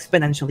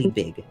exponentially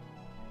big.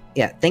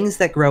 Yeah, things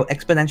that grow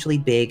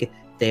exponentially big.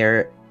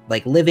 They're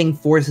like living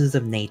forces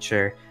of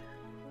nature.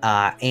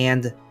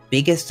 And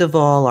biggest of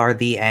all are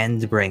the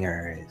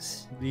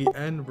Endbringers. The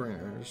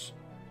Endbringers,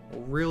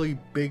 really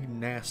big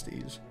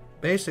nasties.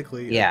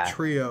 Basically, Yeah. a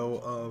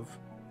trio of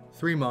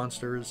 3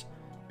 monsters: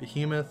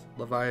 Behemoth,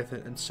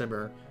 Leviathan, and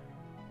Simmer,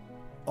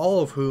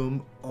 all of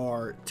whom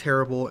are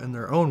terrible in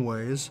their own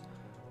ways,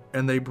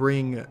 and they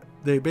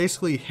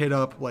basically hit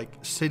up like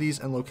cities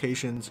and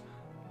locations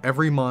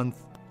every month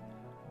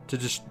to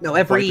just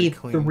Every wipe it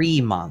clean.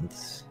 3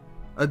 months.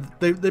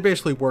 They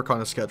basically work on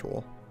a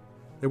schedule.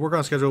 They work on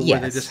a schedule where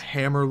they Yes. just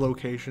hammer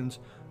locations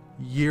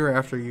year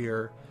after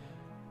year.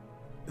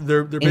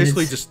 They're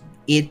basically just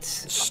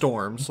It's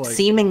storms. Like,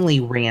 seemingly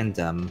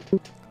random.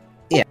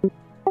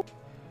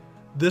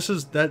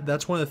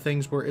 that's one of the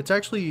things where it's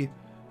actually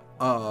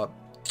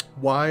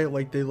why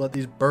like they let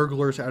these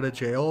burglars out of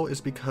jail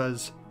is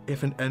because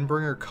if an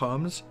Endbringer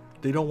comes,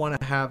 they don't want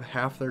to have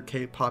half their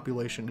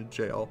population in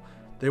jail.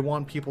 They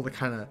want people to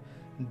kind of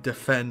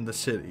defend the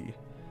city.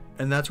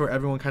 And that's where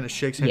everyone kind of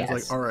shakes hands. Yes.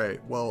 Like, all right,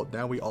 well,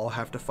 now we all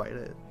have to fight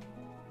it.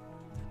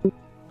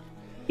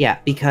 Yeah,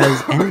 because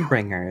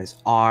Endbringers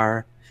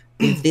are.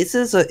 If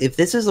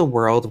this is a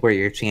world where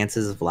your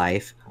chances of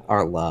life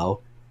are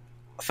low,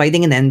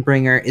 fighting an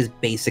Endbringer is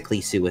basically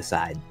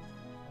suicide.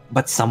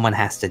 But someone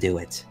has to do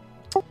it.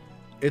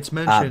 It's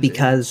mentioned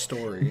because in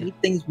the story. these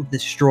things will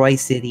destroy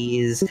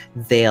cities.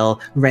 They'll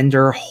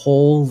render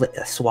whole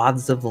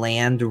swaths of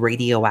land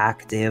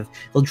radioactive.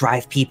 They'll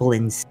drive people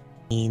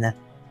insane.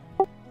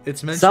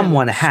 It's mentioned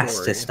Someone in the has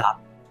story to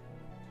stop.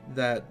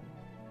 that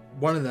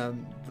one of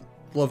them,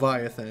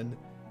 Leviathan,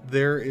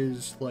 there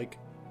is like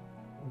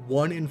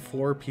 1 in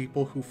 4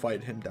 people who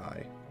fight him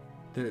die.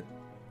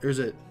 Is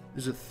it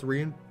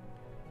 3?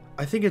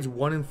 I think it's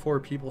 1 in 4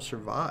 people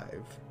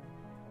survive.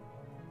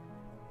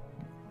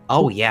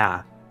 Oh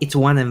yeah, it's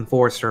 1 in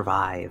 4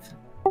 survive.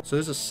 So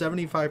there's a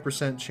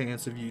 75%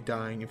 chance of you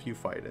dying if you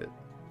fight it.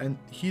 And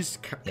he's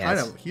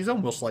he's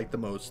almost like the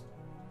most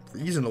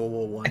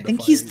reasonable one. I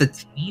think he's the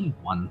tame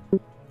one.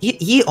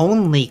 He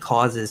only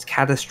causes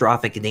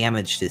catastrophic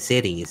damage to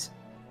cities.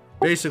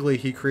 Basically,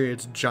 he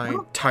creates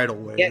giant tidal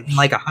waves. Getting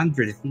like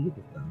 100 feet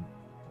of them.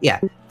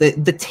 Yeah,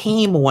 the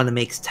tame one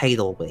makes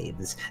tidal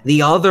waves.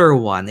 The other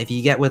one, if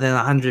you get within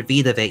 100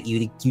 feet of it,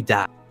 you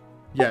die.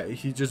 Yeah,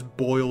 he just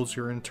boils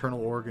your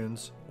internal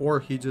organs, or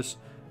he just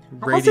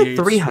How's radiates.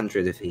 it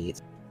 300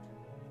 feet?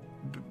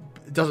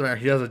 It doesn't matter.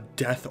 He has a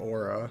death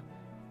aura.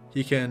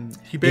 He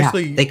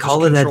basically. Yeah, they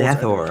call it a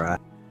death aura.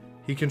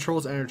 He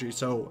controls energy,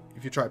 so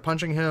if you try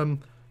punching him,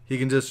 he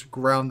can just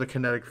ground the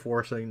kinetic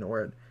force and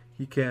ignore it.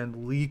 He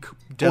can leak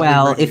deadly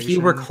Well, if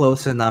you were radiation.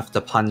 close enough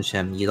to punch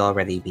him, you'd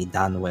already be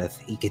done with.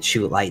 He could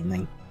shoot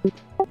lightning.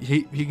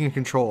 He can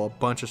control a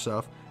bunch of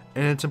stuff,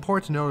 and it's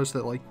important to notice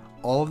that like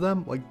all of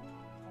them, like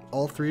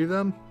all 3 of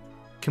them,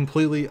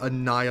 completely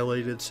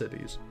annihilated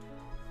cities.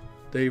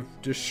 They've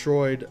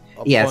destroyed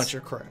a Yes. bunch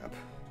of crap.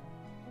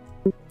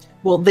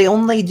 Well, they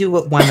only do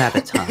it one at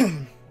a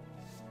time.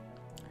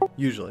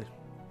 Usually.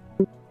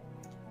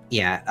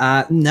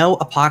 Yeah, no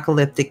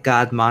apocalyptic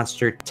god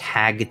monster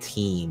tag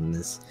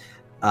teams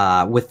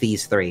with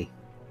these 3.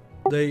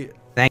 They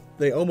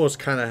almost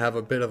kind of have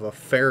a bit of a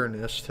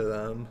fairness to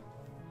them.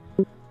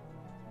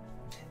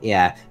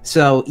 Yeah,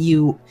 so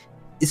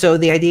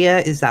the idea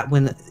is that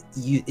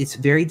it's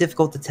very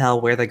difficult to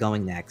tell where they're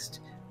going next.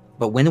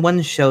 But when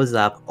one shows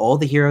up, all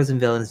the heroes and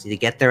villains need to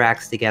get their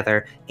acts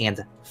together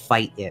and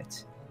fight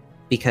it.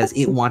 Because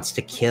it wants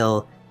to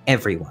kill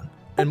everyone.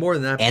 And more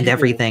than that, And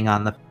everything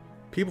on the...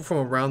 people from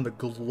around the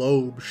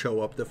globe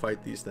show up to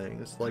fight these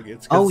things. Like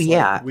it's Oh like,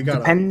 yeah,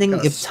 depending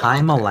if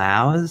time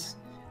allows.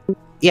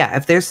 Yeah,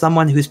 if there's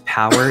someone whose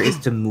power is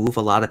to move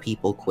a lot of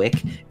people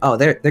quick,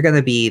 they're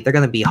gonna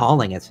be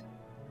hauling it,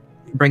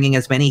 bringing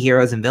as many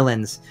heroes and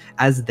villains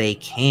as they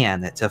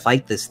can to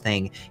fight this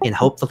thing and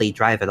hopefully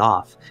drive it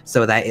off,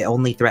 so that it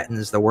only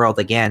threatens the world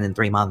again in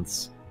 3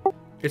 months.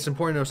 It's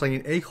important to notice like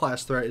an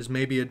A-class threat is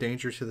maybe a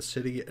danger to the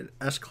city. An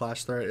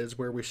S-class threat is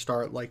where we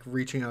start like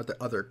reaching out to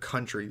other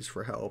countries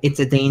for help. It's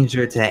a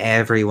danger to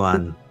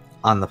everyone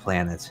on the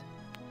planet.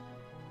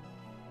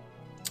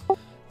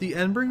 The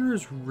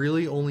Endbringers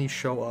really only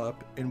show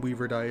up in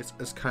Weaver Dice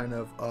as kind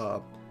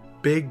of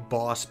big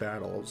boss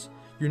battles.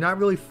 You're not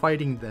really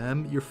fighting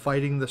them, you're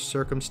fighting the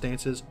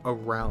circumstances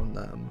around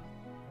them.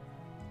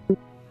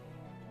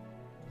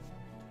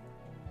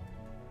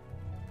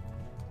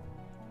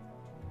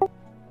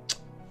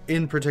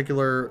 In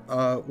particular,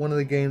 one of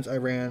the games I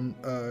ran,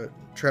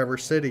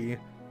 Traverse City,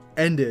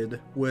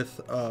 ended with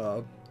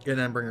an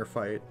Endbringer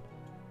fight.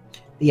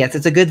 Yes,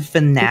 it's a good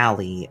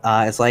finale.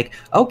 It's like,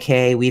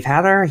 okay, we've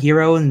had our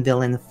hero and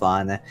villain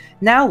fun.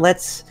 Now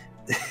let's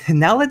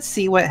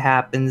see what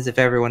happens if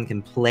everyone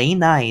can play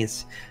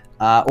nice,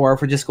 or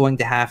if we're just going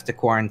to have to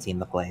quarantine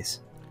the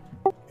place.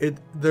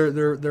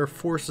 They're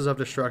forces of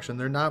destruction.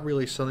 They're not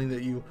really something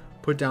that you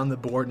put down the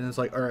board and it's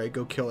like, all right,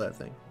 go kill that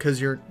thing, because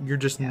you're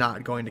just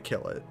not going to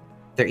kill it.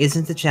 There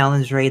isn't a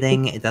challenge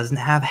rating. It doesn't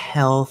have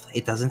health.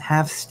 It doesn't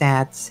have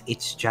stats.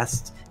 It's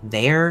just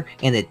there,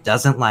 and it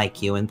doesn't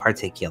like you in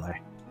particular.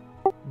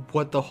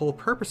 What the whole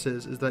purpose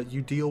is that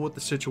you deal with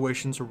the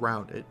situations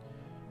around it.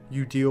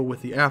 You deal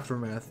with the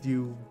aftermath.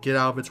 You get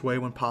out of its way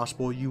when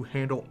possible. You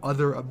handle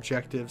other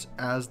objectives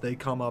as they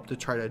come up to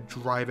try to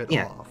drive it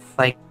off.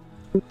 Like,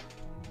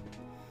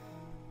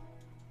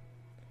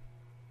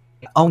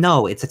 oh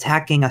no, it's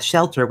attacking a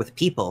shelter with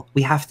people.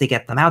 We have to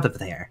get them out of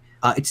there.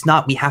 It's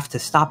not, we have to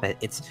stop it.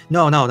 It's,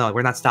 no,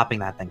 we're not stopping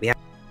that thing.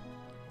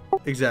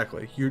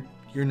 Exactly.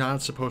 You're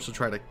not supposed to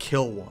try to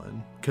kill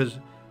one, because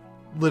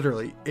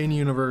literally, in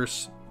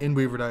universe, in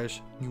Weaver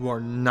Dice, you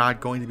are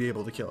not going to be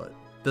able to kill it.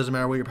 Doesn't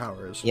matter what your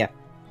power is. Yeah.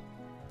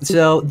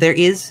 So there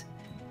is,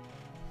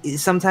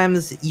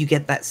 sometimes you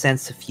get that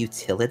sense of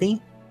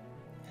futility.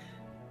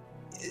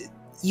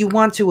 You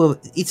want to,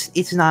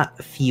 it's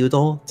not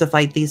futile to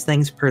fight these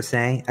things per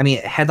se. I mean,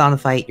 head-on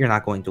fight, you're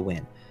not going to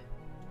win.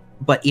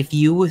 But if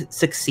you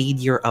succeed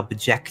your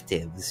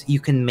objectives, you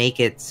can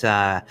make it,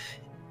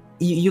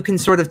 you can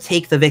sort of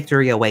take the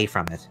victory away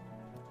from it.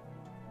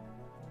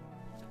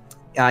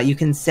 You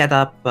can set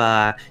up,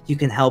 you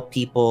can help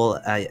people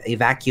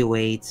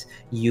evacuate,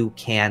 you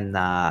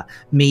can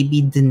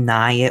maybe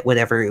deny it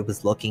whatever it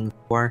was looking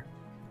for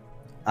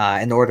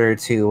in order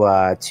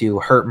to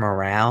hurt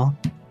morale.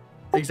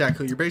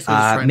 Exactly, you're basically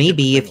just trying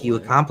maybe to if you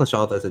accomplish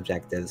all those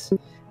objectives,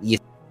 you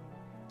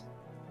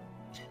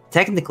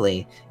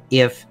technically,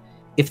 if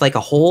like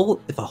a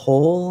whole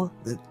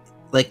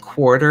like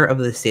quarter of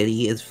the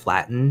city is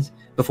flattened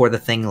before the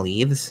thing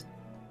leaves,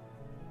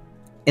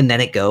 and then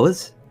it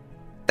goes,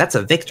 that's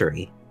a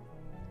victory.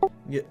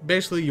 Yeah,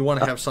 basically, you want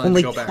to have something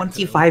only to go back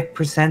to.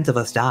 25% of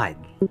us died,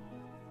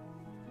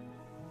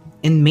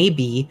 and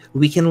maybe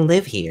we can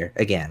live here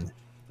again.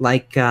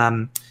 Like,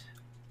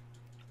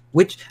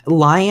 which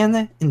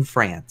Lyon in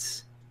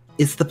France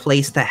is the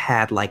place that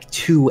had like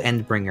 2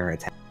 Endbringer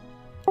attacks.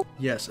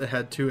 Yes, it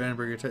had 2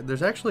 Endbringer attacks.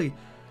 There's actually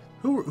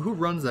who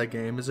runs that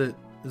game? Is it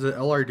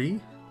LRD?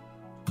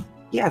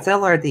 Yeah, it's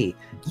LRD.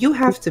 You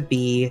have to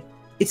be.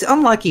 It's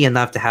unlucky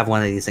enough to have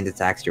one of these things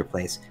attack your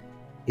place,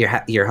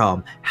 your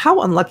home.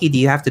 How unlucky do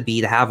you have to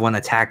be to have one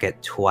attack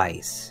it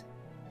twice?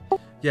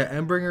 Yeah,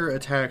 Endbringer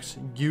attacks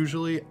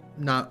usually,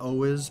 not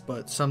always,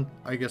 but some.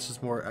 I guess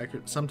it's more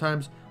accurate.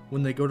 Sometimes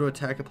when they go to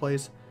attack a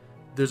place,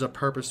 there's a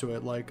purpose to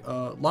it. Like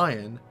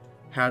Lion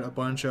had a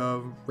bunch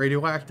of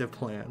radioactive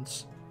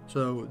plants,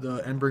 so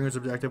the Endbringer's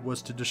objective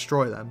was to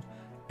destroy them.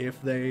 If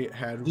they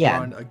had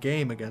run a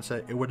game against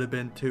it, it would have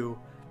been to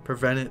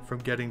prevent it from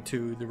getting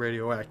to the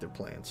radioactive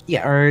plants.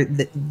 Yeah, or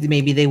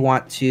maybe they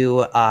want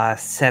to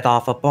set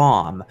off a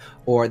bomb,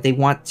 or they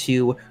want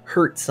to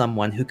hurt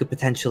someone who could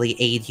potentially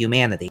aid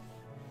humanity.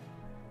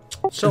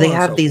 So they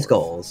have these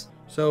goals.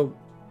 So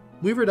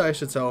Weaver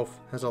Dice itself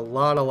has a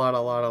lot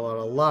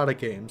of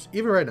games.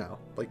 Even right now,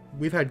 like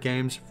we've had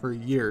games for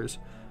years.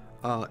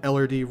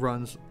 LRD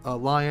runs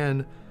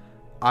Lion,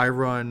 I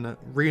run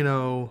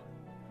Reno.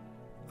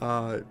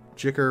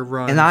 Jicker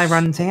runs, and I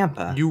run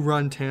Tampa. You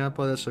run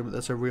Tampa.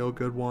 That's a real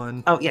good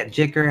one. Oh yeah,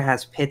 Jicker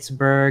has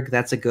Pittsburgh.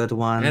 That's a good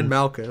one. And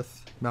Malkuth.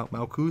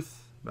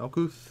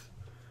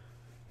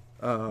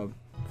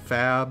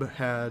 Fab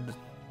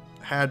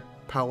had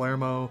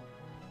Palermo,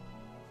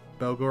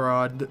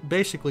 Belgorod.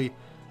 Basically,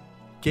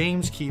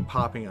 games keep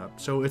popping up.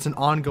 So it's an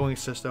ongoing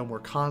system. We're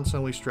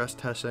constantly stress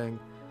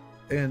testing,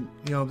 and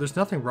there's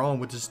nothing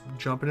wrong with just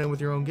jumping in with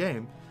your own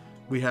game.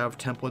 We have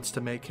templates to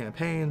make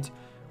campaigns.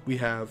 We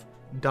have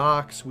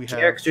docs, we have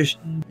character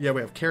sheets. Yeah,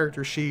 we have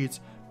character sheets.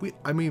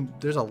 I mean,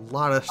 there's a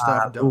lot of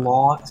stuff done.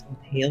 Logs and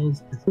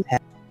tales.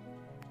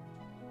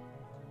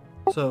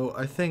 So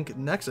I think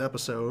next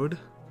episode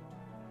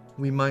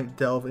we might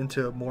delve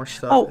into more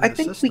stuff. Oh, I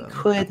think we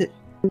could,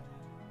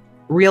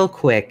 real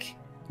quick,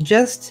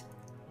 just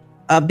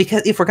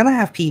because if we're gonna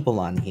have people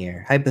on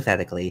here,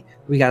 hypothetically,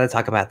 we got to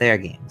talk about their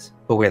games,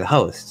 but we're the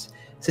hosts.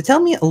 So tell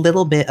me a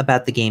little bit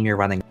about the game you're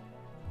running.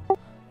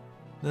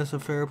 That's a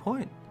fair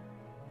point.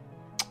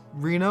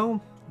 Reno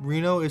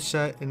is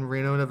set in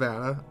Reno,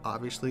 Nevada,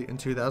 obviously in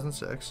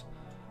 2006,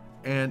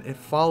 and it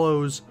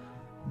follows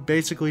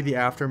basically the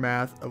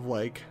aftermath of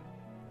like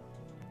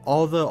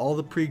all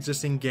the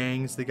pre-existing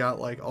gangs. They got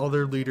like all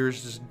their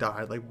leaders just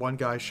died. Like one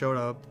guy showed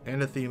up,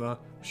 Anathema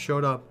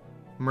showed up,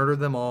 murdered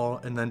them all,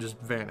 and then just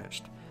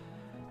vanished.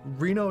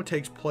 Reno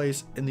takes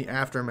place in the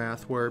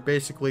aftermath where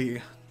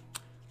basically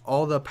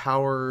all the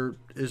power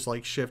is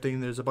like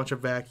shifting. There's a bunch of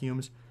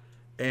vacuums,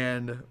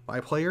 and my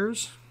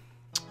players,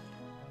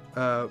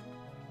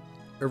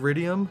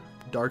 Iridium,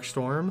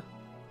 Darkstorm,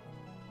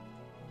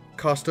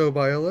 Costo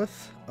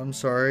Biolith. I'm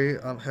sorry,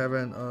 I'm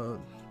having a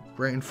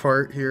brain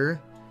fart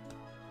here.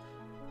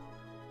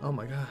 Oh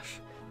my gosh.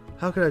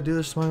 How could I do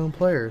this to my own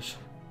players?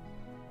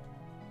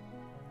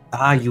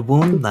 You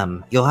wound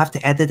them. You'll have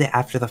to edit it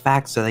after the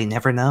fact so they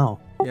never know.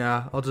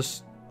 Yeah, I'll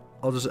just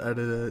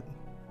edit it.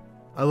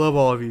 I love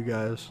all of you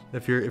guys.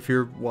 If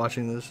you're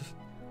watching this,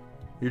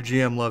 your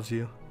GM loves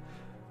you.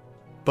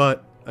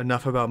 But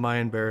enough about my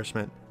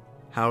embarrassment.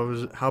 How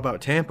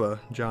about Tampa,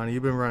 Johnny?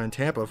 You've been running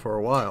Tampa for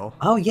a while.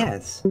 Oh,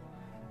 yes.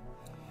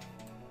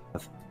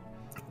 A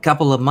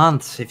couple of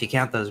months, if you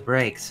count those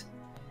breaks.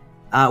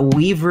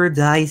 Weaver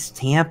Dice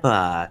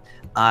Tampa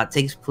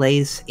takes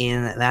place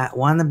in that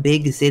one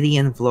big city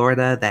in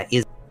Florida that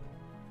is...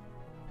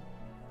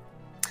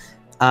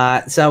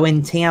 So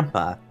in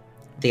Tampa,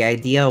 the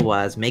idea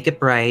was make it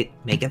bright,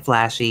 make it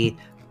flashy.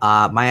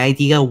 My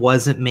idea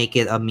wasn't make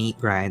it a meat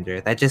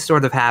grinder. That just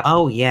sort of happened.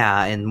 Oh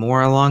yeah, and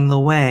more along the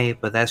way,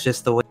 but that's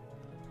just the way.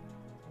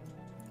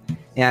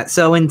 Yeah,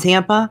 so in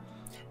Tampa,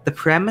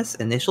 the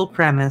initial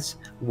premise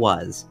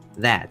was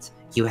that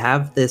you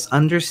have this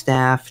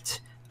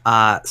understaffed,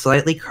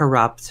 slightly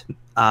corrupt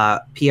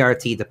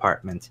PRT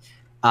department.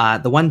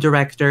 The one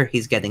director,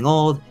 he's getting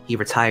old, he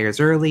retires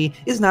early,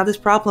 is not his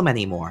problem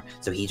anymore,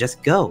 so he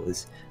just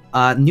goes.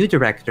 New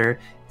director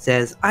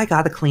says, I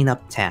gotta clean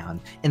up town,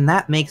 and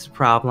that makes a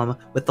problem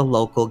with the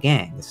local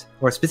gangs,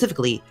 or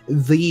specifically,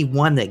 the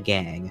one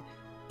gang.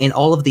 And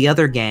all of the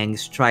other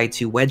gangs try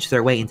to wedge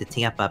their way into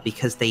Tampa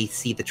because they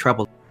see the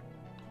trouble.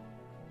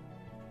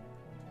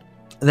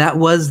 That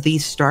was the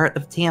start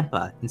of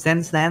Tampa, and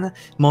since then,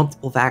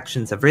 multiple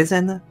factions have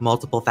risen,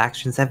 multiple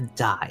factions have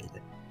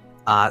died.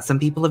 Some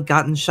people have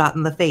gotten shot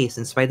in the face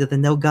in spite of the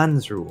no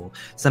guns rule.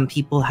 Some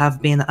people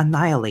have been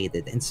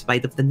annihilated in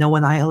spite of the no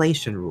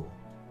annihilation rule.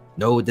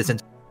 No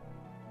dissent.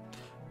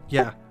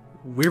 Yeah,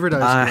 Weaver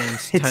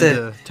Dice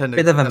games tend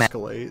to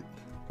escalate.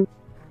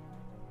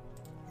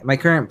 My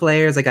current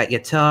players, I got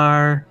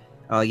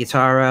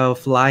Yataro,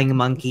 Flying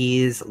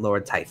Monkeys,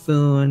 Lord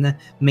Typhoon,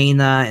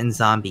 Mena, and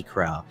Zombie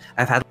Crow.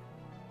 I've had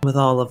with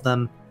all of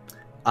them.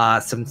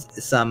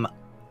 Some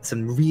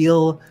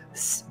real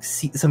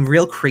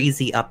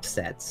crazy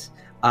upsets.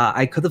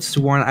 I could have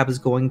sworn I was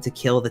going to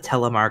kill the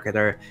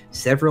telemarketer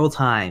several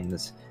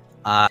times.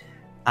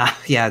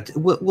 Yeah,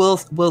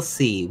 we'll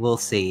see. We'll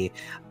see.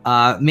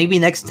 Maybe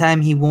next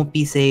time he won't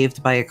be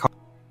saved by a car.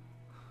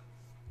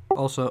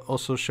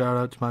 Also, shout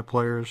out to my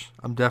players.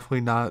 I'm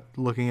definitely not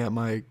looking at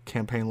my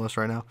campaign list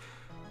right now.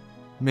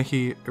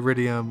 Mickey,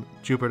 Iridium,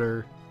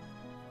 Jupiter,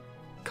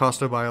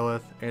 Costa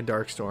Byleth, and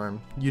Darkstorm.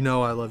 You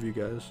know I love you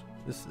guys.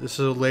 This is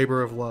a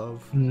labor of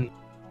love.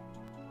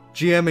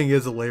 GMing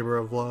is a labor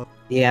of love.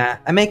 Yeah,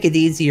 I make it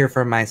easier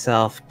for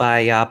myself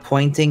by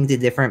pointing to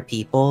different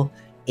people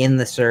in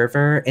the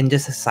server and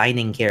just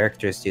assigning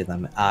characters to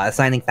them.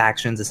 Assigning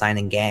factions,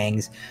 assigning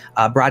gangs.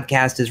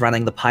 Broadcast is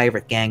running the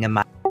pirate gang in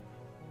my...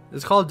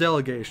 It's called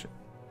delegation.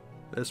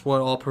 That's what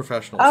all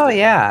professionals do.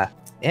 Yeah.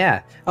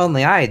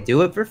 Only I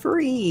do it for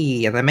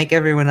free, and I make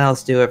everyone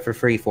else do it for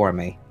free for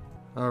me.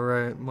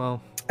 Alright,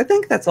 well... I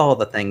think that's all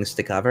the things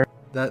to cover.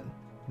 That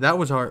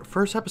was our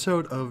first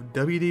episode of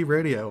WD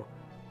Radio.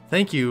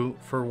 Thank you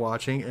for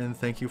watching, and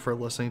thank you for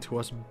listening to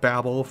us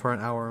babble for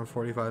an hour and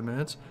 45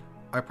 minutes.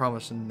 I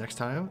promise next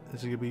time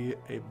this is going to be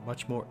a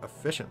much more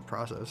efficient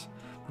process.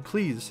 But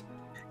please,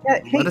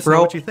 let us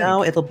know what you think.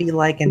 No, it'll be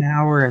like an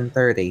hour and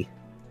 30.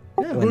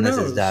 Yeah, who knows?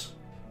 This is done.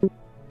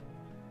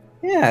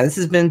 Yeah, this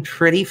has been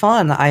pretty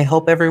fun. I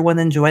hope everyone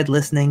enjoyed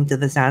listening to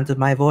the sound of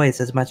my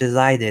voice as much as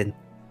I did.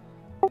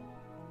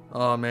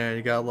 Oh man,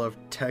 you gotta love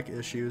tech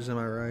issues, am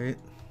I right?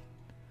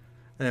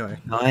 Anyway.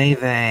 Oy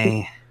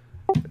vey.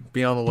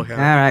 Be on the lookout.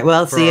 Alright,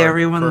 well, see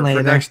everyone later.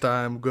 For next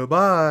time.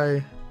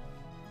 Goodbye.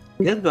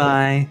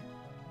 Goodbye.